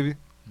as well, Avy.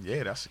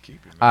 Yeah, that's a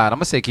keeper. All right, I'm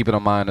gonna say keep it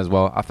on mine as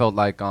well. I felt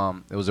like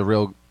it was a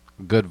real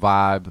good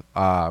vibe,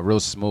 real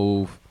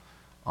smooth.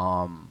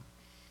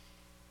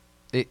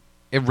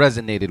 It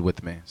resonated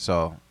with me,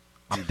 so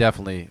I'm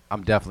definitely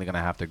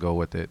gonna have to go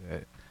with it.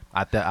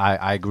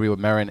 I agree with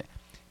Marin.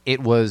 It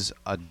was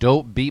a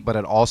dope beat, but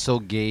it also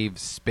gave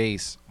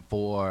space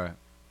for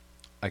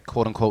a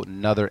quote unquote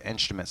another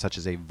instrument such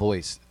as a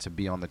voice to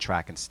be on the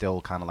track and still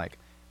kind of like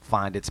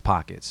find its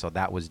pocket. So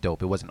that was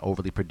dope. It wasn't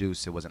overly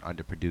produced. It wasn't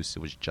underproduced. It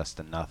was just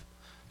enough.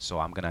 So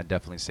I'm gonna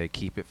definitely say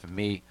keep it for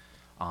me.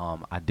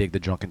 I dig the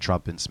Drunken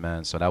Trumpets,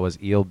 man. So that was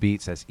EO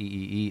Beats. That's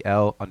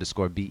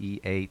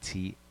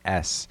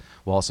EEEL_BEATS.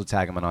 We'll also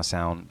tag him on our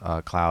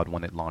SoundCloud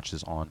when it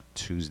launches on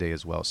Tuesday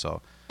as well.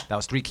 So that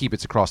was 3 keep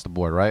it's across the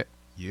board, right?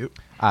 Yep.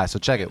 All right, so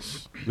check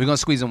it. We're gonna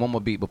squeeze in one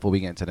more beat before we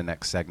get into the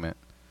next segment.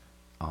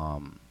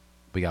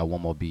 We got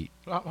one more beat.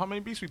 How many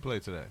beats we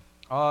played today?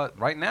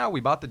 Right now we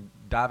about to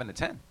dive into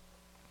 10.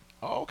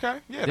 Oh, okay.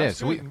 Yeah, Yeah, that's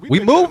so good. we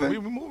did moving.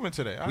 good. We moving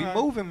today. All We right.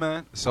 moving,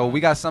 man. So we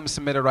got something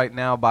submitted right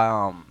now by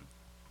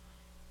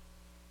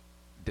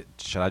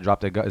should I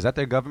drop their? Is that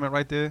their government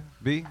right there,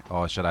 B?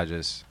 Or should I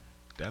just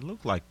That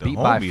looked like the beat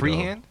homie, by though.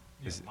 freehand?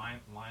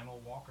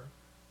 Lionel Walker.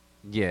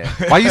 Yeah.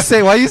 Why you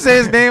say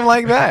his name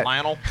like that?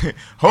 Lionel.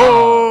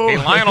 Oh, Hey,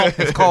 Lionel.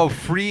 It's called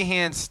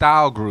Freehand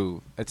Style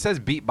Groove. It says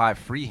beat by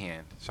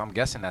Freehand, so I'm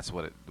guessing that's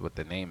what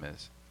the name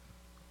is.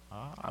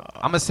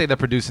 I'm gonna say the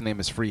producer name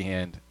is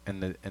Freehand,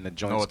 and the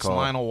joint's No, it's called.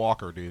 Lionel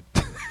Walker, dude.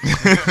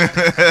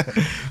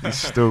 he's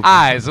stupid. All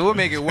right, so we'll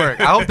make it work.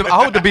 I hope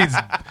the beat's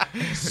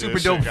super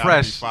shit dope gotta be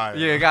fresh. fire.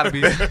 Yeah, it gotta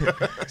be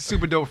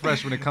super dope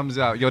fresh when it comes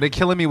out. Yo, they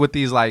killing me with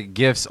these like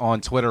gifs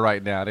on Twitter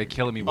right now. They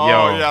killing me. With Oh,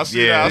 Yo, yeah, I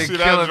see yeah. that. I They see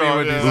killing that me joint.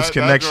 with Yeah, these- Loose that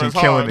connection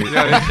joint's killing hard. it.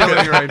 Yeah, they're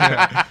killing me right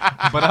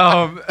now. But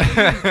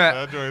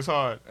That joint's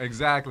hard.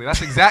 exactly.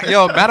 That's exactly.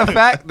 Yo, matter of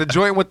fact, the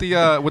joint with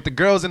the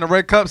girls in the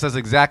red cups. That's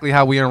exactly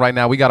how we in right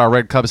now. We got our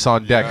red cups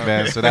on deck, Yeah.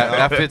 man. So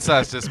that fits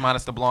us, just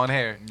minus the blonde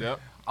hair. Yep.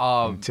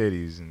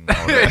 Titties and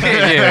all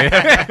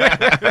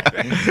that.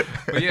 Yeah.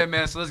 But yeah,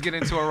 man. So let's get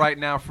into it right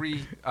now.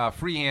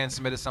 Freehand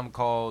submitted something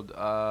called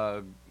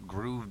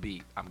Groove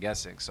Beat. I'm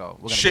guessing. So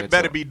we're gonna Shit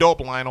better be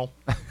dope, Lionel.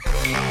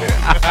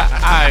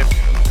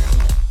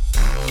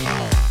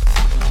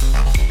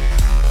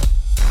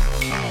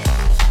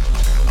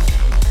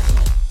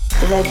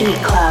 The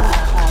Beat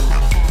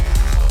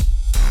Club.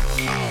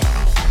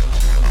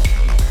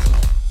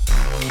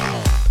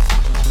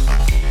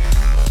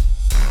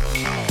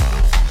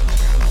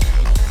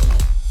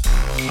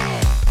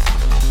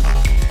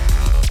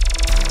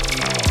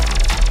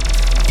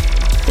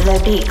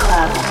 The Beat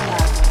Club.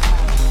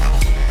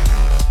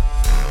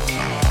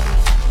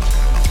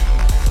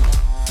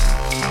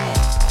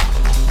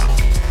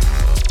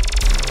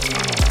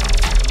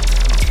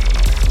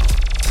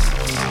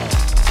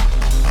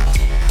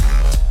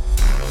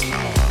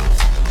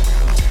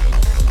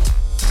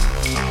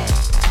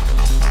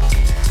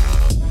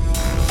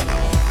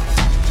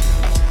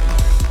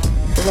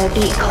 The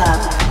Beat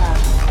Club.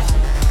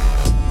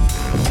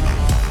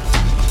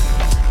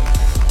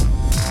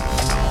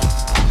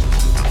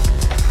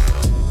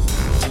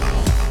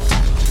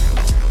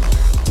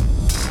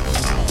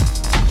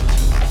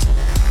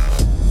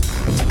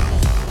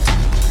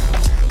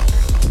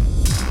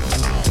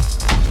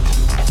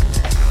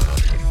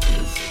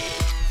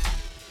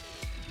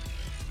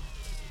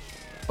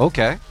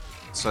 Okay.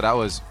 So that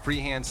was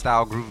Freehand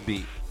Style Groove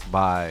Beat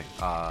by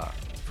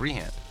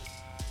Freehand.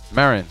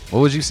 Marin, what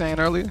was you saying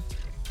earlier?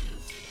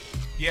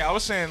 Yeah, I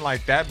was saying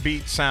like that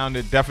beat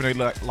sounded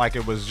definitely like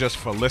it was just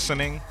for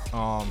listening.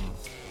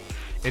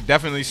 It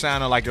definitely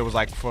sounded like it was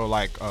like for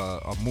like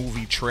a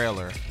movie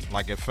trailer.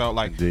 Like it felt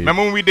like. Indeed.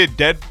 Remember when we did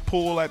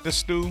Deadpool at the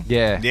stew?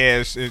 Yeah.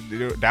 Yeah,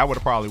 that would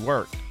have probably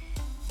worked.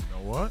 You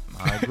know what?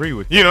 I agree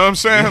with you. You know what I'm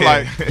saying? Yeah.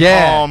 Like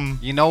Yeah.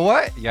 You know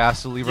what? You're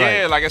absolutely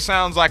right. Yeah, like it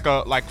sounds like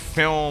a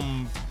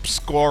film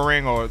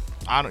scoring or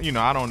I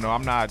don't know.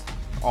 I'm not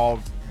all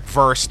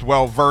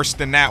well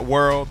versed in that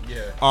world.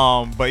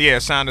 Yeah. But yeah,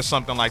 it sounded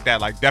something like that.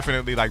 Like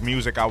definitely like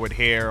music I would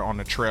hear on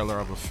the trailer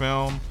of a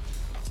film.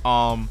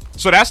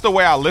 So that's the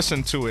way I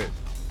listen to it.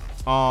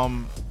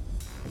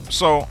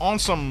 So on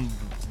some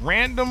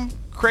random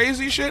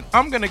crazy shit,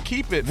 I'm gonna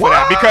keep it for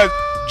that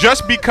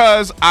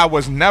because I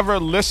was never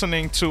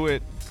listening to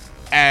it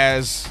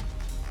as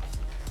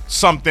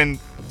something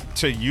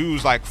to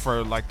use like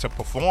for like to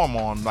perform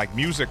on like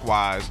music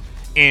wise.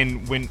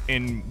 And when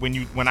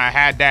I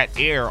had that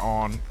air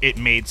on, it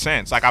made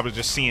sense. Like I was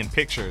just seeing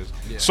pictures.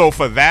 Yeah. So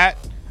for that,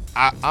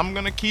 I'm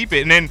gonna keep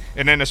it. And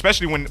then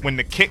especially when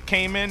the kick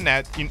came in,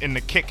 and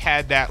the kick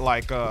had that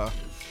like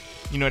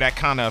that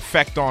kind of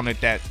effect on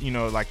it, that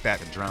like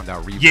that drowned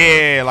out reverb.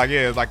 Yeah,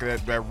 like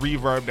that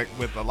reverb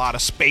with a lot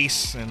of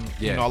space and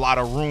a lot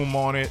of room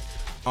on it.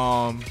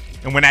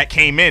 And when that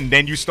came in,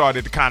 then you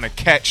started to kind of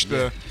catch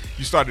the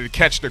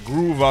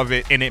groove of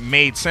it, and it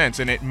made sense,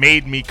 and it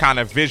made me kind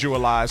of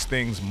visualize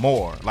things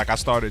more. Like I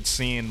started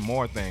seeing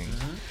more things.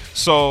 Mm-hmm.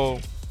 So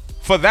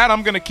for that,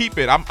 I'm gonna keep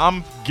it.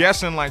 I'm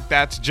guessing like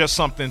that's just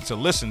something to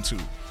listen to,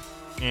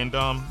 and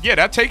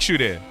that takes you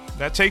there.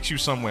 That takes you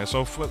somewhere.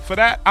 So for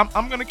that,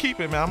 I'm gonna keep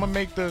it, man. I'm gonna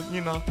make the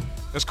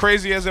as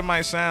crazy as it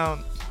might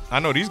sound. I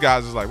know these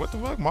guys is like, what the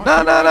fuck, Mark? No.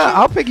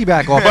 I'll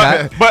piggyback off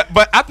that.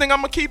 But I think I'm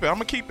gonna keep it.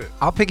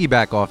 I'll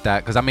piggyback off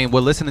that because we're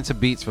listening to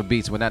beats for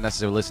beats. We're not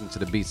necessarily listening to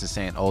the beats and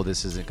saying, oh,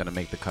 this isn't gonna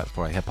make the cut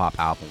for a hip hop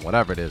album,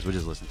 whatever it is. We're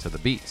just listening to the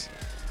beats.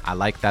 I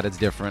like that it's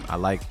different. I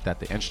like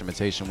that the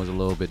instrumentation was a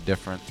little bit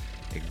different.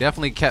 It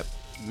definitely kept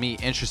me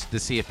interested to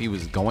see if he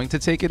was going to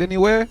take it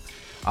anywhere.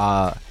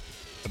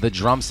 The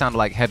drums sounded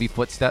like heavy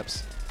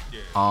footsteps.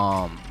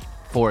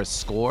 For a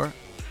score,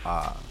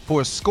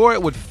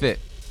 it would fit.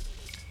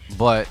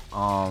 But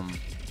I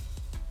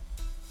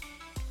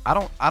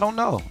don't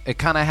know. It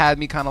kind of had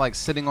me kind of like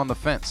sitting on the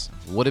fence.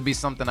 Would it be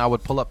something I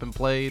would pull up and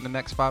play in the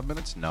next 5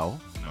 minutes? No.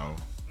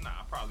 Nah,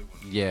 I probably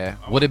wouldn't. Yeah.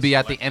 Would it be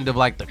at the end of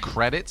like the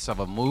credits of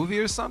a movie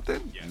or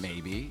something? Yes.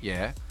 Maybe.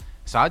 Yeah.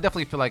 So I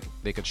definitely feel like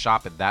they could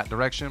shop it that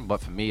direction. But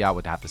for me, I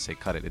would have to say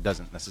cut it. It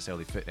doesn't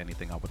necessarily fit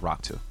anything I would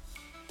rock to.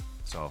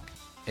 So,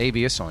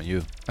 AB, it's on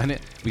you. And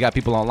we got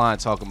people online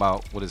talking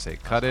about, what is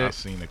it? Cut it. I've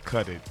seen it.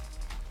 Cut it.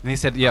 And he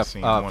said, yeah,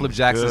 Flip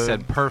Jackson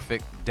said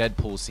perfect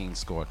Deadpool scene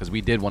score because we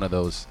did one of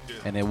those,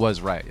 and it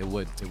was right. It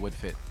would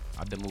fit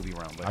the movie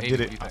realm. But I did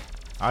it.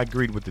 I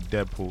agreed with the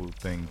Deadpool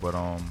thing, but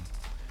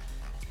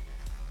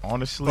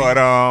honestly,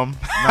 nah.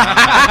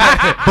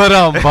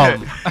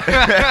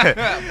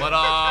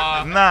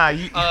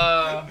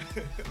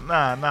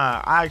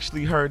 I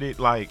actually heard it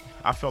like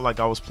I felt like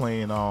I was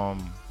playing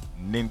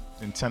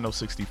Nintendo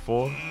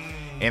 64.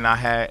 And I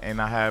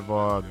have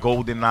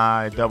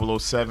GoldenEye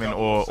 007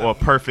 or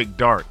Perfect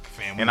Dark.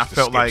 And I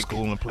felt like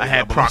I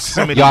had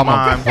proximity. Yo,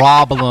 I'm a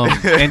problem.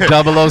 In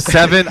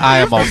 007, I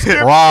am a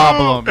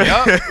problem.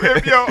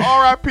 Yo,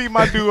 R.I.P.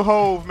 my dude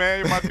Hove,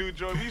 man. My dude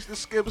Joe. We used to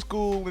skip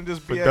school and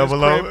just be at his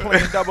crib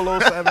playing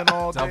 007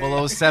 all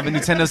day. 007,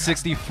 Nintendo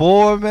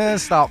 64, man.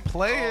 Stop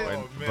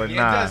playing. But It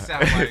does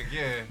sound like,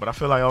 But I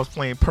feel like I was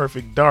playing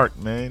Perfect Dark,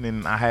 man.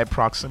 And I had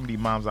proximity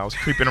moms. I was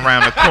creeping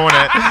around the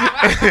corner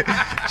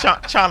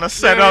trying to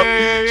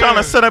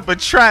set up a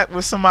trap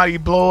with somebody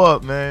blow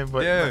up, man.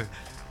 But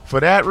for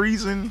that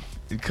reason,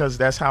 because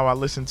that's how I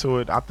listen to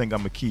it, I think I'm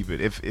gonna keep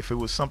it. If it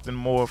was something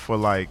more for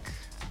like,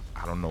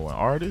 I don't know, an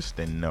artist,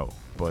 then no.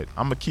 But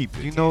I'm gonna keep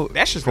it.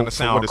 That's just gonna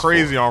sound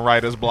crazy on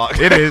writer's block.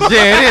 It is.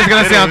 Yeah, it is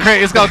gonna sound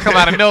crazy. It's gonna come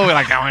out of nowhere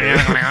like.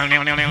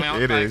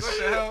 It is.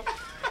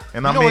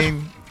 And I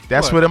mean,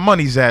 that's where the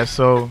money's at.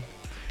 So,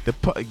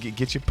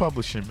 get your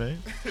publishing,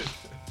 man.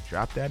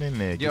 Drop that in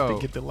there.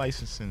 Get the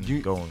licensing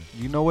going.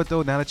 You know what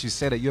though? Now that you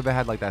said it, you ever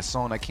had like that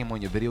song that came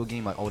on your video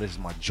game? Like, oh, this is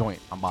my joint.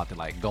 I'm about to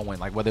like go in.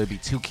 Like whether it be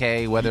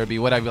 2K, whether it be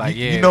whatever. Like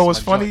you know what's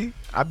funny?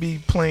 I be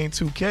playing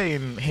 2K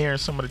and hearing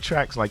some of the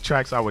tracks, like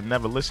tracks I would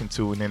never listen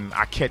to, and then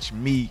I catch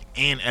me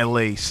in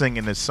LA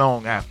singing this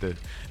song after.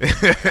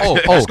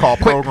 It's called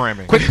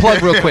programming. Quick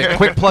plug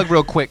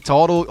real quick to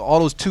all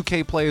those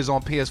 2K players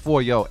on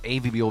PS4. Yo,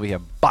 AVB over here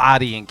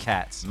bodying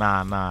cats.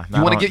 Nah.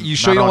 You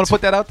sure you don't want to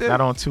put that out there?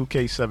 Not on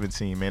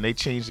 2K17, man. They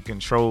changed the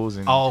controls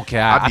and okay.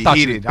 I be thought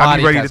heated. You I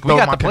be ready to cats. throw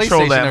my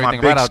controller at my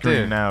big right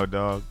screen now,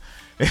 dog.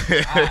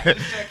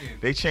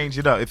 They changed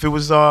it up. If it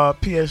was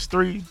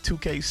PS3,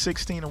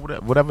 2K16 or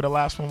whatever the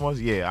last one was,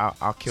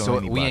 I'll kill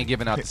anybody. So we ain't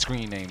giving out the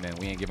screen name then.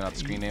 We ain't giving out the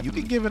screen name. You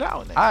can give it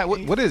out. All right,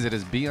 what is it?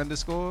 Is B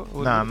underscore?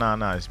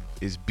 Nah.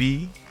 It's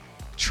B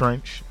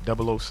Trench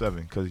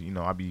 007 because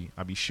I be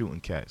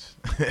shooting cats.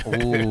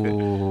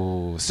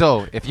 Ooh.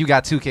 So if you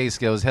got 2K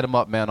skills, hit him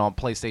up, man, on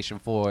PlayStation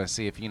 4 and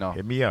see if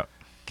hit me up.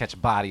 Catch a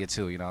body or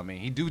two. You know what I mean?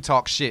 He do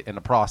talk shit in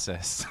the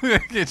process.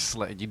 It's just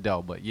letting you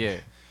know, but yeah.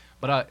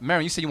 But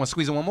Marion, you said you want to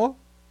squeeze in one more?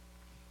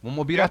 One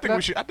more beat after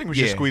that? I think we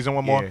should squeeze in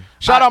one more.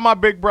 Shout out my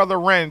big brother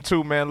Ren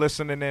too, man,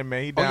 listening in,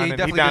 man. He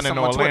down in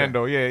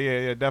Orlando.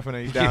 Yeah,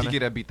 definitely. He down you get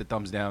that beat the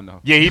thumbs down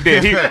though. Yeah, he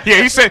did.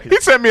 He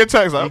sent me a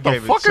text like, what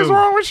the fuck is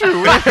wrong with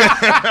you?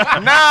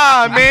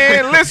 Nah,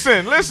 man,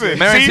 listen.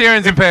 Marion's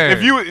hearing's impaired.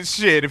 If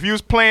you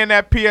was playing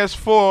that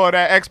PS4 or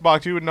that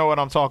Xbox, you would know what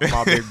I'm talking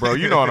about, big bro.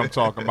 You know what I'm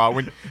talking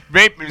about.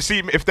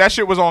 If that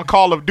shit was on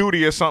Call of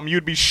Duty or something,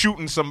 you'd be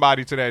shooting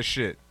somebody to that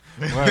shit.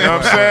 You know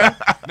what I'm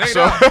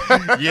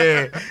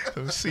saying?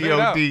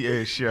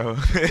 COD-ish, yo.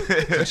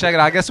 So check it out.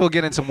 I guess we'll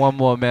get into one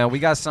more, man. We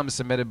got something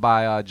submitted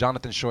by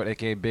Jonathan Short,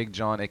 a.k.a. Big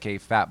John, a.k.a.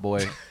 Fat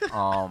Boy.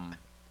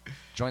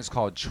 Joint's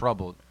called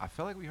Troubled. I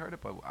feel like we heard it,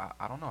 but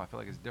I don't know. I feel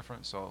like it's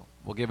different, so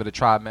we'll give it a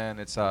try, man.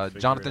 It's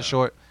Jonathan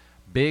Short,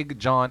 Big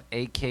John,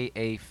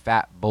 a.k.a.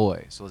 Fat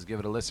Boy. So let's give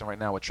it a listen right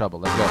now with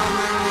Troubled. Let's go.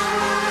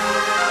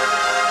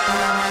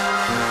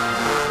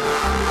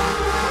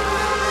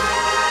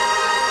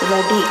 The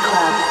Beat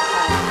Club.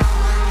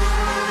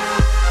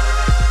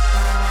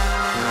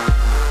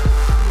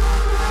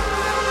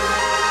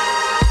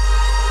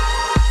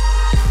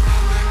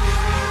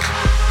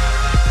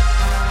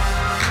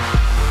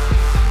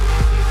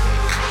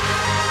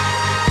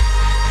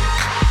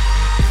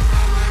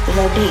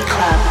 The Beat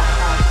Club.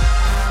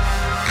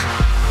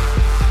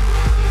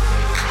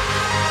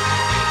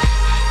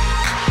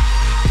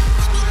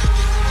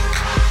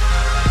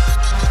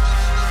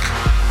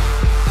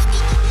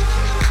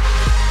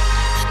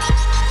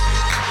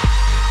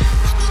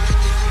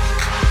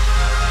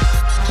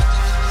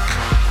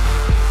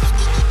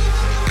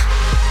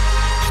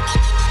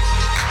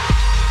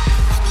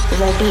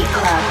 The Beat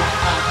Club.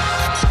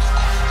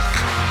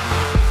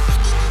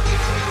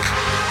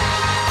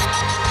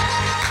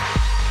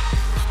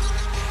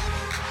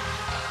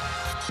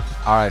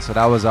 All right, so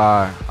that was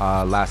our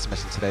last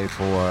submission today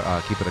for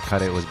Keep It or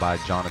Cut It. It was by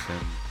Jonathan.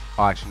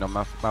 Oh, actually, no,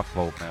 my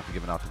fault, man, for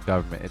giving out the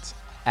government. It's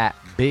at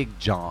Big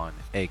John,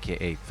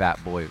 a.k.a.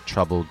 Fat Boy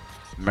Troubled.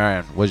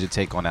 Marion, what's your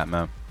take on that,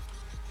 man?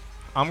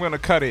 I'm going to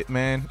cut it,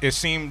 man. It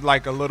seemed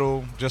like a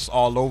little just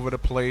all over the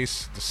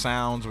place. The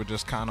sounds were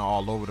just kind of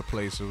all over the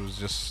place. It was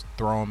just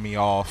throwing me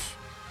off.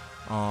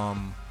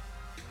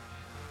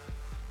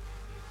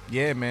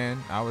 Yeah,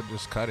 man, I would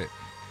just cut it.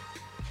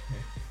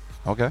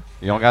 Okay.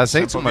 You don't got to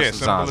say Simple- too much yeah,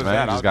 sometimes, simple as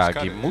man. that. You just I'll got to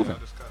cut keep it. moving. Yeah, I'll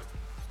just cut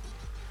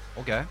it.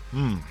 Okay.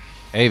 Hmm.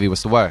 Avi,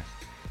 what's the word?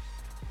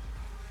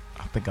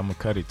 I think I'm gonna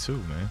cut it too,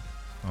 man.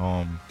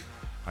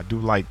 I do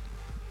like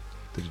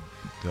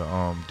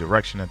the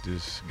direction that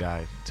this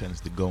guy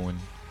tends to go in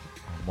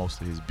on most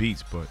of his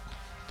beats, but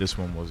this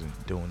one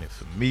wasn't doing it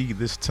for me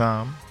this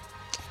time.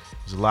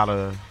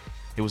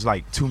 It was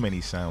like too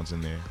many sounds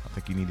in there. I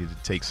think he needed to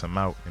take some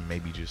out and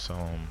maybe just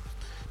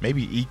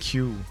maybe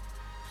EQ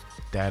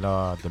that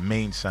the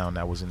main sound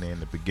that was in there in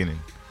the beginning.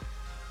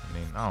 And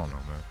then I don't know,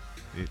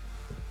 man.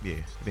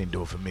 It didn't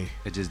do it for me.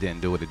 It just didn't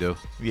do what it do.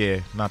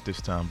 Yeah, not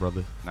this time,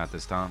 brother. Not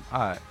this time.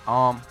 All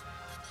right.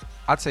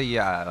 I'd say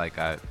yeah.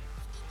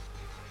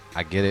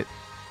 I get it,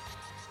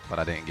 but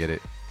I didn't get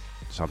it,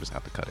 so I'm just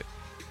gonna have to cut it.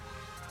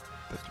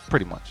 That's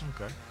pretty much.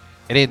 Okay.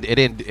 It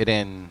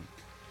didn't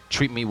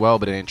treat me well,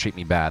 but it didn't treat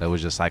me bad. It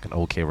was just like an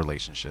okay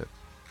relationship.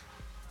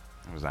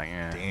 It was like,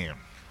 Damn.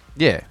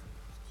 yeah.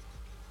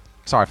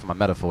 Sorry for my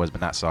metaphors, but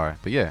not sorry.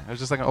 But yeah, it was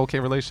just like an okay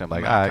relationship.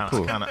 Like, all right,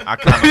 cool. I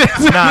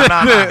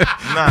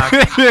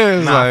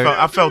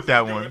felt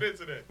that one.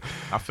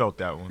 I felt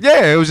that one.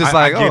 Yeah, it was just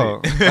I like, get oh,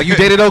 it. like you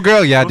dated old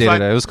girl? Yeah, I dated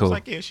like, her. It was cool.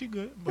 like, yeah, she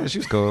good. Yeah, she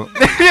was cool.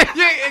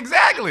 Yeah,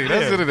 exactly.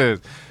 That's Yeah. what it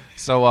is.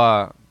 So,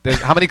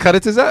 how many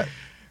cut-its is that?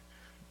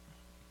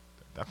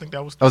 I think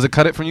that was. That was a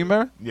cut-it from you,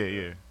 Mary?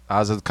 Yeah. I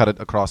was a cut-it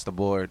across the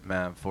board,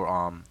 man,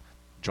 for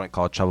joint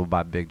called Trouble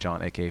by Big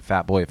John, a.k.a.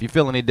 Fat Boy. If you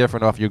feel any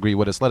different or if you agree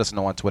with us, let us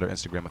know on Twitter,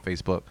 Instagram, or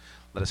Facebook.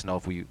 Let us know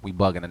if we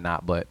bugging or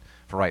not. But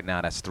for right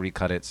now, that's 3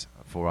 cut-its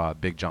for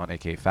Big John,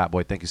 a.k.a. Fat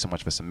Boy. Thank you so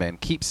much for submitting.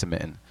 Keep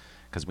submitting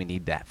because we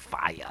need that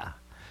fire.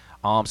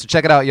 So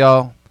check it out,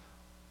 y'all.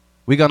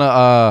 We're going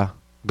to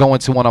go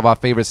into one of our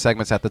favorite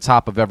segments at the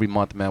top of every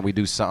month, man. We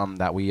do something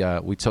that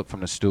we took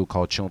from the stew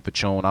called Chune for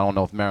Chune. I don't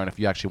know if, Marin, if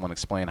you actually want to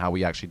explain how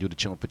we actually do the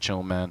Chune for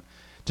Chune, man,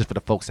 just for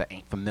the folks that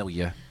ain't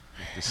familiar.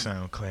 The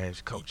sound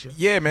clash culture.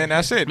 Yeah, man,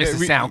 that's it. It's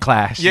a sound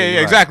clash. Yeah, you're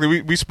right.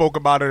 exactly. We spoke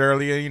about it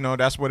earlier. You know,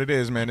 that's what it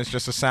is, man. It's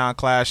just a sound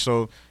clash.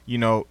 So, you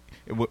know,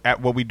 at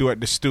what we do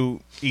at the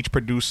stew, each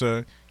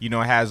producer, you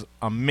know, has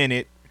a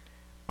minute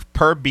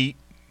per beat.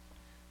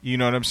 You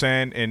know what I'm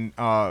saying? And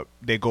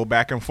they go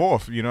back and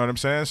forth. You know what I'm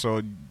saying?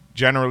 So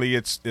generally,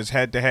 it's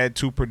head to head,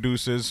 2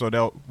 producers. So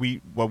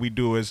what we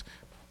do is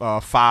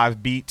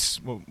 5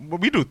 beats. Well,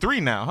 we do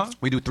 3 now, huh?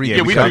 We do 3 Yeah,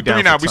 Yeah, beats. we cut do it down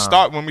 3 now. for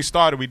time. When we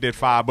started, we did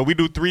 5, but we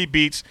do 3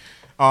 beats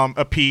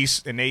a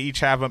piece, and they each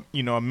have a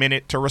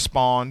minute to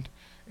respond,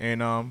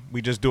 and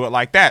we just do it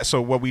like that. So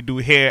what we do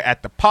here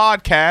at the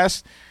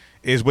podcast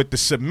is with the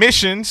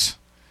submissions,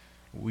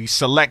 we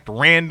select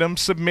random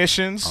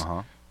submissions.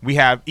 Uh-huh. We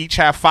each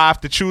have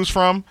 5 to choose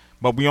from,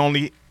 but we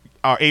only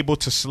are able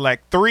to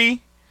select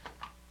 3,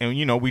 and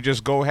you know we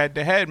just go head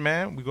to head,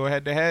 man. We go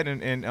head to head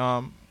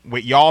and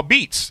with y'all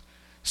beats.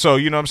 So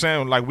you know what I'm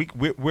saying? Like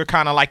we're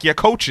kind of like your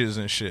coaches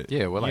and shit.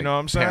 Yeah, we're like, you know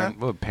what I'm saying?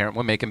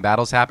 We're making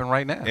battles happen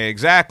right now.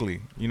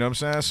 Exactly. You know what I'm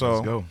saying? So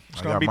Let's go. it's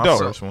I gonna got be my dope.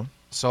 first one.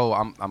 So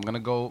I'm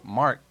gonna go,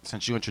 Mark.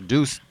 Since you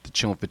introduced the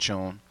Chune for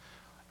Chune,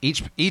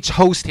 each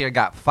host here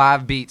got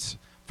 5 beats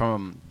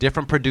from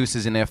different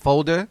producers in their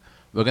folder.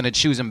 We're gonna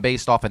choose them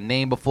based off a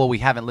name before. We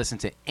haven't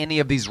listened to any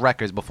of these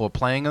records before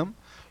playing them.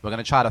 We're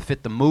gonna try to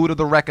fit the mood of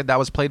the record that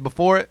was played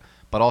before it,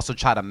 but also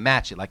try to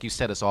match it. Like you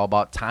said, it's all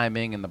about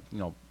timing and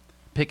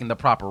picking the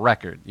proper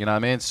record. You know what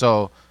I mean?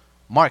 So,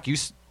 Mark, you're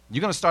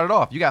gonna start it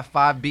off. You got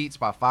 5 beats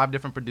by 5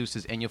 different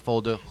producers in your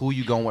folder. Who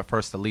you going with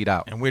first to lead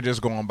out? And we're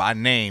just going by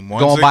name.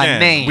 Going by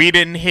name. We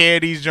didn't hear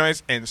these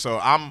joints, and so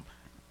I'm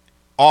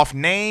off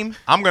name.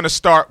 I'm gonna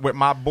start with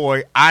my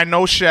boy. I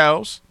Know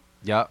Shells.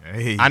 Yep.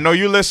 Hey. I know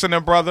you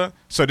listening, brother.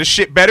 So this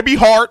shit better be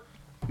hard.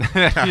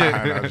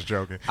 I was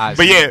joking. All right,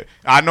 But so- yeah,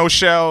 I Know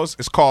Shells.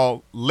 It's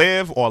called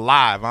Live or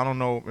Live. I don't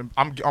know.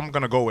 I'm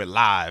gonna go with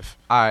Live.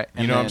 All right.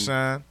 You know what I'm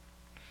saying?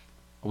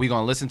 Are we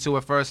gonna listen to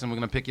it first, and we're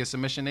gonna pick your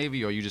submission,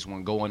 Navy, or you just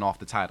want to go in off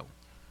the title?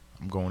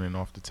 I'm going in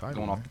off the title.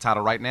 Going man. off the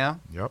title right now.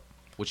 Yep.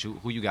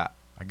 Who you got?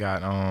 I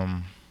got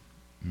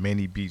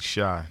Many Beat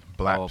Shy,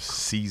 Black Oh,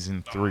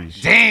 Season 3.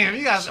 Damn,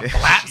 you got some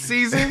Black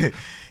season.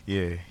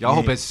 Yeah. Y'all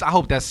I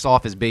hope that's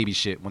soft as baby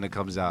shit when it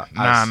comes out.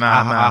 Nah.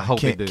 I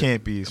hope it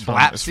Can't be. It's from,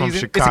 Black it's from season?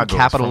 Chicago. It's in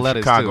capital from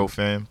letters, Chicago, too.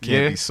 fam.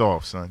 Can't Yeah? be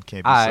soft, son.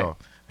 Can't be All right.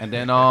 soft. And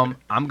then I'm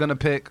gonna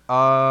pick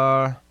damn,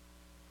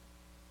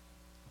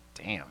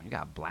 you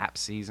got Blap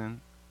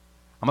season.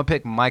 I'm gonna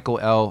pick Michael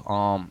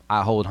L.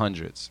 I Hold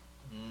Hundreds.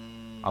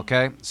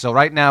 Okay, so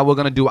right now we're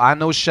gonna do I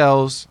Know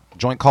Shells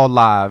joint called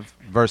Live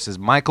versus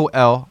Michael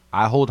L.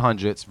 I Hold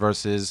Hundreds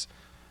versus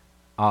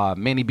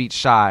Manny Beat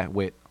Shy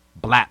with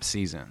Blap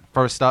season.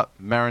 First up,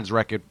 Marin's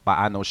record by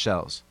I Know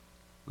Shells.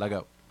 Let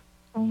go.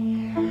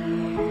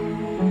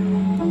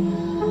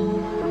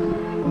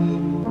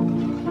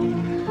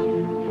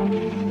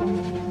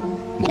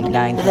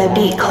 The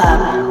Beat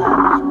Club.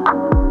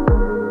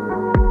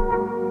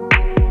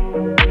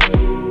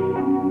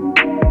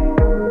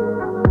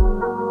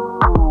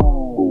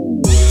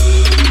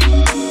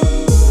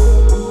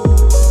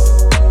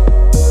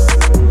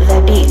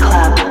 The Beat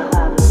Club.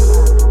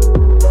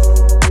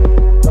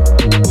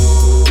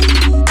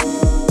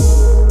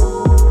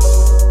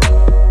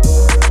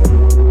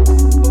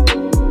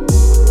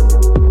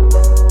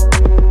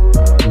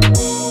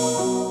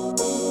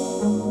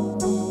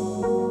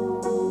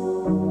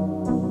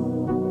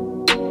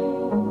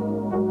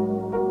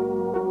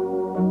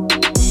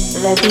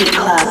 The Beat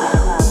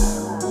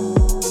Club.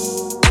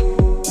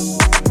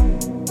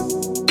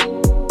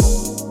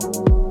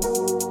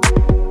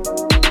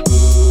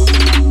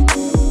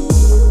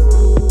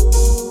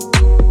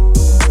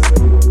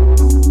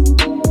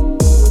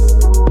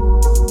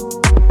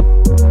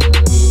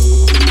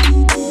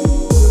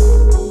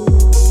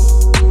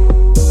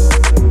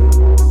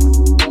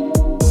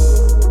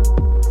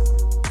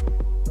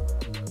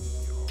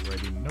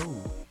 Already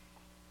know.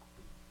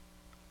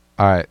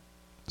 All right.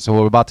 So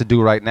what we're about to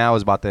do right now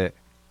is about to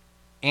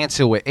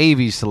answer with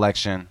AV's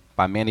selection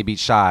by Manny Beat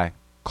Shy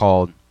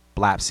called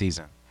Blap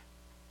Season.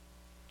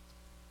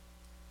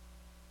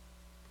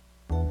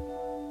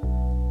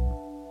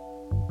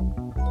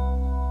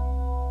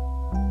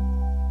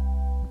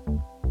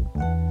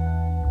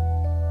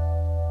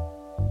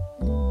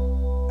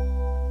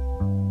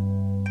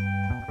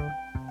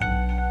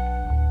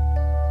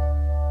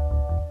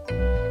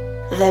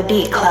 The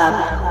Beat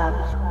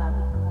Club.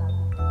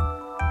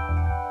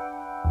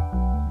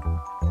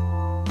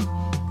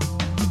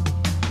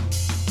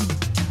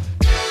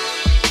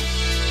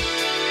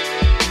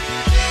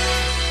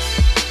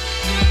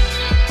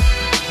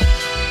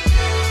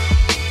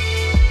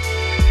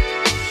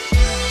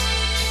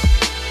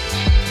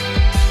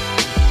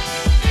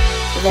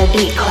 The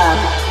Beat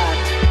Club.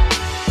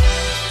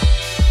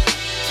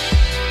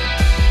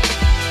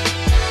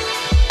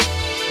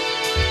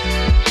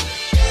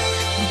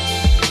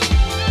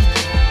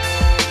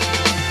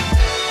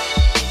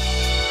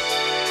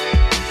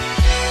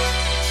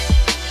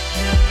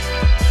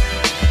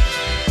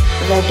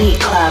 The Beat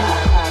Club.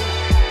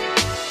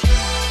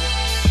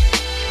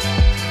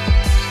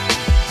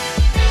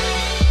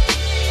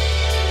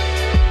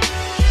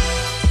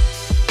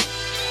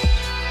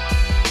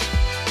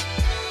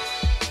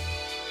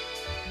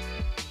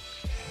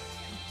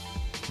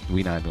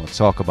 We not going to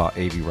talk about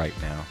AV right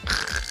now.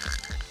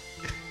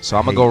 So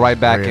I'm going to go right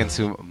back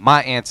into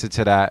my answer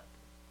to that.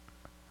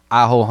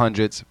 I Hold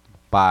Hundreds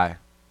by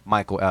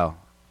Michael L.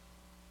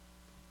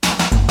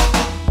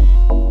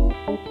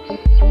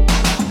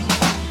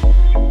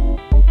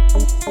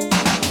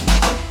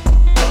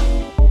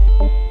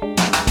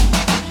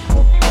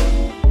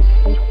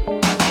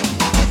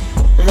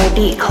 The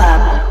Beat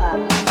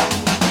Club.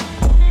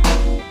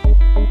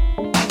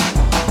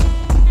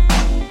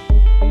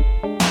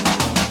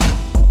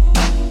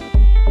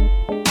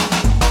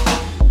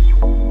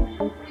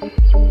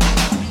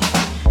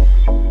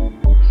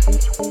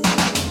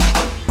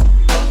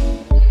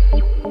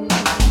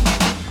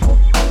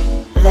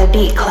 The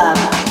Beat Club.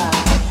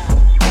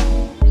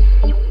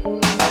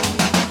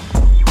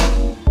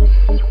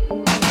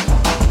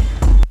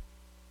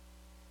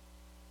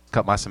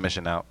 Cut my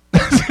submission out.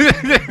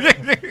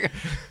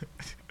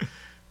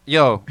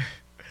 Yo,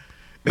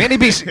 Manny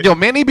B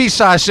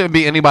Shy shouldn't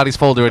be anybody's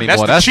folder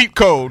anymore. That's the cheat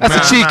code. That's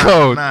man. a cheat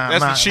code.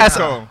 That's the cheat That's,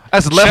 code.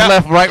 that's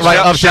left, right,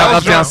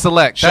 up, down,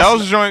 select. That's-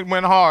 Shell's joint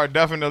went hard,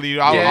 definitely.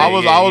 I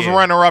was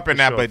runner up in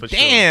that, sure, but for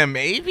damn,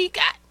 AV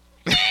got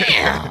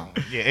damn.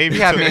 Yeah, AV We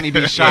have took, Manny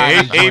B Shy.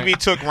 AV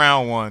took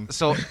round one.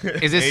 So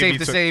is it safe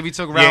to say AV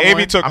took Yeah, round AV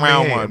one? took I mean,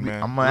 round hey, one,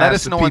 man. I'm gonna Let ask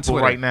us the know on people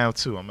Twitter. right now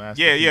too. I'm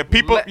asking.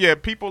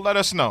 People, let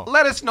us know.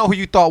 Let us know who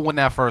you thought won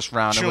that first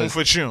round. Tune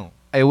for tune.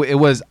 It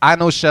was I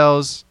Know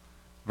Shells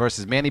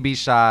versus Manny B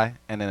Shy,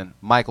 and then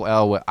Michael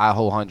L with I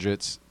Hold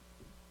Hundreds.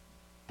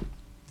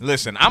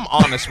 Listen, I'm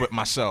honest with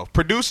myself.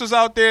 Producers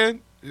out there,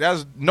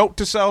 that's note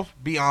to self: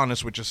 be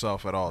honest with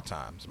yourself at all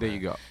times. There man.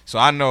 you go. So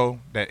I know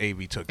that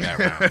AV took that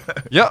round.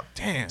 Yep.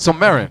 Damn. So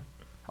Marin.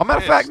 A matter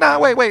of fact,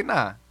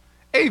 nah.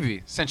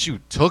 Avi, since you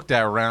took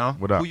that round,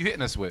 What up? who you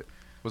hitting us with?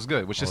 What's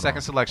good? What's your Hold second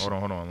on. selection?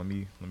 Hold on. Let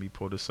me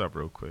pull this up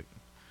real quick.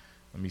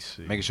 Let me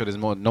see. Making sure there's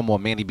no more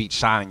Manny Beach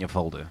Shine in your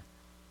folder.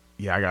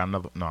 Yeah, I got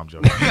another. No, I'm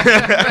joking.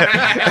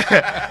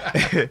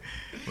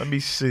 Let me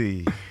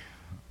see.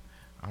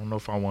 I don't know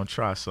if I want to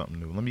try something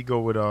new. Let me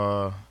go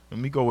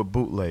with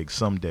bootleg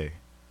someday.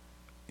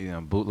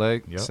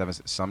 Bootleg. Yep.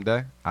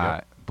 Someday. All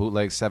right.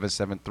 Bootleg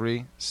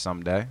 773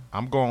 someday.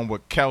 I'm going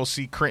with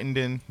Kelsey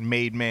Crittenden,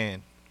 Made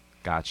Man.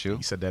 Got you.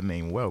 You said that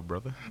name well,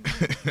 brother.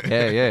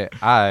 Yeah.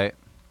 All right.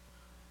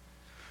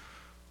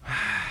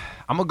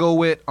 I'm gonna go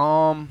with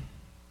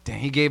Damn,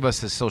 he gave us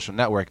his social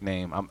network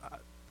name.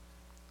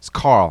 It's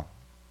Carl,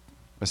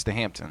 Mr.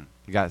 Hampton.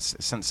 He got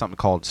sent something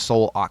called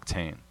Soul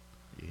Octane.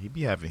 Yeah, he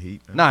be having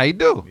heat. Man. Nah, he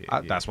do.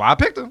 Yeah. That's why I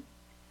picked him.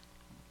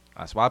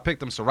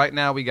 So right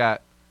now we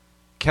got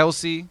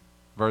Kelsey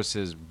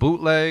versus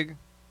Bootleg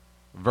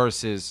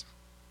versus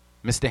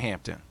Mr.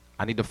 Hampton.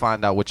 I need to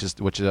find out which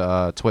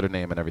Twitter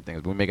name and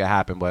everything. We make it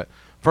happen. But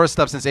first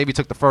up, since AB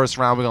took the first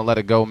round, we're gonna let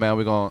it go, man.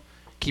 We're gonna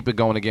keep it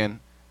going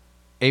again.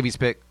 AB's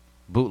pick,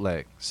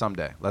 Bootleg,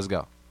 someday. Let's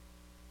go.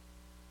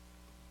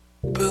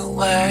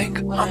 Bootleg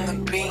on the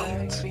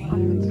beat.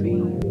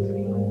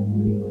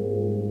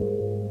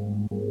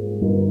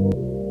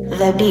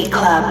 The Beat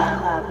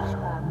Club.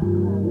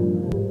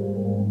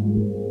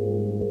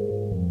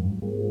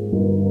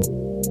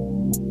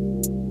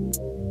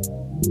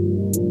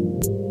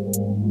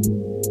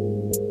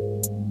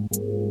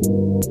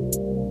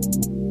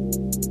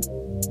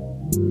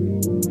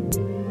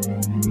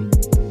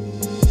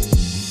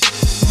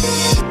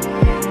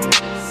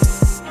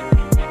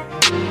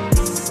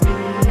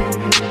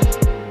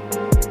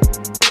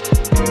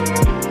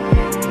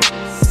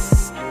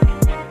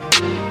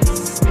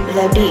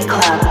 The Beat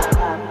Club.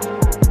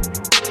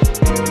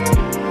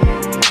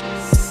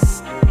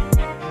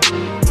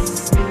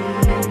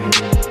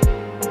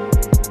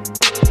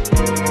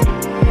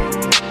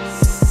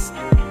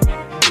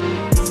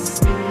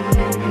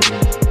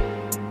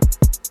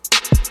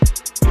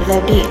 The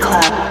Beat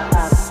Club.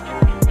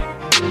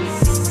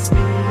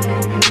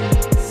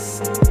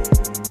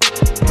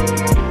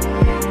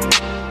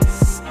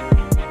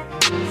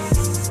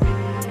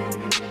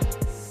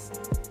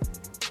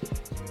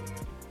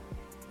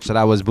 So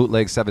that was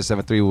Bootleg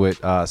 773 with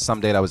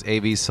Someday. That was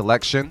AV's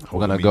selection. We're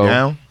Hold gonna me go.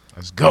 down.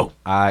 Let's go.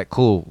 All right,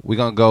 cool. We're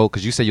gonna go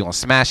because you said you're gonna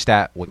smash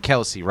that with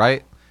Kelsey,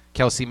 right?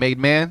 Kelsey Made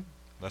Man.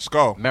 Let's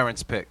go.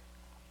 Marin's pick.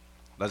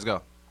 Let's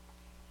go.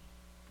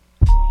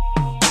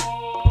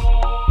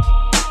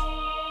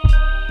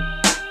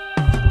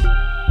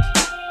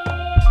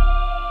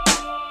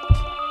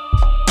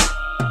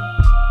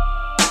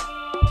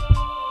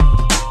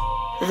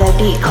 The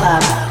Beat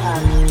Club.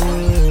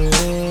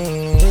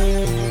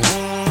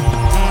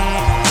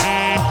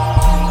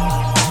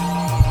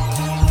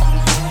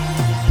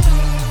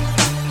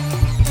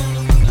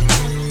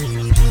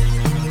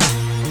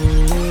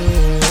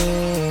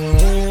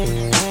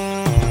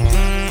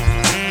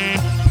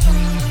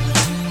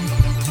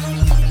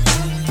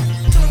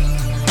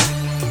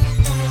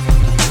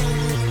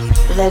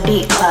 The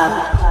Beat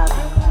Club.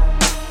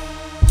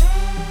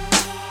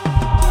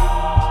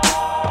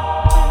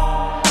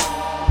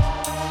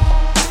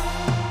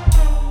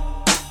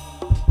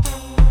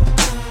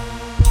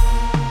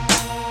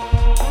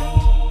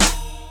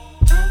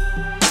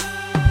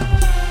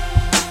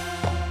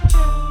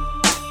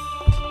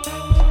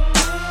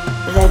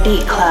 The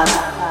Beat Club.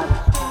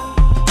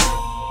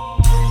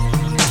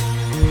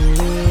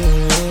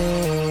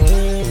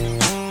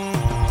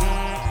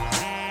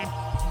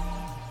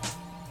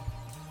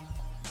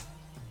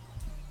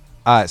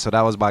 All right, so that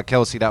was by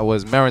Kelsey. That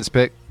was Marin's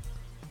pick.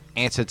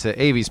 Answer to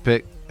AV's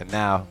pick. And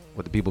now,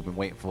 what the people have been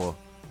waiting for,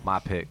 my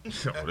pick.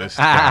 Oh, this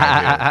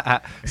guy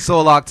here.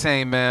 Soul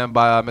Octane, man,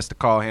 by Mr.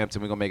 Carl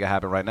Hampton. We're going to make it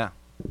happen right now.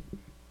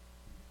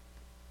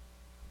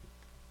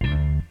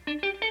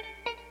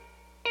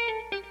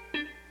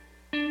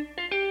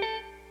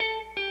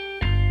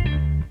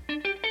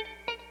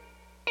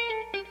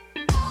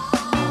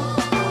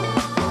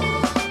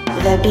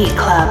 The Beat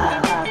Club.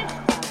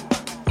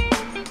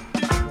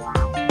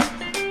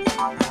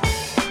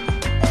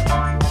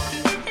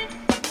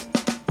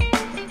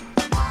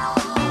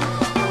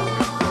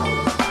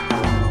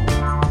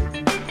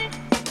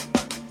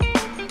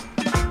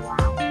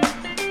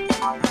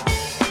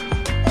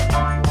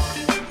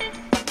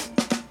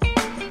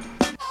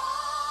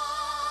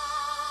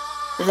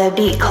 The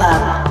Beat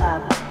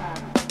Club.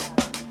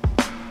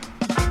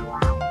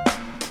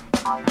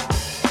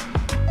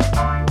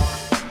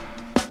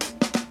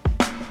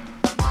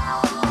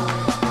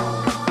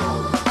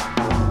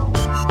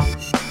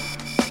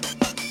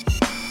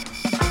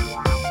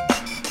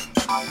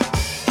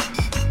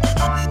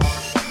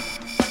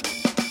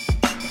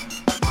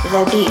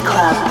 The Beat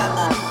Club.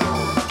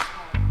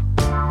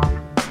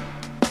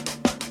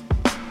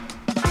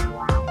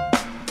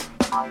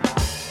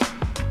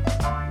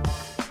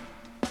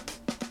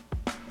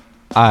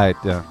 All right,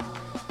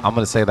 I'm going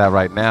to say that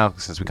right now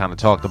since we kind of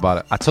talked about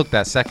it. I took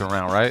that second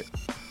round, right?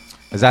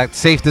 Is that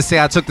safe to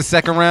say I took the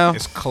second round?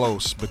 It's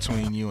close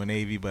between you and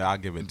AV, but I'll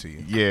give it to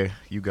you. Yeah,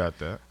 you got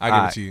that.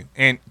 I'll give it to you.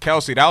 And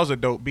Kelsey, that was a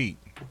dope beat.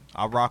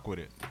 I rock with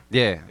it.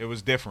 Yeah. It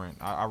was different.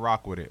 I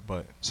rock with it,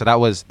 but So that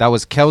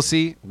was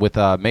Kelsey with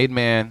Made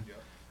Man,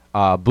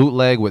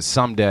 Bootleg with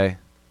Someday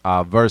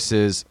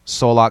versus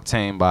Soul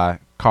Octane by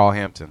Carl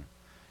Hampton.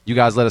 You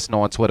guys let us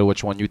know on Twitter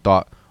which one you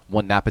thought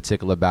won that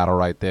particular battle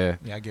right there.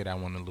 yeah, I get that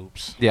one in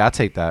loops. Yeah, I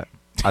take that.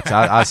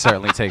 I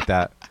certainly take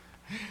that.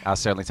 I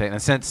certainly take it.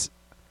 And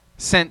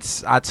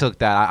since I took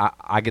that,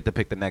 I get to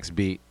pick the next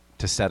beat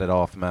to set it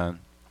off, man.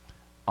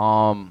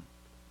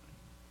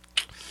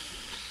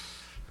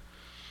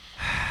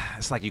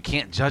 It's like you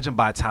can't judge them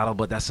by title,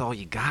 but that's all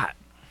you got.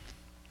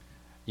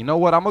 You know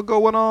what? I'm gonna go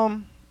with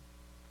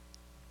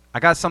I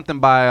got something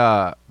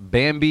by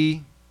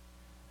Bambi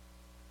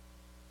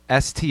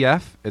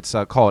STF. It's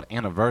called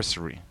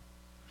Anniversary,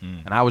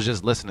 and I was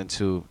just listening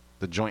to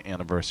the joint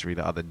Anniversary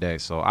the other day,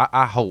 so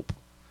I hope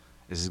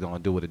this is gonna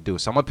do what it do.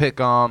 So I'm gonna pick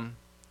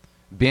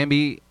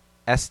Bambi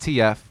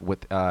STF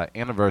with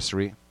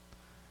Anniversary,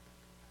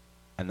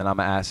 and then I'm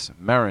gonna ask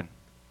Marin,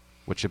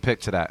 what's your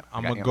pick to that?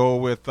 I'm gonna go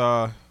with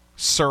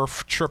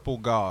Surf Triple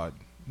God,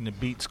 and the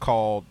beat's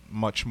called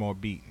Much More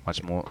Beat.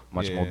 Much more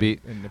Yeah,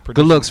 beat. and the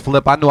Good looks,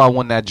 Flip. I knew I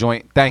won that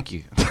joint. Thank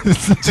you.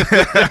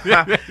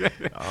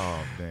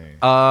 Oh, dang.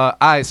 All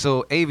right,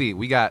 so AV,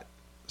 we got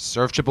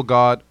Surf Triple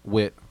God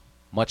with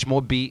Much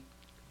More Beat.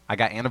 I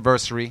got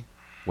Anniversary.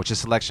 What's your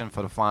selection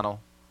for the final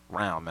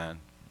round, man?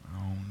 I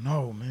don't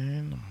know,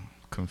 man. I'm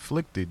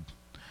conflicted.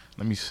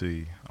 Let me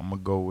see. I'm going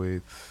to go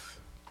with,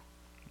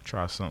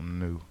 try something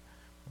new.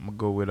 I'm going to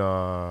go with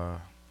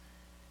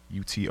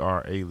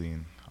UTR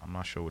Alien. I'm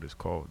not sure what it's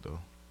called, though.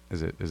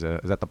 Is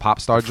that the pop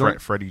star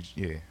joint? Freddie,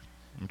 yeah.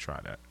 Let me try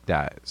that.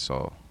 That,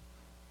 so,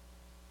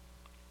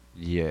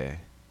 yeah.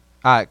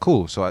 All right,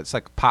 cool. So it's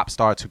like Pop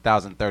Star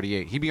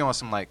 2038. He be on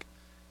some like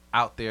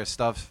out there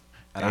stuff,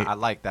 and I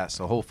like that.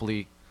 So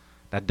hopefully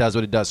that does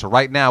what it does. So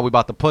right now we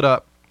about to put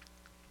up.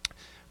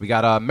 We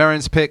got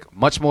Marin's pick,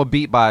 Much More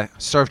Beat by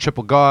Surf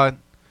Triple God,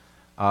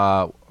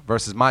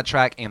 versus my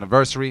track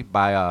Anniversary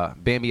by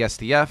Bambi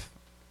STF,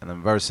 and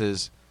then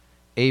versus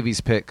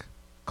AV's pick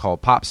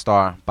called Pop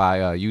Star by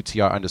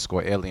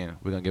UTR_Alien.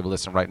 We're gonna give a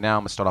listen right now.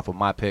 I'm gonna start off with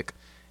my pick,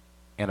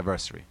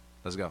 Anniversary.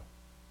 Let's go.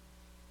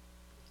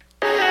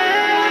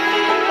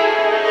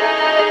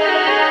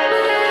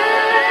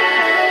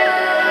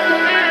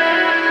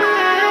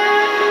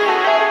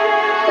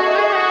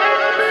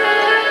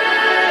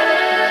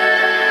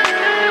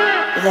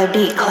 The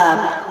Beat Club.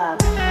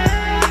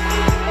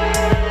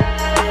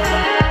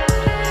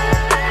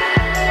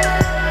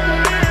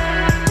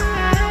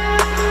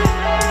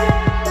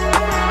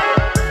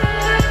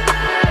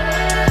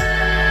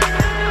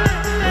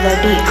 The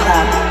Beat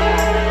Club.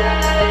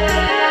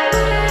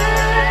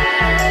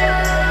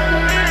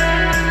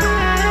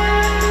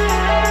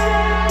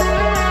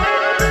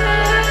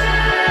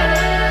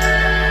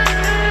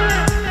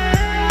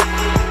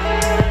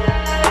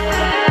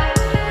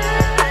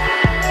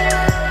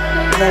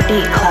 The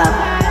Beat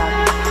Club.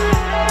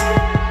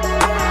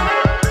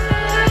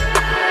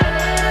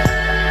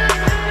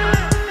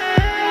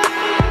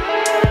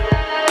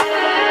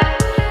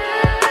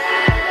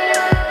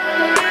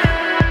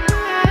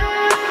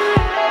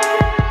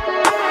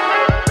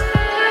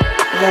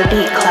 The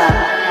Beat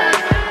Club.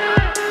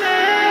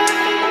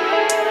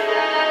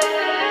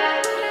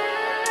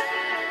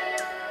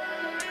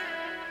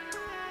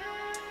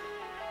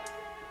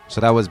 So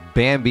that was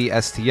Bambi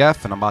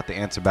STF, and I'm about to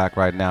answer back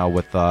right now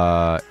with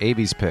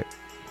AV's pick.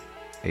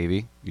 AV,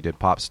 you did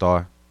Pop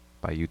Star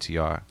by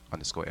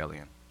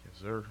UTR_Alien. Yes,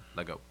 sir.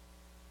 Let go.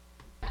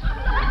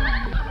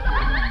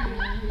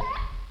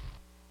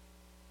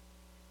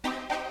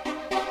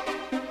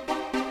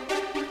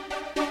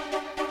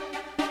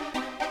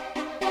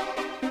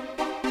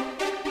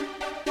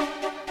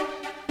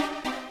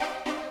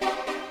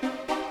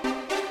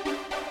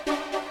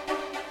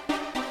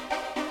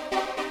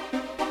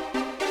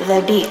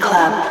 The Beat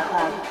Club.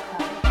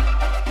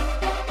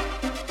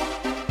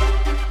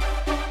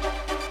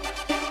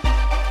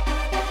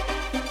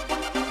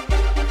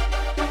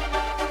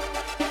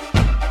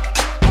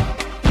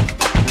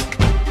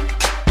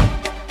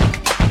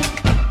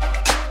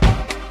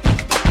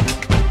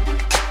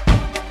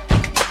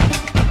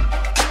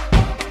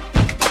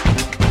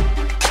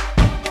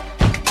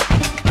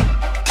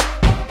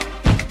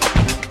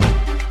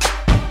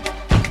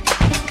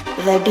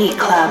 The Beat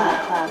Club.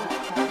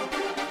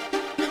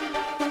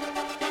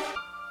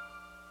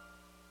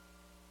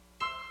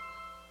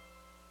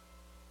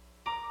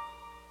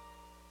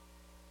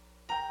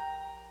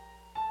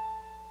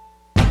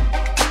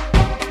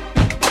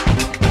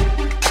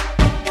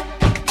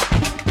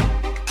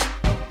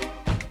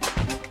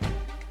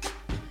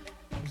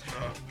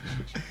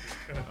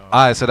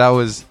 All right, so that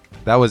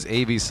was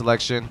AV's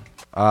selection.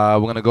 We're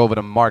gonna go over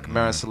the Mark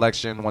Maron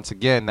selection once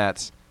again.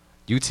 That's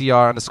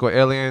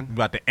UTR_Alien. I'm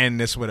about to end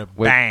this with a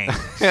With- bang.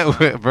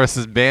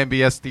 versus Bambi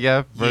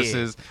STF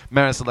versus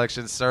Marin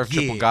selection Surf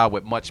Triple Yeah. God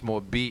with Much More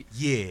Beat.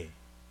 Yeah.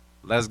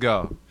 Let's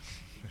go.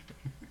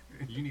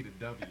 You need a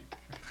W.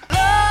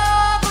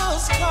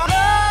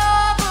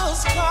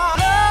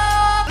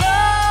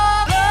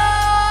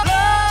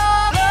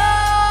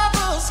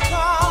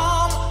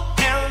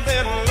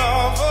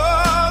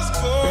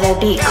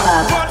 The Beat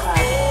Club.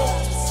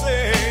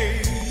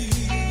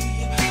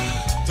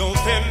 Don't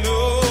they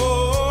know?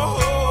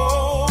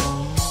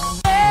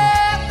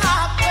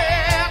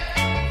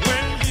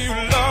 When you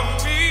love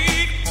me,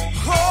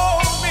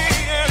 hold me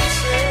and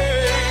say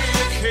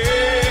you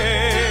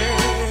care.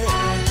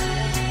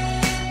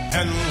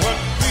 And what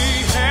we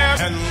have,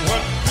 and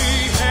what we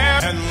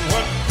have, and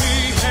what we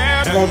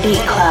have, The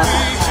Beat Club. we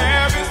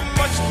have is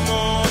much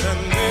more than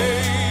they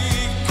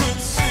could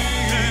see.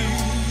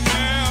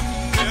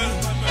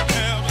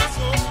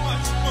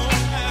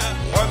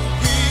 What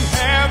we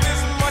have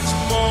is much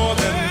more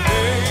than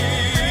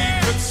they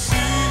could see.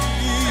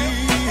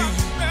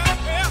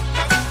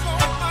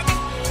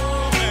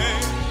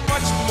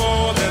 Much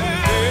more than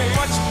they,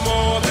 much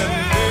more than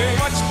they,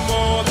 much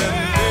more than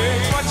they,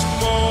 much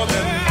more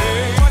than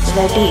they, much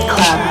The Beat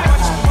Club.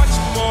 much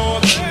more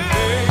than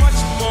they, much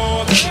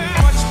more than,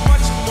 much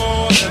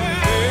more than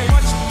they,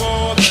 much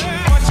more than,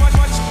 much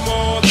more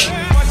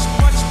than,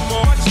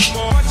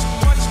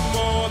 much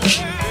more than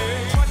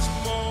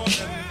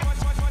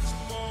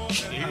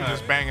they, He was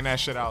just banging that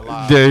shit out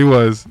loud. Yeah, he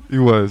was. He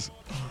was.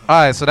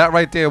 All right, so that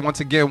right there, once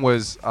again,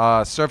 was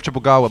Surf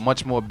Triple God with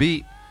much more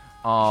beat.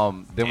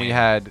 Then we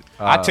had.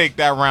 I take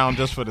that round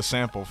just for the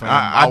sample, fam.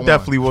 I won.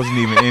 definitely wasn't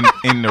even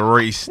in the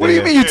race. What do you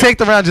there. mean you take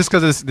the round just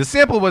because the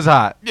sample was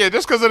hot? Yeah,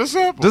 just because of the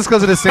sample. Just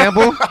because of the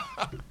sample?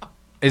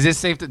 Is it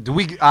safe to do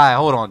we? All right,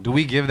 hold on. Do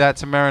we give that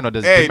to Marin or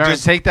does Hey, Marin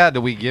just- take that?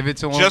 Do we give it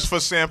to him? Just for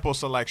sample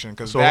selection,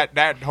 because So-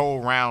 that whole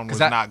round was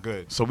that- not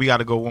good. So we got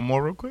to go one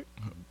more real quick.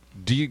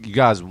 Do you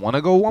guys want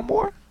to go one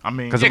more? I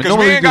mean, 'Cause Yeah, if because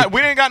normally do-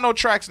 we ain't got no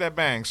tracks that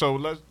bang. So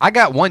let's. I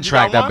got one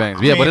track got that one?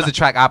 bangs. I Yeah, but mean, it's a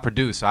track I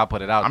produced, so I'll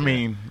put it out. I there.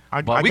 mean,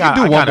 but we can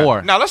do one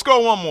more. Now let's go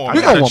one more. I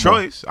We got go a one more.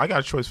 choice. I got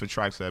a choice for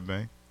tracks that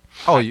bang.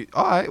 Oh, you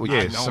all right? Well,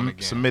 Yeah, you- know him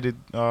again. submitted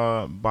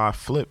by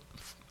Flip.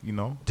 You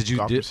know, Did you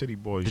Gotham did, City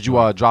Boys? did you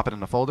drop it in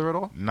the folder at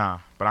all? Nah,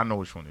 but I know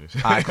which one it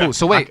is. All right, cool.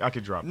 So wait, I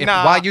could drop it. if,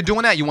 Nah. while you're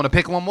doing that, you want to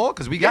pick one more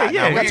because we got we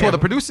got two other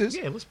producers.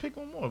 Yeah, let's pick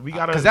one more. We 'Cause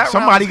gotta. that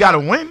Somebody round got to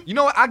was win. You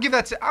know what? I'll give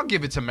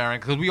it to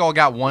Marin because we all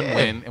got one Yeah,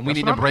 win and we that's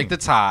need what to I break mean.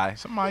 the tie.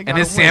 Somebody And gotta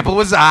his win. sample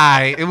was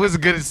It was a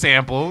good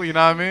sample. You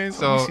know what I mean?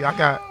 So See,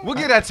 we'll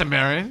give that to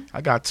Marin.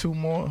 I got two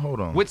more. Hold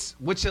on. What's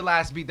your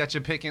last beat that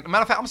you're picking?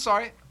 Matter of fact, I'm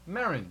sorry,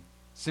 Marin.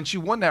 Since you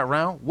won that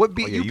round, what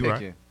beat Oh, yeah, you you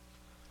picking? right.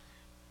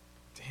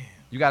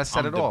 You gotta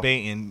set I'm it off.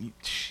 debating.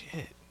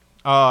 Shit.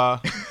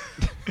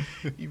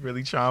 You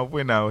really trying to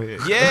win out here?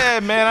 Yeah,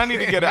 man. I need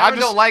to get it. I Marin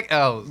just don't like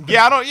L's.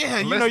 Yeah, I don't. Yeah,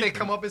 you Unless know. they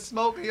come up and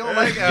smoke, you don't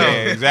like L's.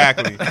 Yeah,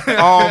 exactly.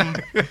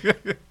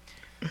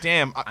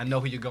 Damn. I know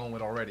who you're going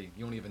with already.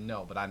 You don't even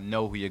know, but I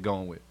know who you're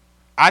going with.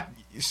 I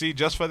see.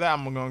 Just for that,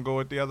 I'm gonna go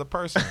with the other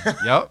person.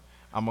 Yep.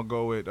 I'm gonna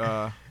go with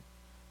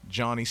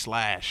Johnny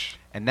Slash.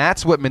 And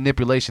that's what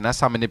manipulation. That's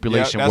how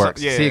manipulation Yeah, that's-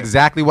 works. yeah. See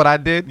exactly what I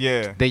did?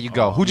 Yeah. There you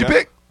go. Who'd you yeah.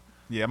 pick?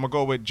 Yeah, I'm gonna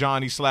go with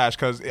Johnny Slash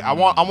because I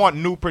want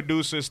new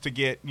producers to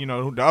get, you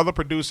know, the other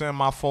producer in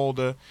my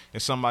folder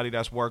is somebody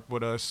that's worked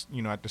with us,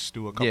 you know, at the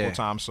stew a couple Yeah.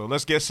 times. So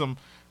let's get some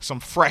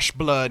fresh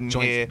blood in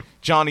Joint- here.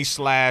 Johnny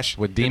Slash.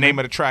 With the Demon? name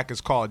of the track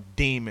is called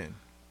Demon.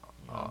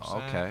 You know what I'm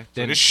saying? Okay. So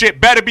Then- this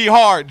shit better be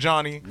hard,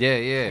 Johnny. Yeah,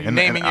 yeah. You And-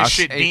 naming and your I-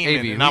 shit Hey, Demon,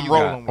 Avi, and who I'm you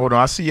got? rolling with Hold on.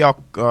 I see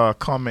y'all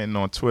commenting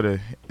on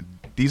Twitter.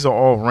 These are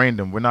all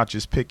random. We're not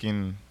just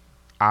picking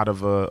out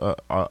of a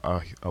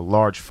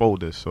large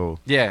folder. So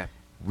Yeah.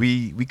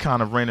 we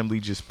kind of randomly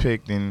just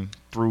picked and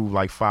threw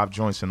like 5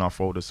 joints in our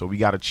folder. So we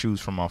got to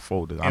choose from our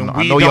folder. I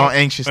know y'all don't-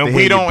 anxious to and hear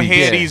we your don't beats.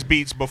 hear Yeah. these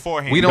beats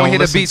beforehand. We don't hear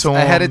the listen beats to 'em,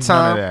 ahead of none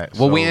time. of that,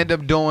 What we so- end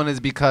up doing is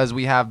because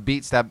we have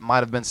beats that might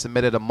have been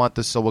submitted a month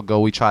or so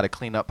ago, we try to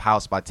clean up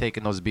house by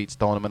taking those beats,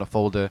 throwing them in a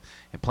folder,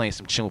 and playing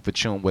some tune for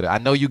tune with it. I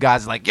know you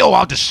guys are like, yo,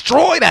 I'll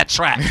destroy that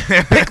track.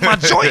 Pick my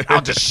joint,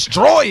 I'll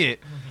destroy it.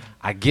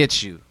 I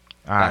get you.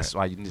 All right. That's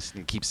why you just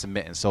need to keep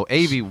submitting. So,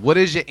 Avi, what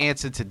is your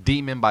answer to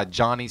Demon by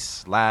Johnny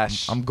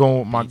Slash? I'm going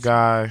with my Beats?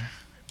 guy,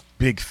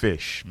 Big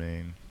Fish,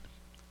 man.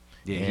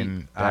 Yeah,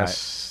 And all right.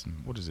 that's,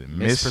 what is it?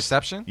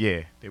 Misperception?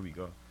 Yeah, there we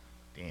go.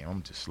 Damn,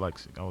 I'm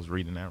dyslexic. I was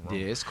reading that wrong.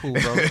 Yeah, it's cool,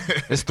 bro.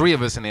 There's 3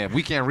 of us in there. If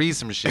we can't read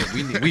some shit,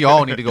 we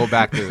all need to go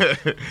back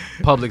to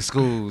public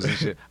schools and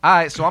shit. All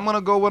right, so I'm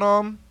gonna go with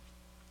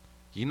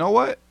you know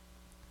what?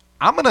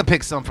 I'm gonna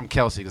pick some from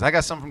Kelsey because I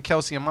got some from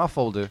Kelsey in my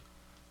folder.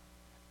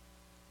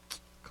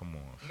 Come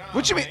on.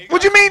 What you mean?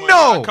 What you mean?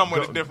 No. Come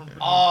with a different.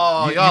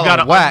 Oh, You y'all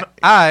gotta- whack.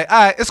 All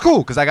right, it's cool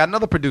because I got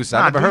another producer. I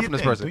Nah, never do heard your from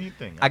this thing, person. do your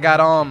thing. I got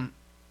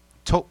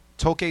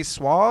Toke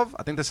Suave.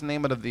 I think that's the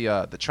name of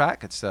the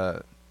track. It's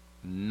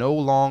No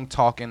Long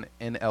Talking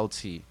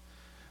NLT.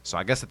 So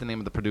I guess that's the name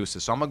of the producer.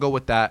 So I'm gonna go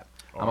with that.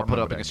 Oh, I'm I gonna put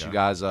it up remember against that you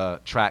guy. guys'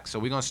 track. So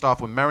we're gonna start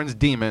off with Marin's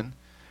Demon.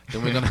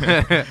 Then we're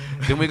gonna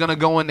then we're gonna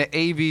go into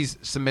AV's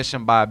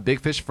submission by Big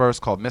Fish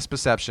first called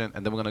Misperception,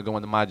 and then we're gonna go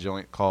into my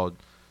joint called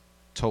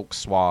Toke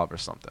Suave or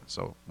something.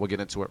 So we'll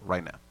get into it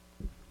right now.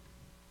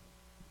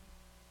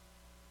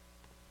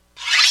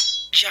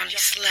 Johnny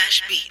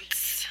Slash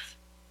Beats.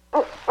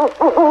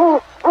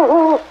 The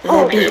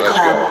Beat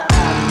Club.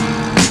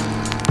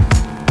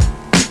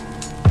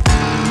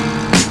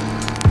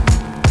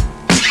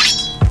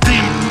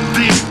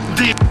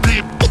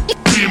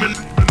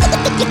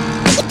 Demon.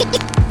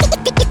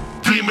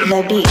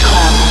 The Beat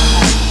Club.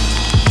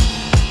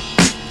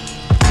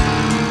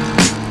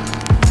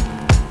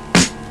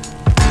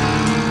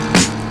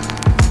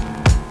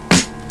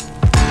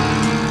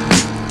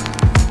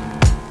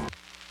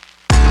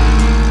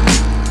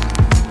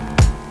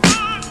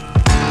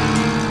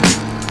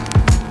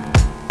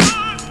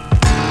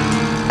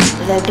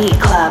 The Beat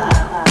Club.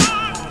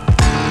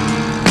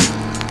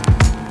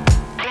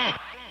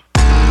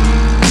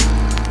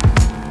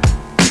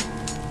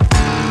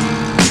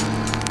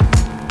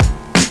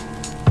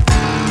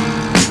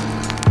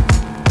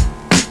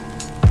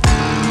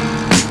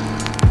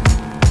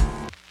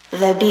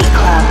 The Beat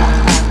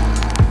Club.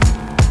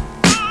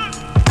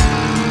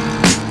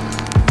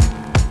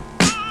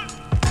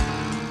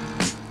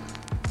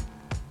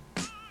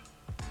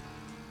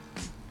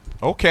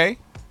 Okay.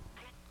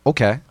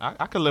 Okay.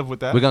 I could live with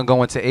that. We're going to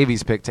go into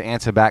Avi's pick to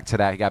answer back to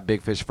that. He got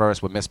Big Fish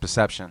first with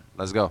Misperception.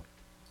 Let's go.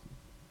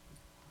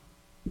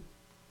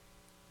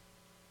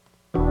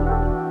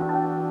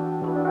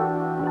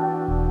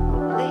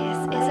 This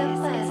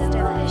is a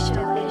blast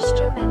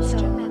official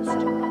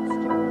instrumental.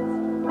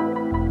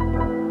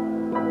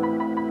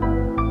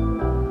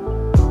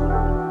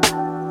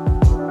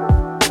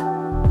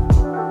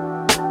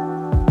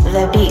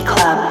 The Beat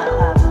Club.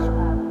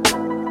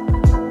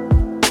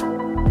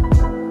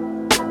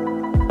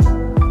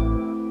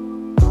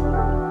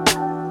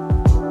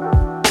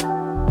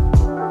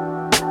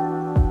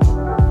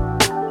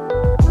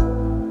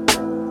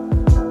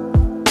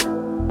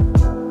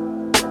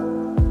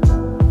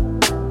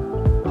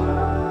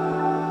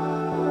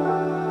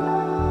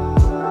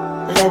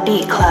 The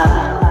Beat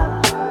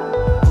Club.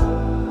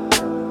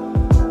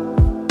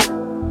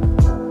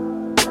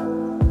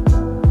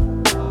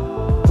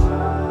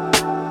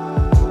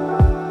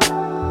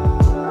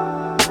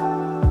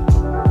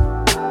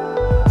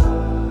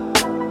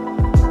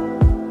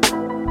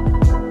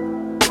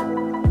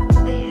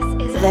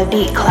 The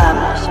Beat Club.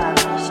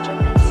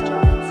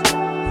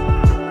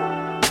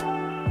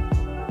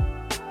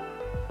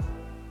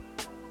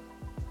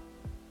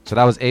 So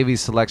that was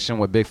Avi's selection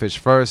with Big Fish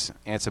first.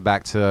 Answer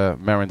back to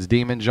Marin's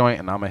Demon joint,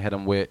 and I'm going to hit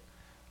him with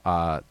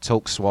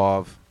Toke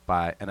Suave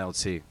by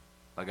NLT.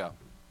 Let go.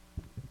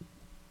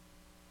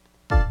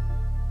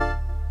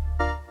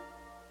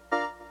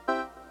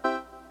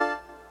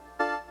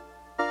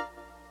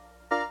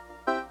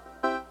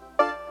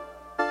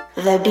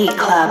 The Beat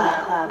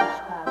Club.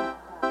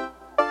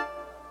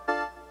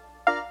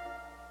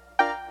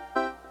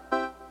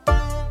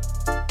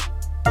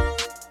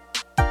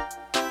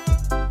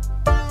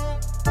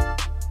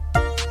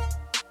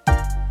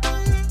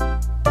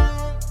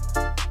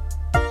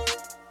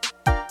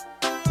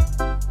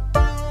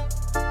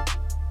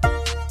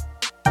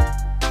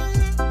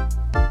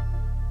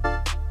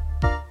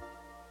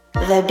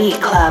 The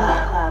Beat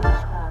Club.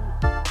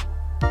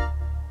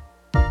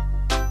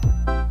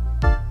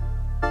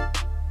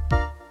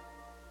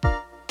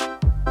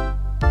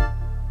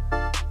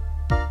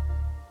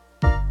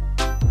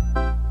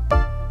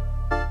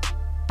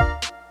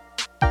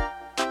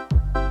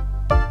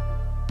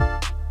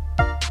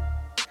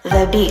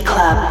 The Beat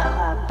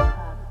Club.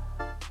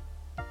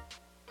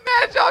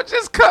 Man, y'all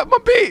just cut my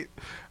beat.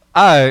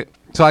 All right.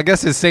 So I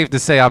guess it's safe to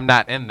say I'm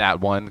not in that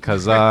one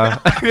because yeah.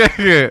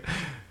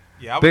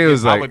 Yeah, I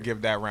I would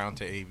give that round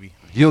to AV.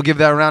 You'll give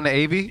that round to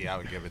AV? Yeah, I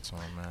would give it to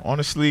him, man.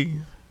 Honestly,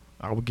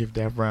 I would give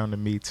that round to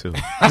me too.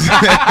 Yeah,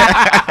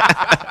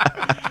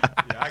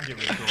 I give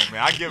it to him,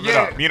 man. I give it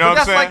up. You know what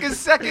I'm saying? That's like his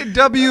second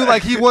W,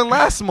 like he won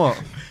last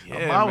month.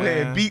 I'm out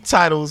here beat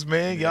titles,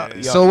 man. Y'all,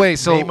 So wait,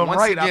 so name 'em once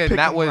right, I again, pick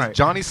that 'em was right.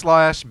 Johnny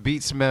Slash,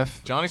 Beat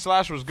Smith. Johnny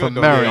Slash was good, For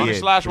though. Mary, Johnny yeah,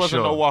 Slash for wasn't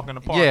sure. no walk in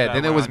the park. Yeah, that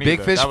then it was round Big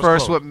either. Fish That was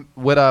first close.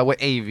 with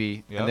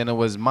AV, Yep. and then it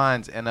was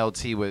mine's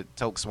NLT with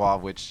Toke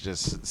Suave, which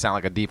just sound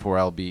like a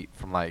D4L beat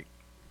from like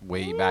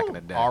way back in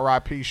the day.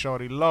 R.I.P.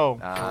 Shorty Low.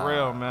 For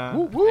real,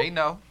 man. They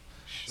know.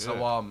 Shit.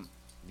 So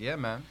yeah,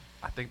 man.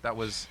 I think that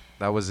was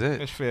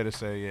it. It's fair to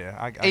say, yeah.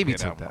 I AV give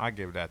took that. that. I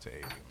give that to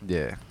AV.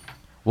 Yeah.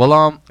 Well,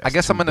 I That's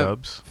guess I'm two gonna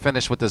dubs.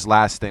 finish with this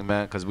last thing,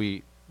 man, because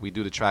we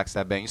do the tracks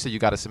that bang. You said you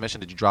got a submission.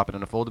 Did you drop it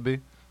in the folder, B?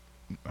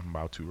 I'm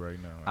about to right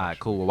now. All right,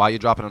 cool. Well, while you're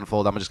dropping it in the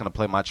folder, I'm just gonna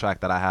play my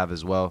track that I have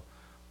as well,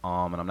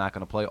 and I'm not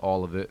gonna play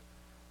all of it.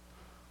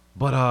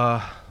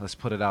 But let's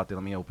put it out there.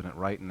 Let me open it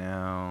right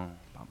now.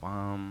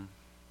 Bum.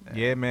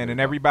 Yeah, man. And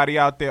everybody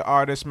out there,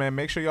 artists, man,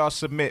 make sure y'all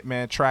submit,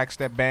 man. Tracks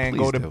that bang. Please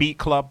Go to do.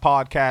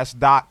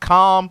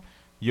 beatclubpodcast.com.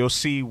 You'll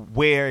see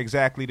where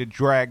exactly to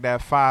drag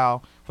that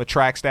file for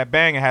Tracks That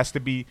Bang. It has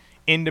to be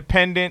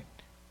independent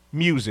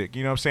music.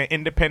 You know what I'm saying?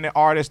 Independent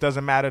artist,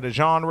 doesn't matter the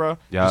genre.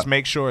 Yeah. Just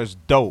make sure it's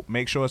dope.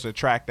 Make sure it's a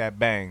track that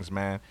bangs,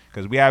 man.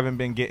 Because we haven't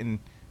been getting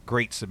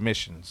great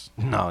submissions.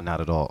 No,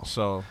 not at all.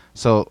 So,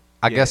 So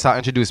I Yeah. guess I'll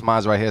introduce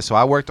mine right here. So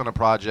I worked on a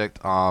project,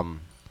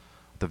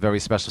 the very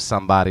special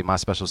somebody, my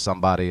special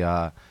somebody,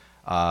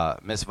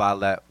 Miss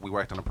Violet. We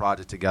worked on a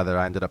project together.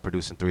 I ended up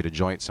producing 3 of the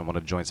joints, and one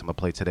of the joints I'm gonna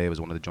play today was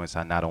one of the joints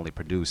I not only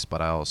produced,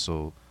 but I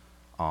also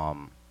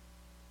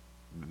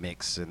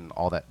mix and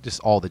all that, just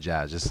all the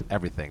jazz, just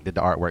everything. Did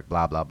the artwork,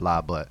 blah, blah,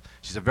 blah. But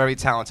she's a very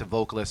talented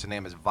vocalist. Her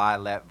name is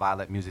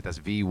Violet Music. That's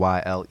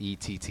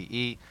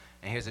Vylettee.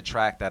 And here's a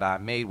track that I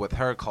made with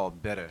her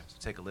called Bitter. So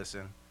take a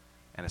listen.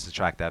 And it's a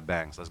track that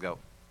bangs. Let's go.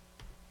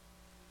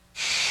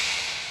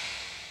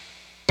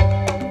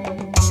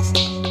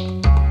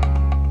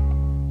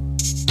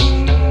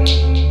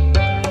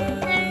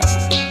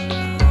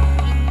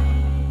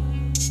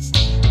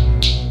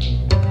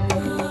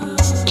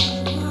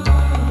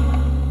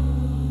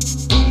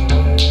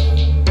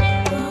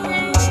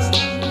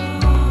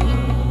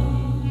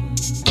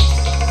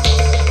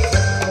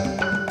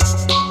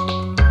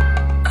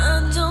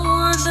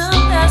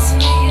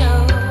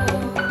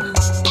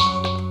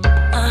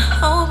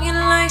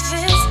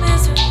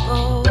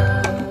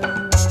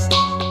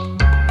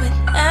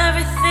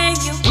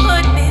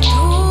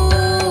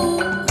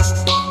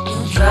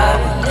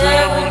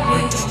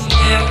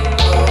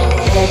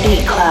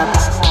 Beat Club.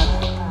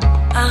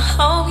 I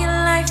hope your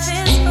life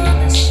is full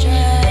of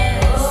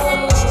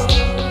stress.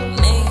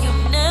 May you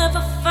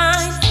never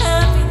find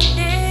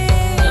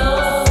happiness.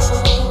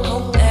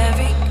 Hope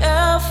every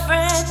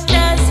girlfriend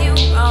does you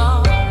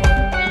wrong,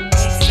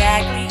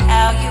 exactly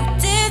how you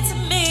did to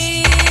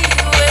me.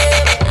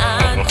 Well, I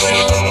don't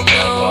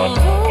know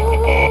who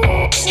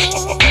to,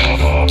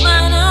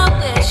 but I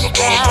wish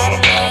that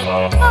I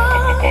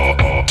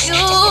let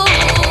you.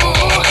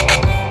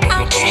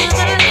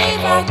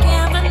 I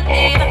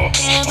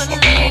can't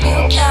believe you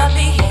got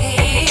me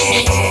here.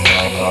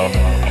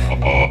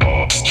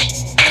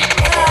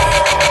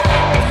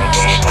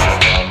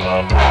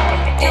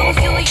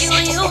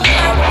 You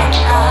have my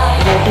eye.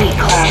 The Beat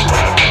Club.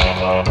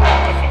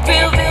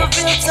 Real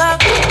talk.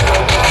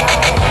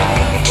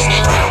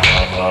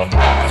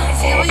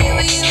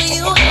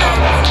 You have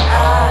my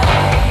eye.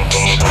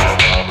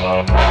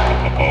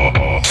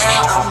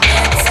 Now I'm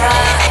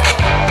inside.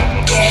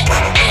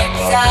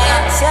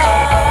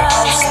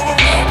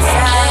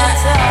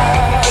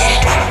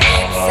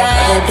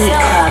 The Beat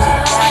Club.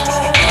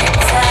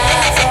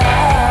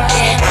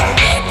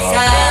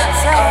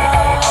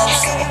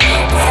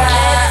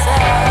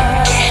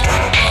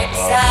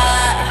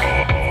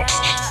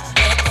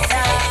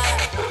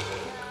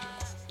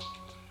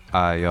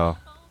 Alright, y'all.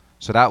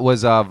 So that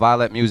was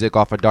Violet Music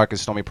off her Dark and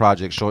Stormy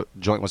project. Short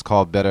joint was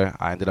called Bitter.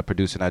 I ended up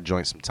producing that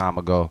joint some time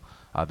ago.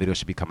 Video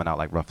should be coming out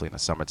like roughly in the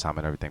summertime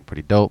and everything.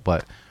 Pretty dope,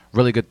 but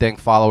really good thing.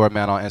 Follow her,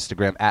 man, on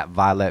Instagram at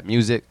Violet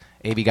Music.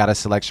 AV got a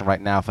selection right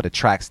now for the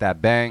Tracks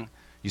That Bang.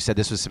 You said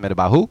this was submitted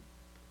by who?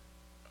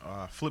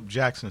 Flip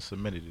Jackson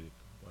submitted it.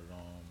 But,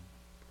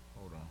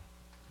 hold on.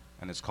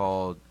 And it's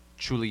called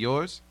Truly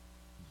Yours.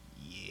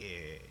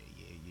 Yeah.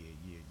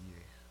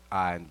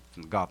 And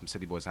from Gotham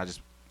City Boys. I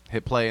just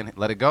hit play and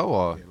let it go,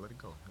 or? Yeah, let it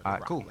go. All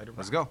right, cool.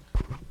 Let's go.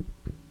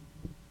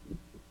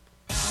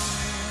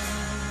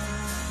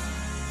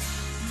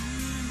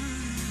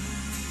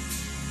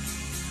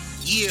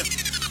 Yeah.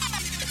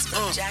 It's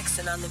Flip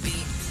Jackson on the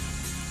beat.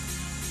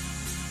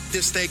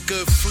 This that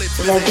good flip.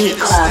 The Beat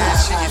Club.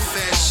 Your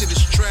fast shit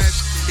is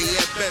trash. They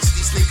at best,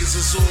 these niggas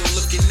is all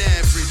looking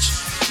average.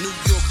 New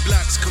York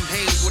blocks come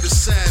hang with a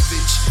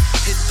savage.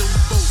 Hit them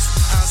both,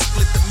 I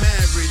split the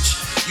marriage.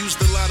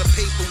 Used a lot of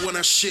paper when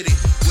I shit it.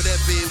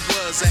 Whatever it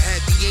was, I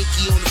had the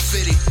Yankee on the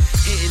fitted.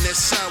 Hitting that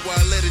side while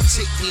I let it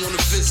take me on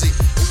a visit.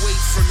 Away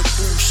from the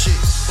bullshit.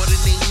 But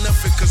it ain't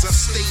nothing cause I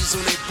stays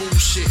on that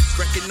bullshit.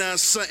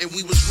 Recognize something,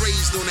 we was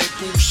raised on that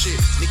bullshit.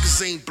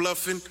 Niggas ain't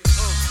bluffing.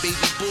 Baby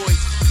boy,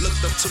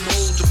 looked up to my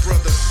older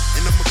brother.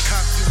 And I'ma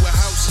cop you a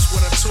house, is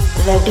what I told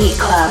my The Beat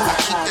Club. I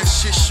keep that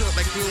shit short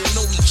like we don't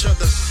know each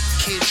other.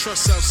 Can't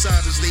trust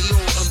outsiders, they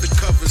all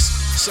undercovers.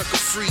 Sucker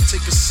free,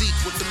 take a seat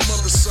with the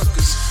mother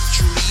suckers.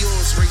 Truly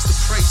yours, raise the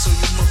price on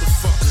you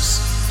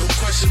motherfuckers. Don't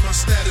question my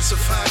status of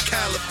high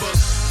caliber.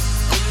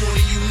 I'm one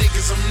of you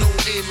niggas, I'm no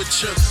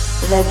amateur.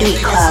 The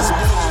Beat Niggas Club. is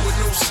ballin' with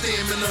no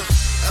stamina.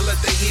 I let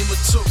the hammer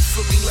talk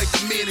for me like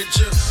a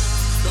manager.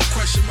 Don't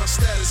question my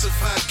status of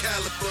high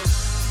caliber.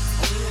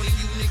 I'm one of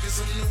you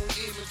niggas, I'm no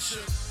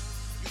amateur.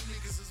 You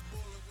niggas is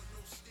ballin' with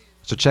no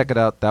stamina. So check it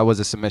out. That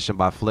was a submission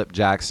by Flip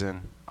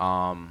Jackson.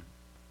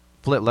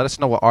 Flip, let us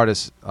know what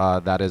artist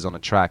that is on the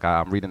track.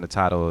 I'm reading the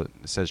title. It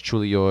says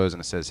Truly Yours and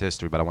it says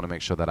History, but I want to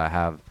make sure that I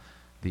have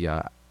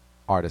the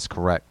artist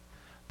correct.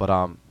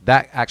 But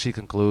that actually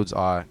concludes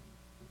our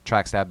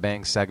Tracks That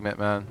Bang segment,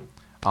 man.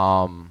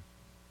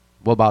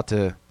 We're about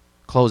to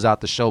close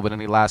out the show, but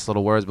any last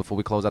little words before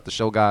we close out the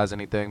show, guys?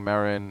 Anything,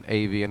 Marin,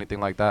 AV, anything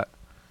like that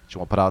you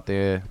want to put out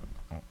there?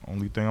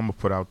 Only thing I'm gonna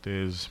put out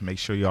there is make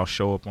sure y'all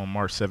show up on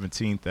March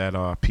 17th at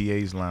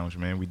PA's Lounge,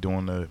 man. We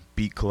doing the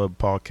Beat Club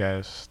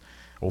podcast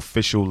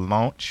official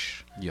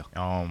launch. Yeah.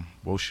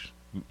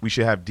 We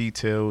should have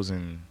details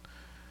and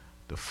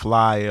the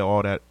flyer,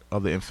 all that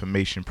other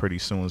information pretty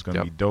soon. It's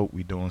gonna be dope.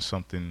 We doing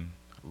something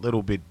a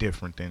little bit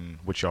different than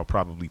what y'all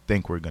probably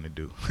think we're gonna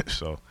do.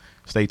 So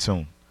stay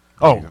tuned.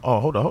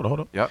 Hold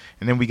on. Yep.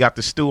 And then we got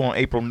the stew on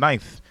April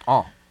 9th.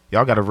 Oh.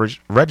 Y'all gotta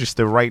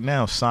register right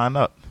now. Sign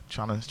up.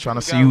 Trying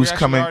to see who's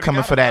coming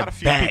for that a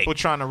few bag. people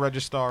trying to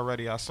register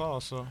already. I saw,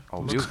 so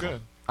Oh, looks beautiful.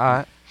 good. All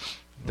right.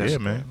 Yeah,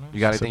 man. You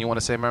got anything you want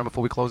to say, man,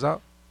 before we close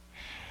out?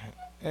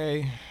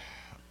 Hey,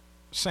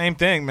 same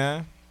thing,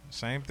 man.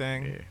 Same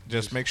thing. Yeah,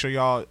 just make sure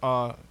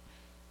y'all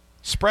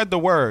spread the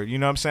word. You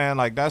know what I'm saying?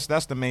 Like that's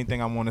the main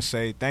thing I want to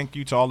say. Thank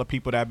you to all the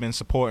people that have been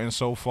supporting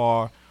so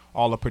far.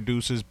 All the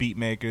producers, beat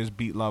makers,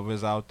 beat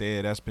lovers out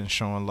there that's been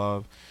showing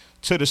love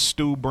to the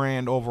Stew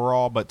brand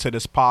overall, but to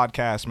this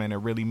podcast, man, it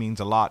really means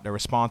a lot. The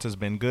response has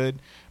been good,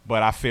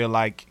 but I feel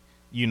like,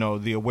 you know,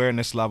 the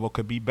awareness level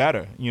could be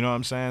better. You know what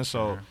I'm saying?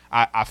 So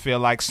I feel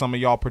like some of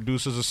y'all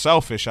producers are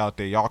selfish out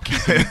there. Y'all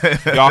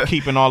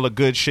keeping all the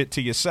good shit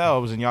to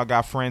yourselves, and y'all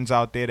got friends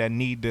out there that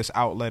need this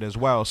outlet as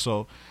well.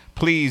 So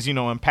please, you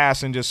know, in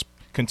passing, just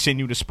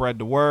continue to spread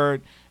the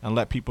word and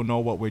let people know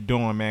what we're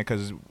doing, man,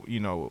 because, you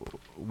know,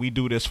 we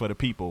do this for the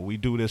people. We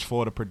do this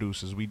for the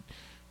producers.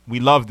 We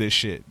love this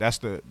shit. That's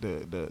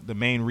the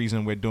main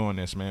reason we're doing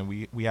this, man.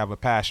 We have a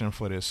passion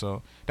for this.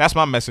 So that's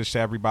my message to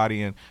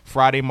everybody. And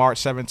Friday, March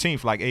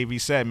 17th, like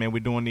AV said, man, we're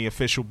doing the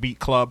official Beat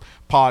Club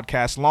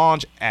podcast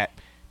launch at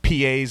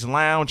PA's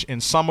Lounge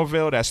in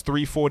Somerville. That's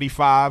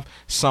 345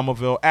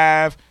 Somerville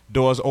Ave.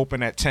 Doors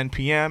open at 10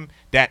 p.m.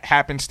 That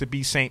happens to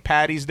be St.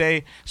 Patty's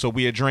Day, so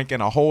we are drinking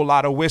a whole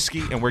lot of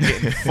whiskey, and we're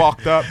getting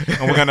fucked up,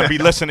 and we're going to be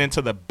listening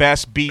to the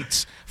best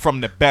beats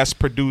from the best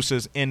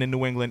producers in the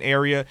New England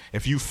area.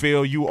 If you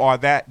feel you are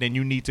that, then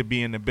you need to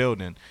be in the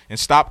building. And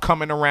stop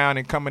coming around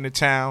and coming to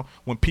town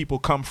when people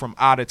come from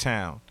out of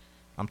town.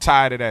 I'm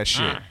tired of that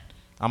shit.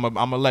 I'm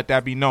gonna let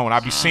that be known. I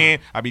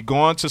be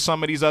going to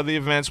some of these other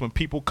events when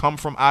people come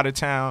from out of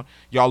town.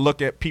 Y'all look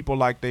at people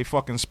like they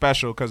fucking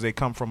special because they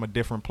come from a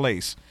different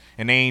place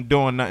and they ain't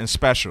doing nothing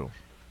special.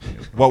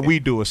 What we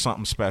do is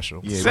something special.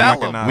 Yeah,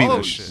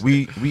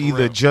 we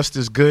either real. just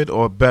as good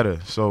or better.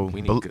 So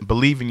We need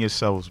believe in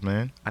yourselves,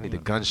 man. I need a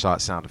gunshot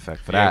sound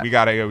effect for Yeah, that. we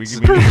gotta go. We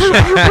need a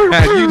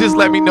shot. You just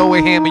let me know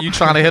what hammer you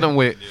trying to hit him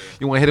with.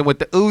 You want to hit him with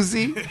the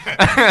Uzi?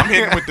 I'm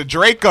hitting with the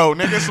Draco,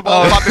 nigga. It's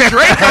all about the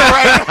Draco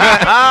right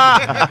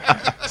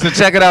now. So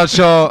check it out,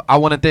 y'all. I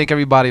want to thank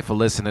everybody for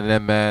listening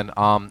in, man.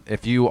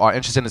 If you are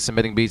interested in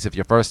submitting beats, if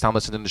you're first time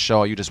listening to the show,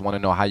 or you just want to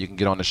know how you can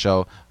get on the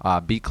show,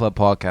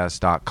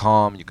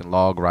 beatclubpodcast.com. You can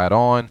log right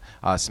on.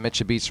 Submit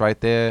your beats right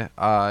there.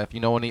 If you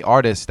know any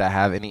artists that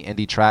have any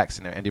indie tracks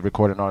and they're indie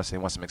recording artists and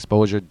they want some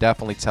exposure,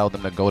 definitely tell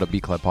them to go to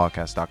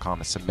beatclubpodcast.com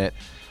to submit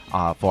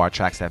for our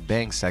Tracks That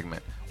Bang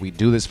segment. We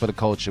do this for the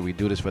culture. We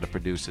do this for the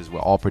producers. We're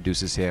all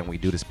producers here, and we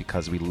do this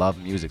because we love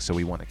music, so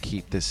we want to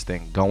keep this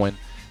thing going.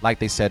 Like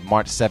they said,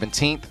 March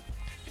 17th,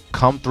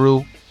 come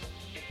through,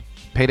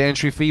 pay the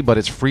entry fee, but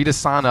it's free to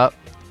sign up,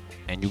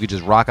 and you can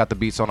just rock out the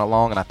beats on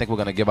along, and I think we're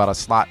going to give out a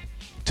slot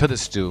to the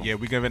Stew. Yeah,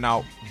 we're giving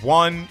out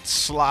one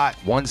slot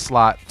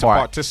to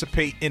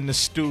participate in the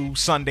Stew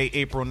Sunday,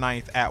 April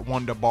 9th at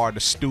Wonder Bar, the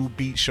Stew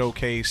Beat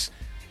Showcase.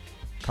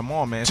 Come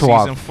on, man.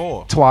 Season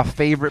 4. To our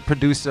favorite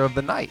producer of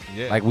the night.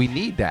 Yeah. Like, we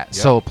need that. Yep.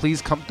 So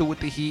please come through with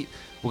the heat.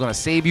 We're going to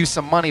save you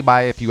some money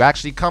by if you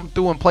actually come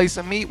through and play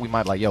some meat, we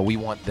might be like, yo, we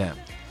want them.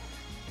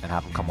 And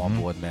have them come on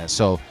board, man.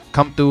 So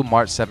come through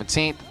March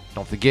 17th.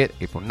 Don't forget,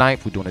 April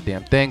 9th, we're doing a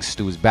damn thing.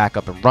 Stew is back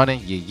up and running.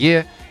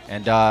 Yeah.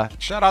 And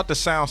shout out to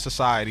Sound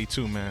Society,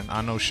 too, man.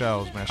 I know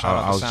Shells, man. Shout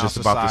out to I was Sound just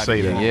Society. about to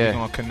say that. Yeah. We're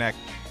going to connect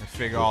and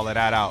figure all of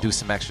that out. do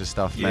some extra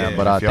stuff, Yeah. man.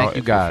 But thank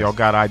you guys. If y'all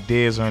got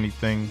ideas or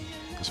anything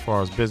as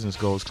far as business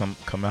goes, come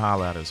and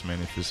holler at us,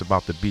 man. If it's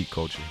about the beat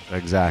culture,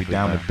 Exactly. we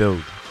down man. to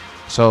build.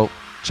 So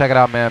check it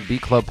out, man.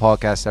 Beat Club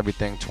Podcast,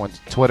 everything,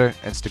 Twitter,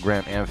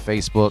 Instagram, and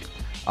Facebook.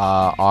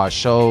 Our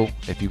show,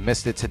 if you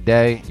missed it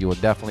today, you will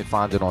definitely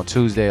find it on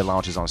Tuesday. It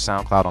launches on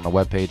SoundCloud, on the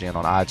webpage, and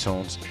on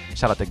iTunes.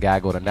 Shout out to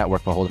Gaggo, the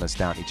network, for holding us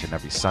down each and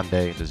every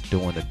Sunday, just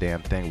doing the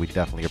damn thing. We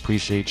definitely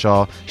appreciate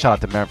y'all. Shout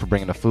out to Maren for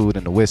bringing the food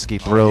and the whiskey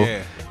through.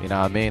 Yeah. You know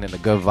what I mean? And the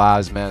good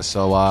vibes, man.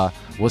 So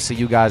we'll see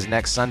you guys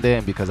next Sunday.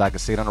 And because I can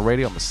say it on the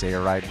radio, I'm going to say it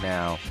right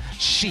now.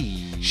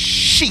 She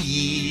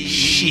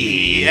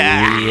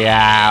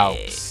out.